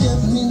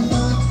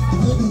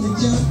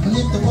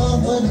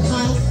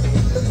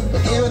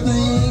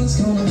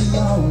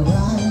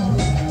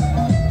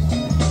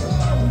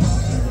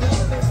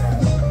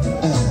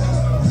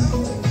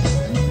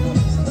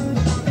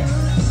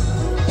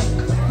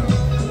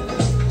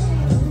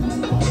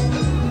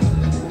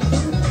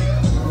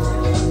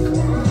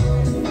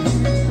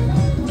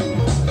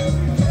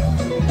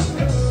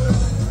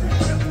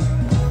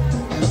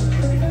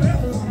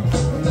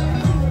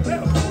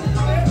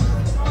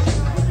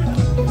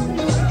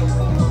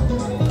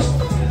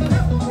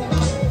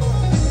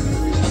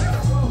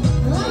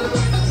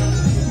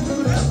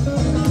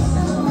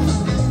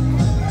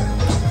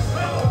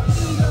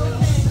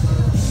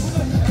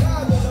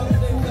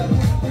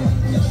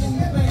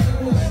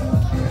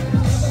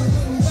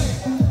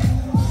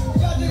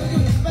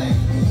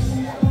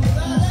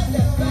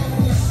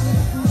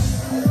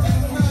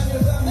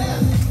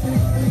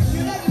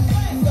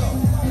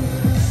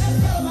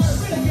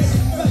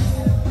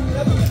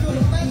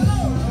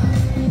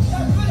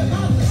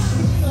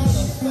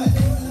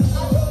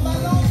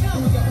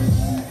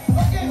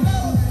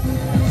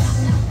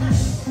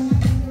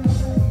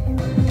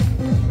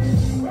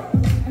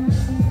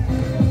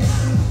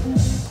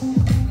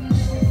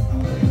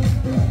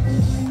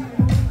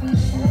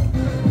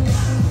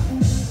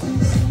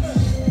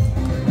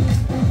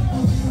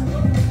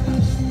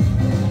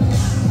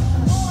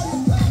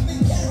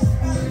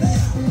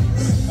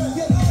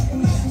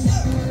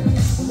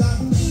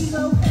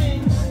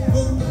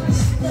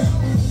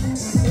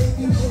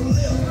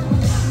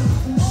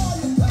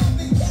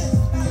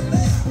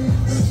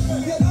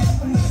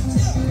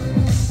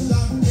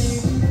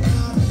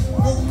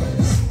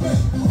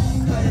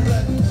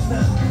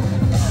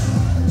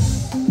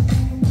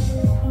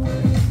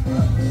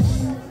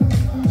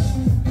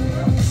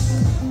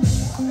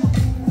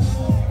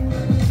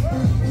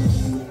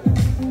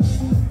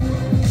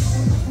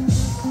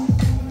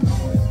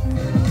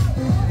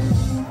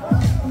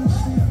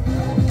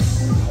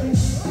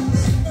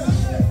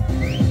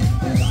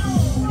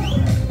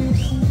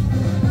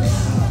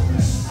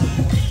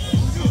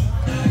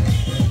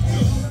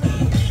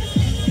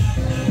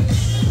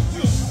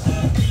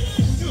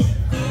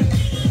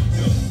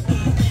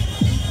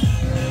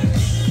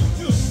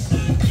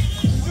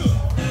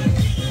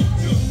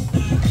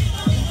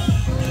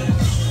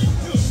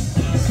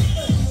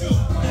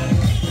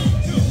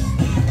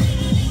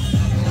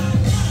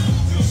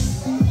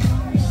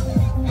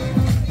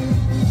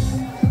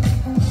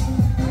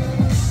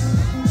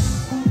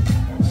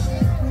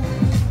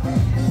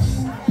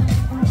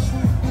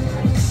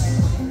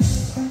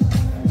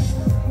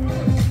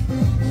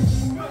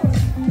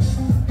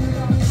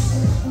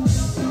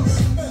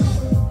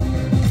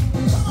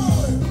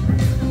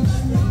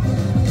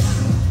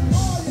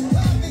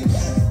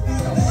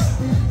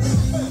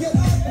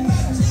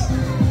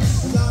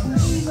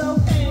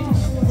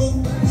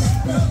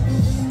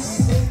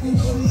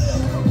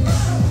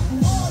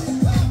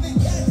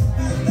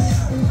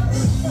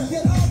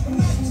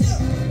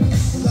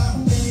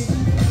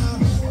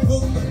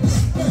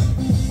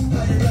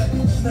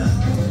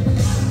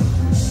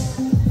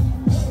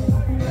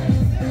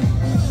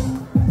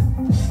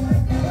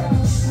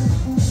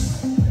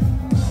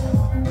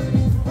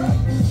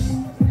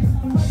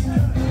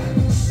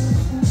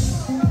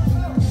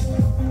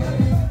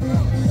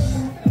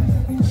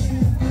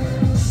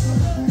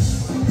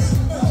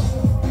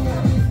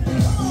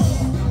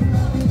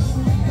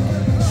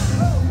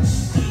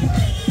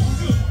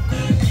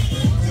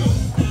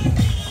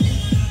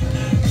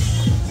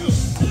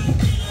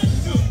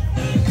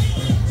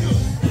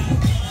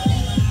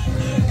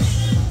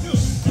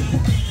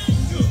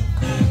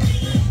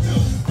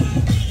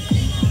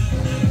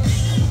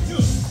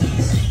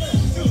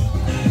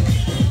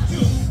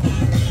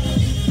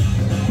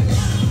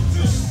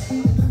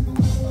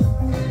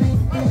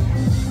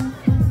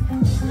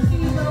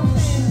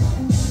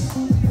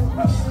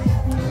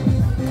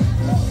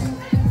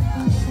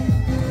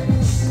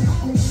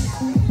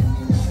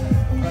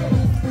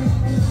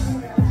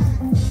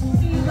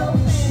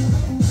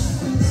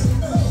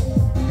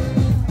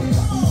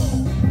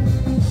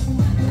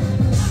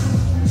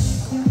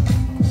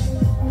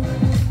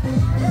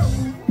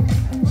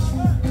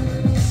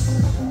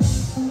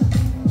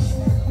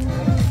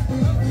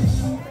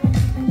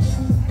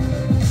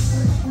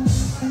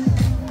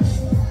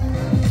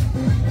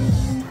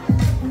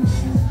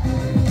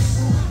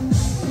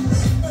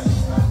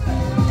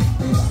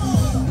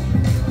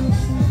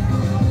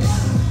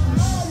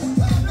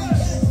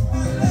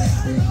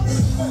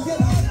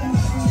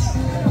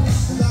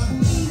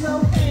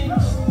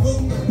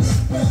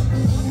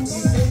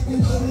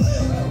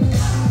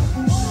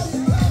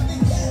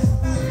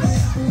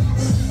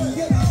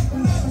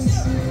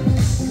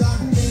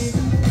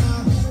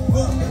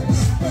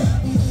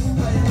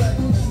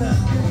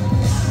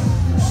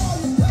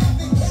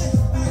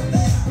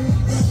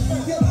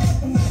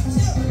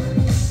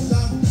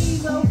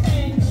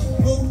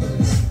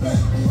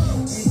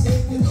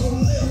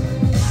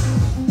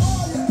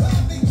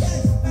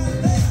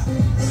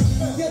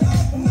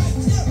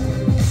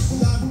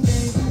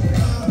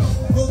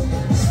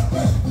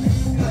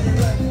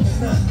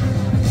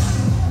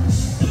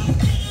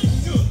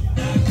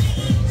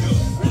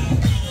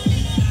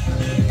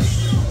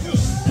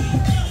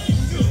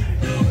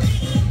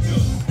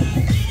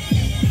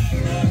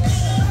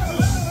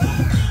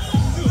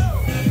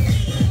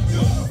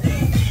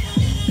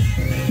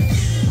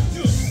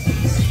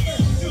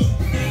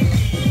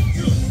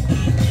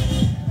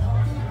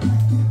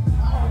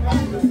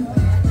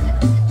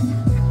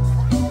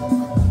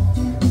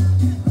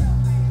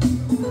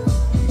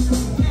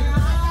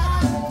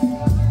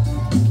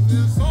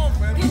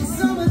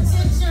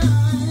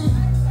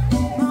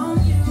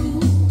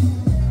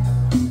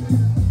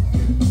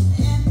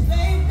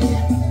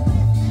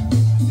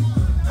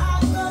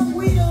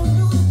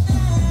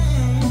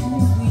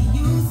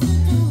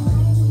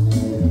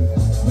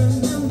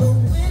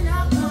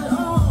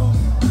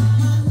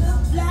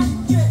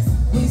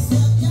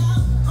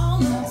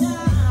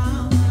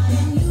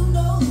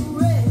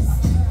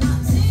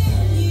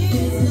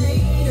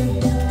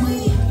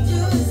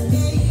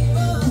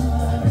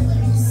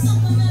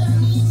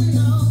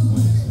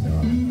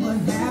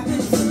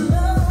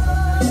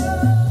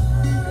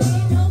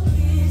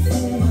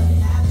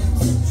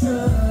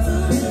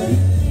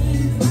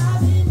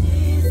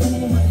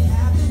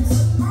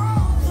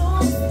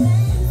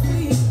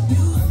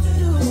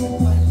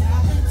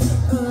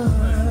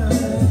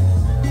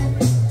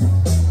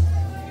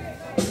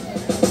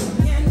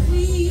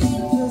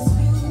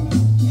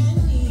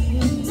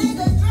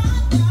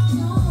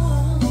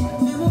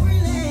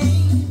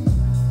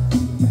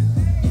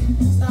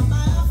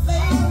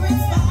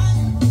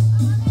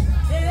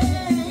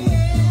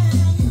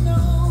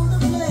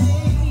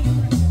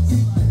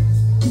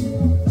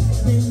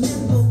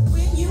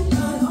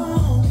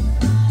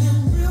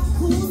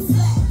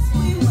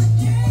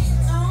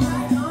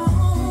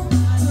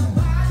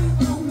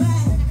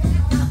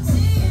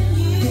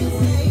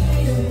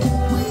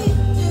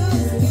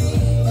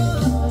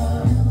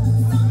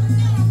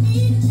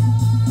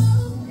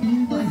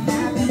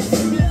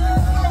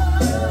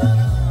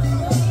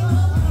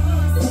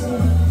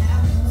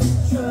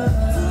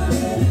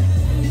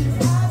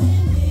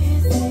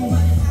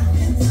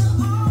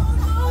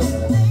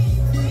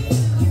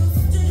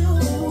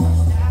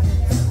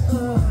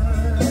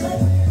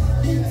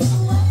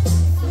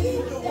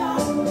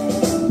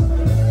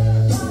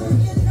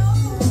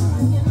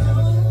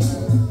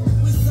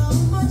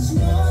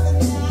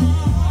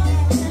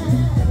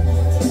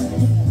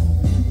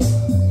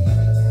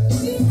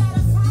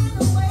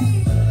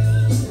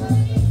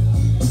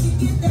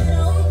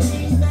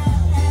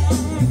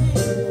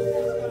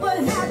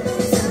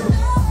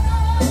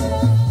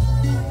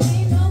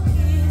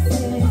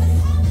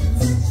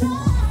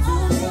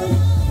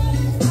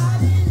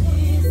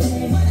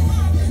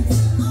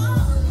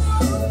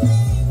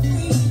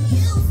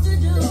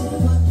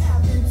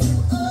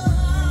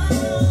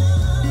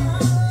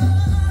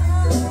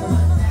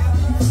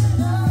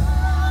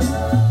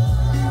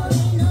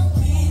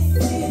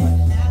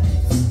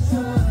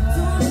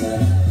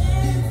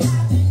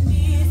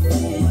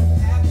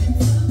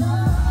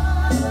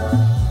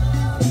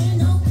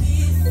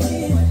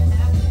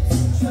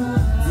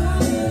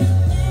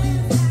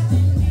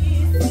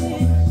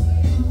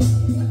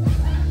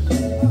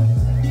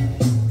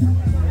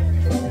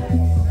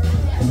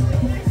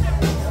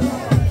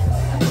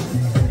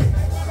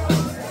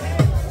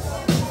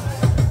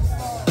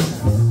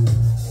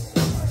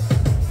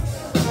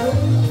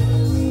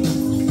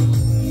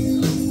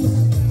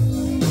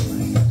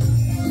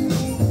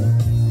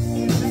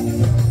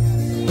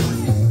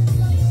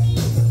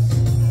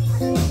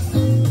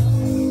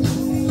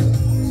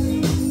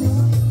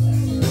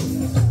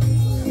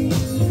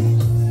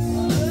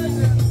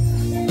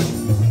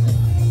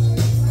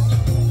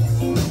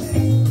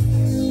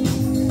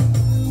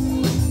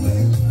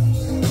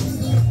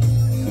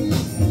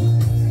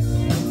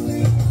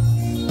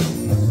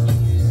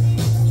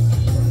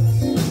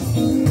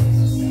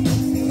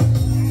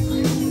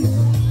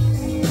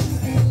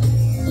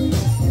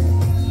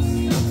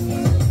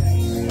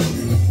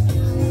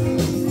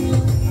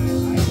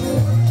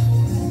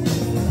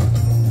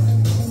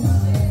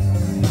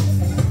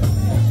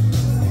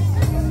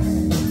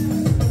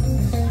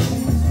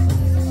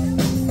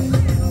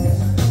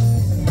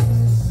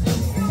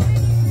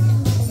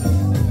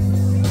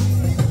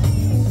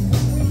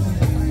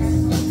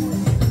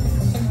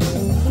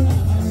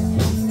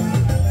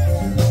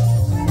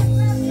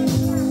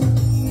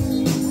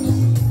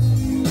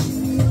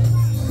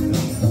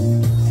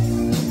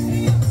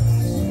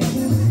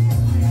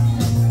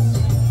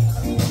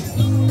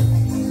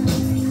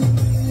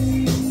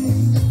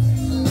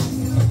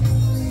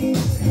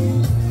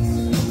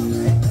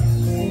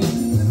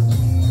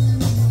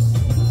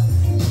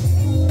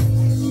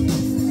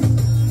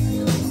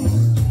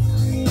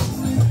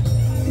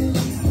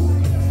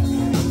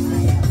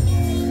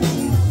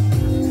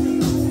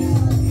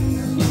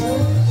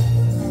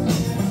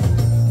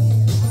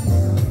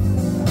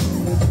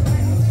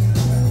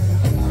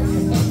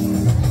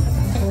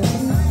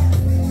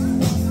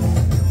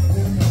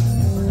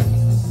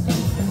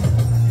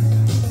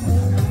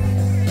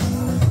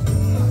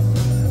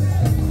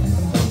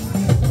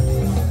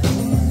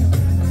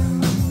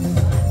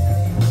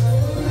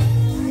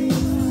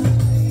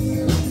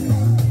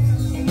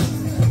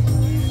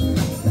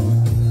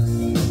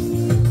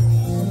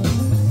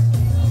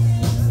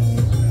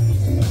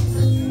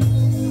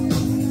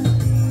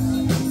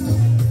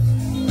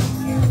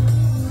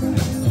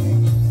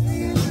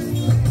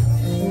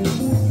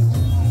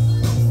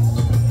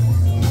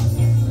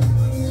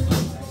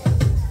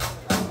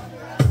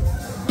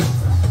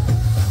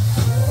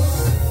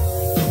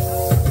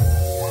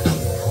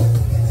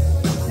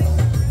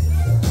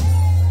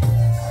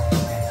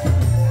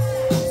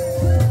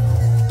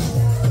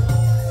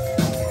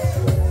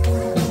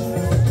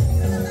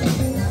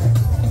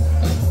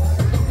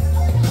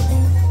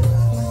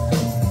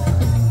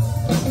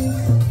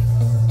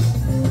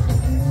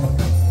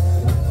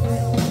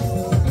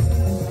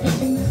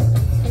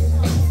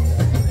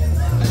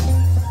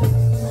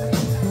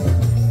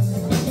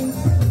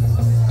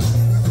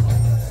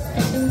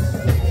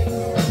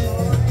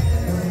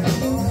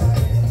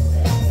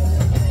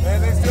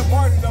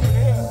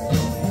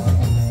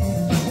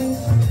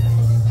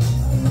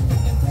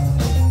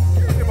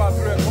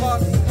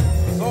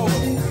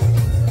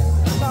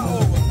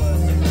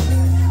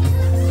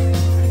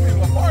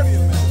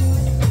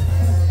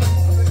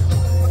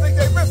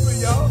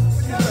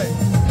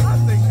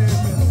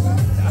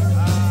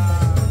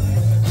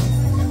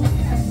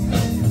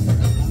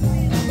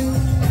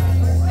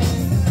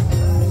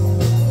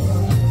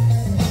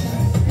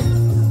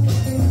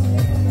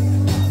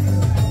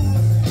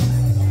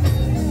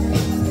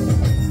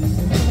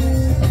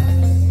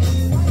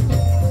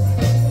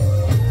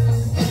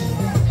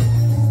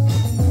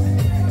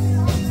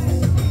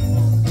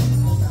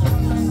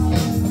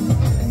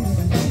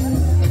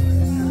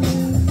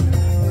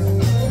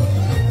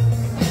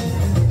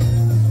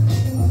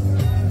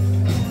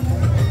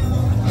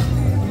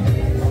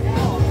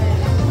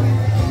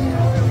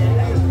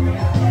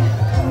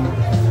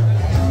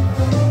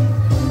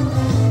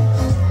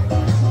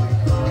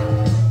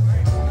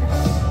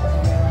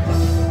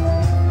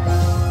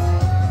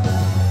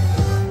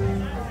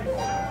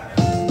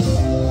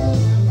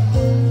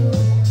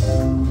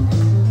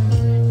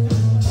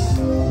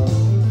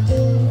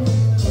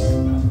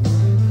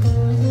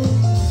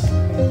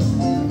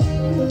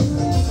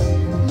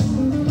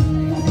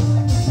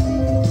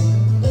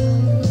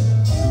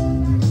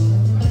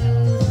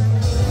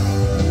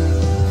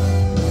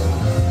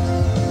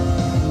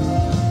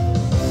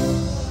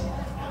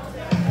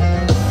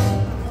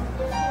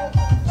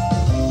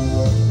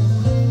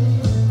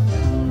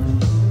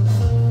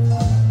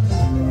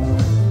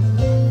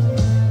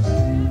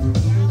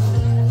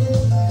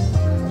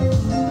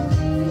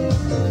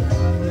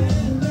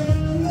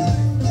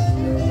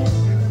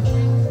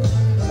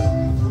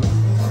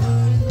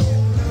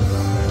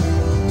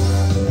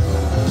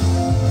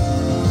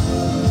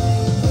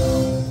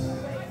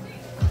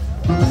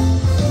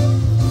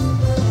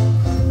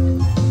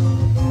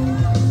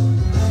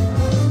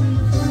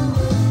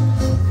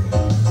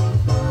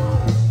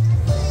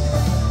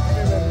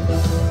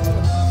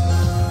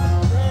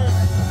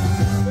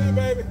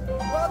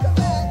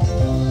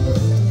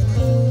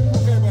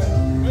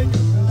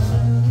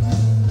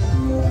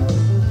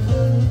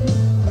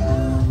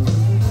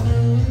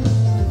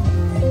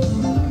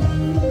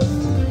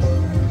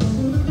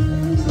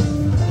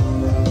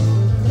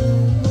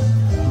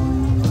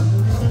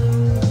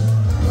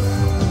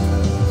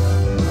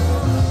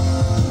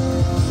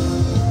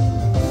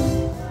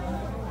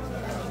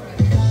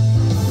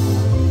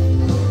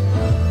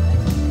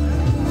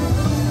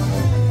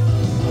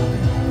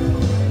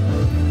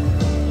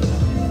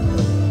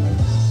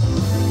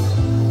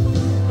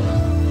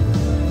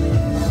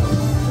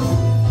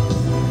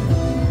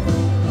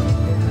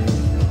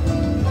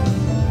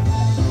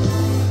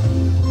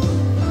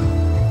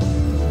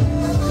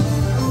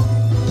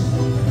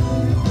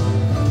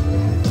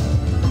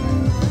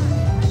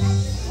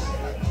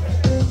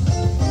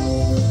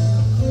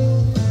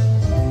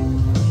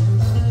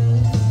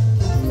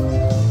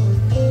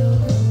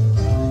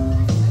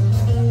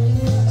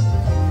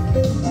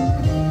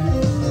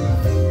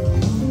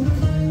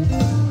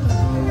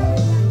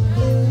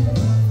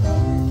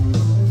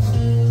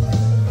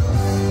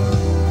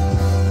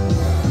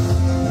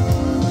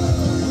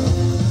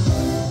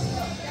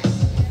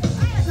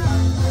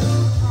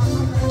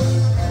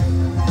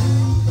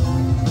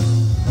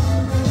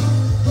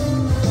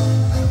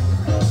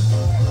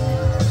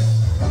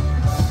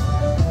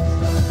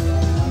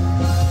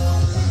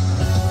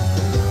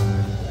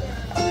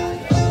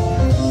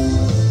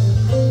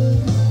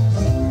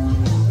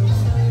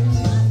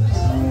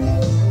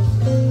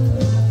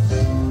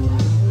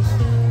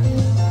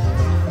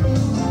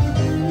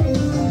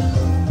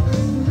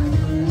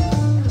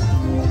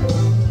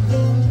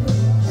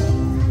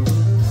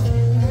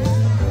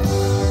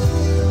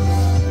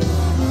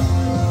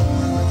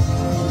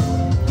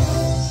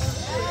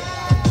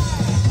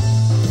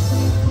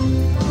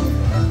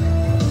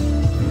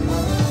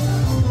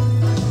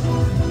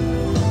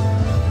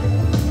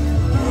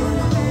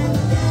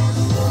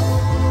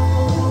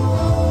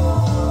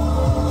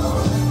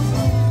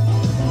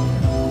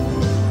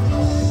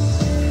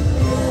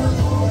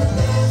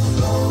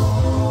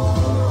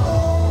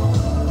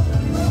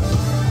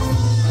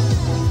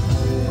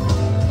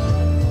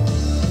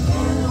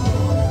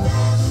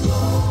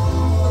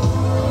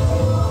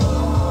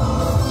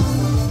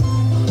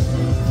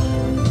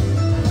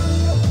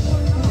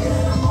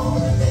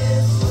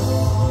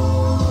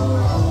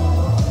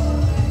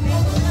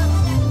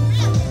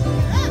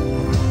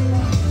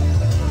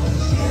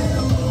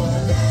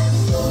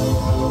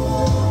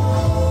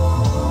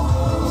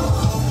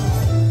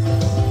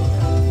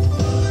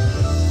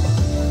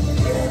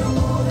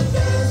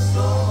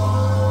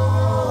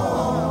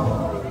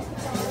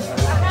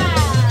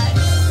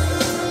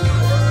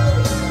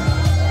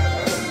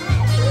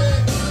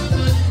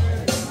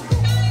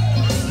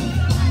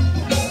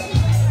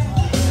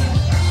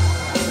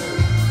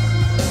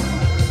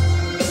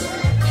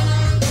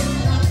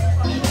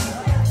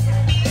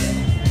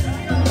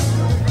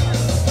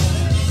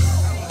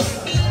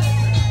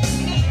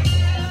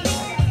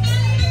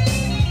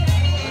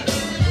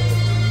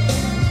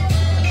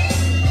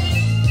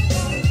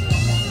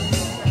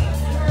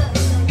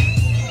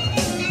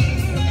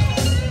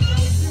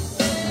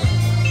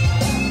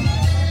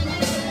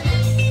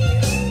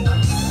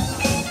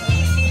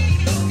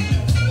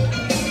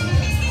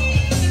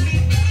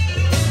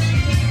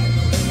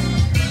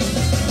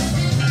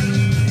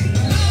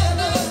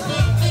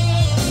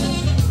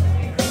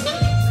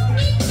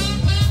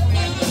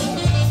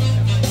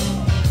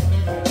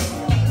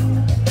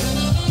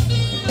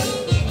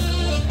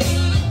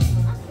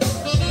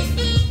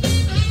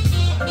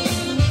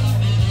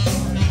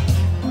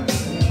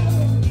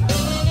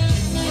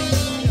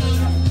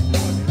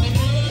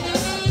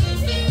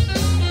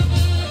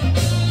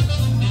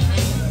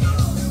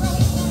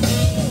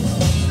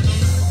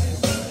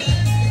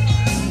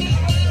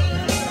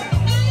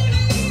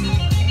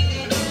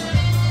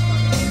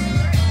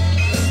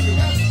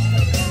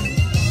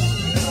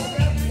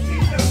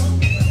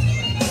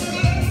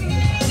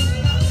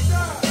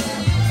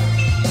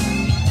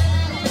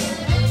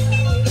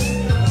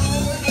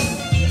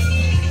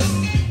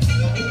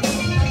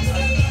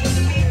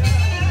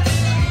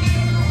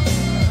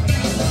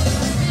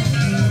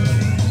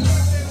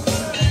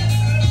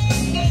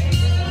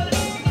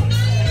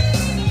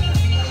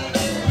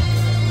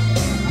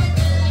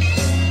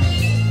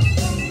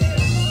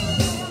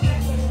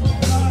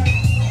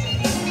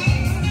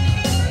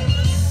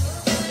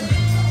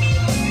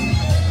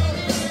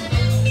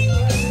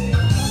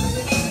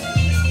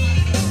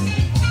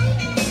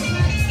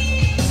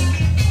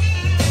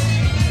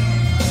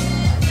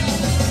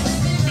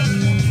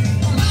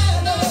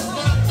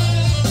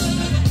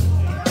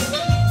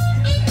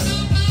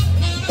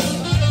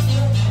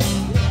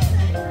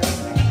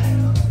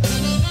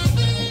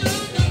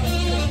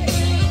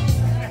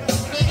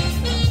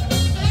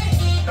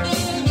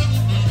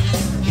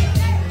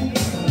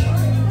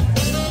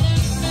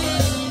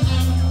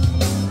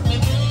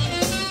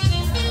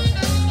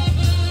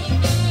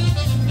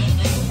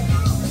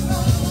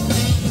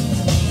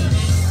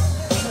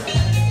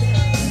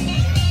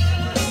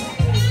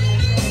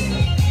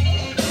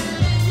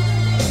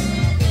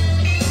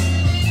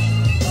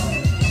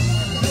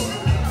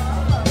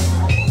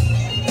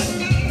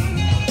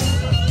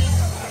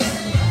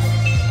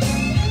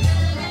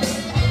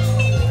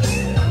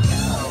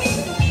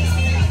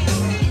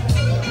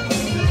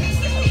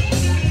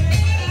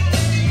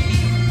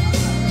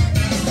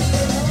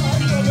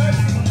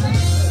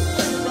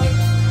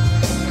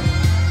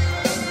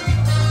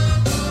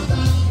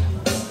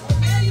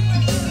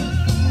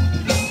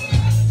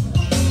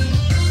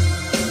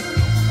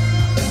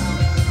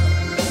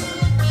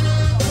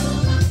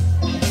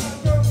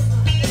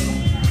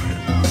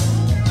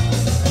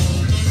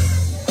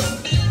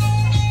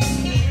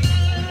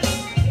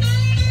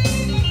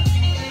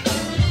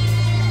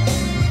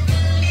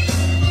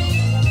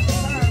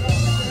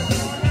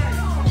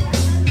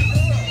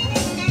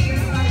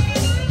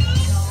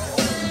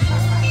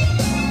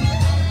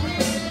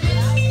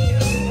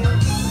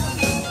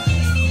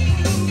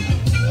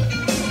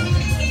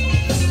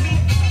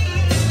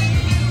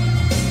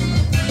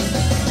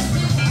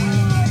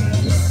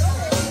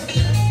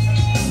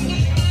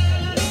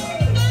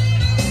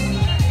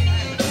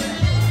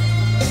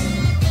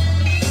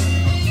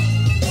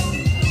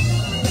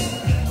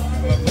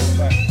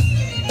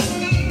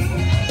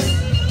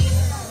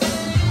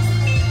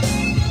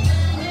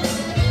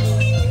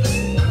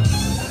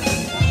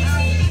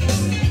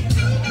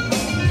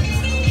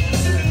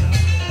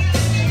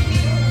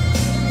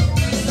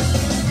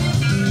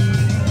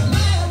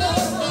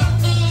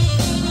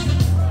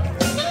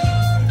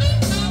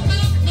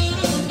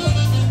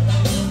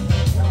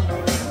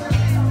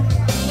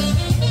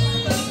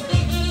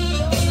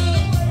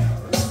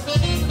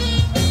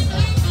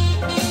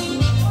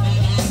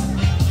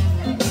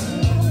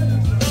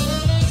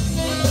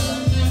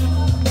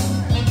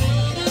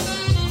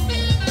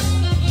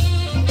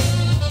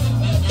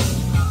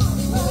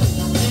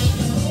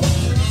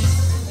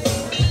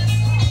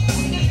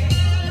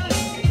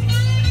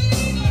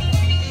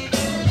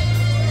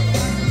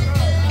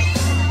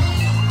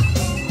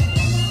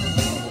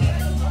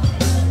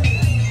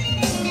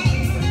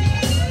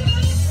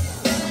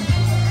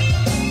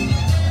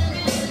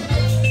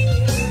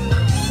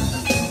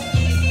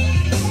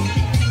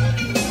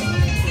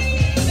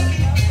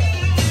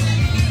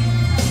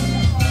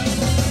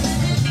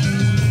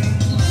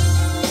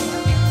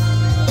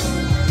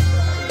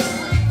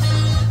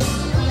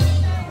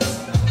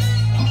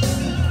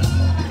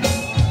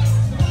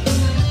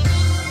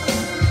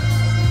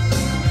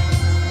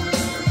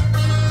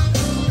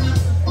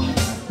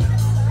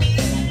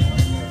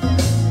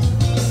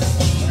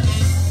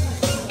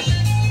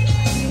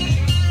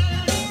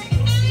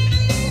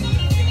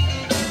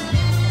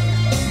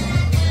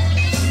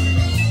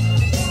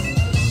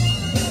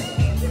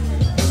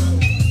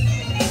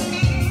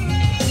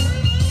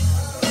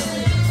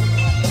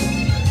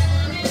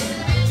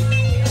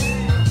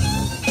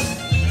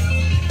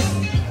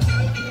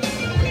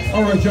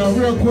All right, y'all,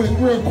 real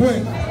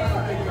quick.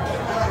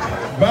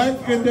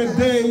 Back in the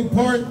day,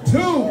 part 2.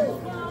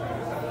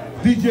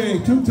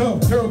 DJ Too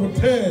Tough, Terrible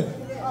Ted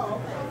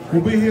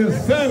will be here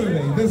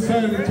Saturday. This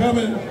Saturday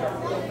coming.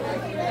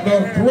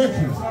 No,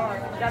 corrections.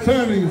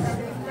 Saturday's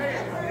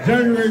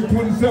January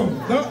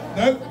 27th. No,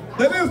 that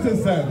is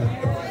this Saturday.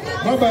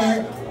 My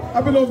bad.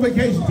 I've been on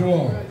vacation too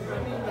long.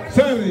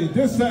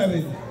 This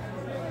Saturday,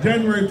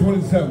 January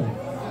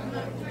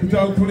 27th,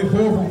 2024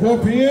 from 4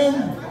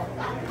 p.m.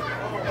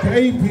 to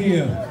 8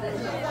 p.m.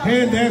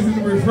 Hand dancing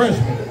and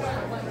refreshment.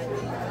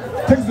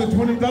 Tickets are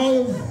 $20.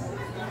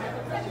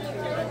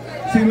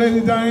 See Lady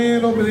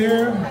Diane over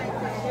there.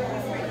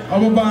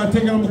 I'm gonna buy a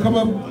ticket. I'm gonna come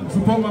up and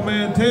support my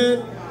man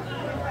Ted.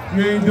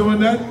 You ain't doing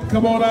that.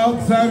 Come on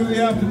out Saturday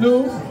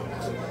afternoon.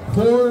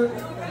 4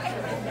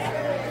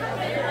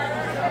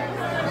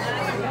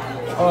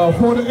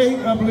 to 8,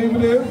 I believe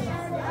it is.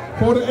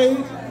 4 to 8,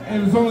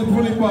 and it's only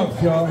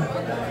 $20, y'all.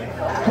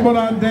 Come on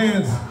out and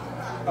dance.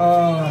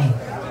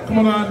 Come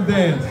on out and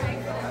dance.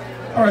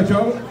 All right,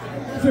 y'all.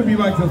 Should be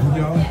like this with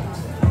y'all.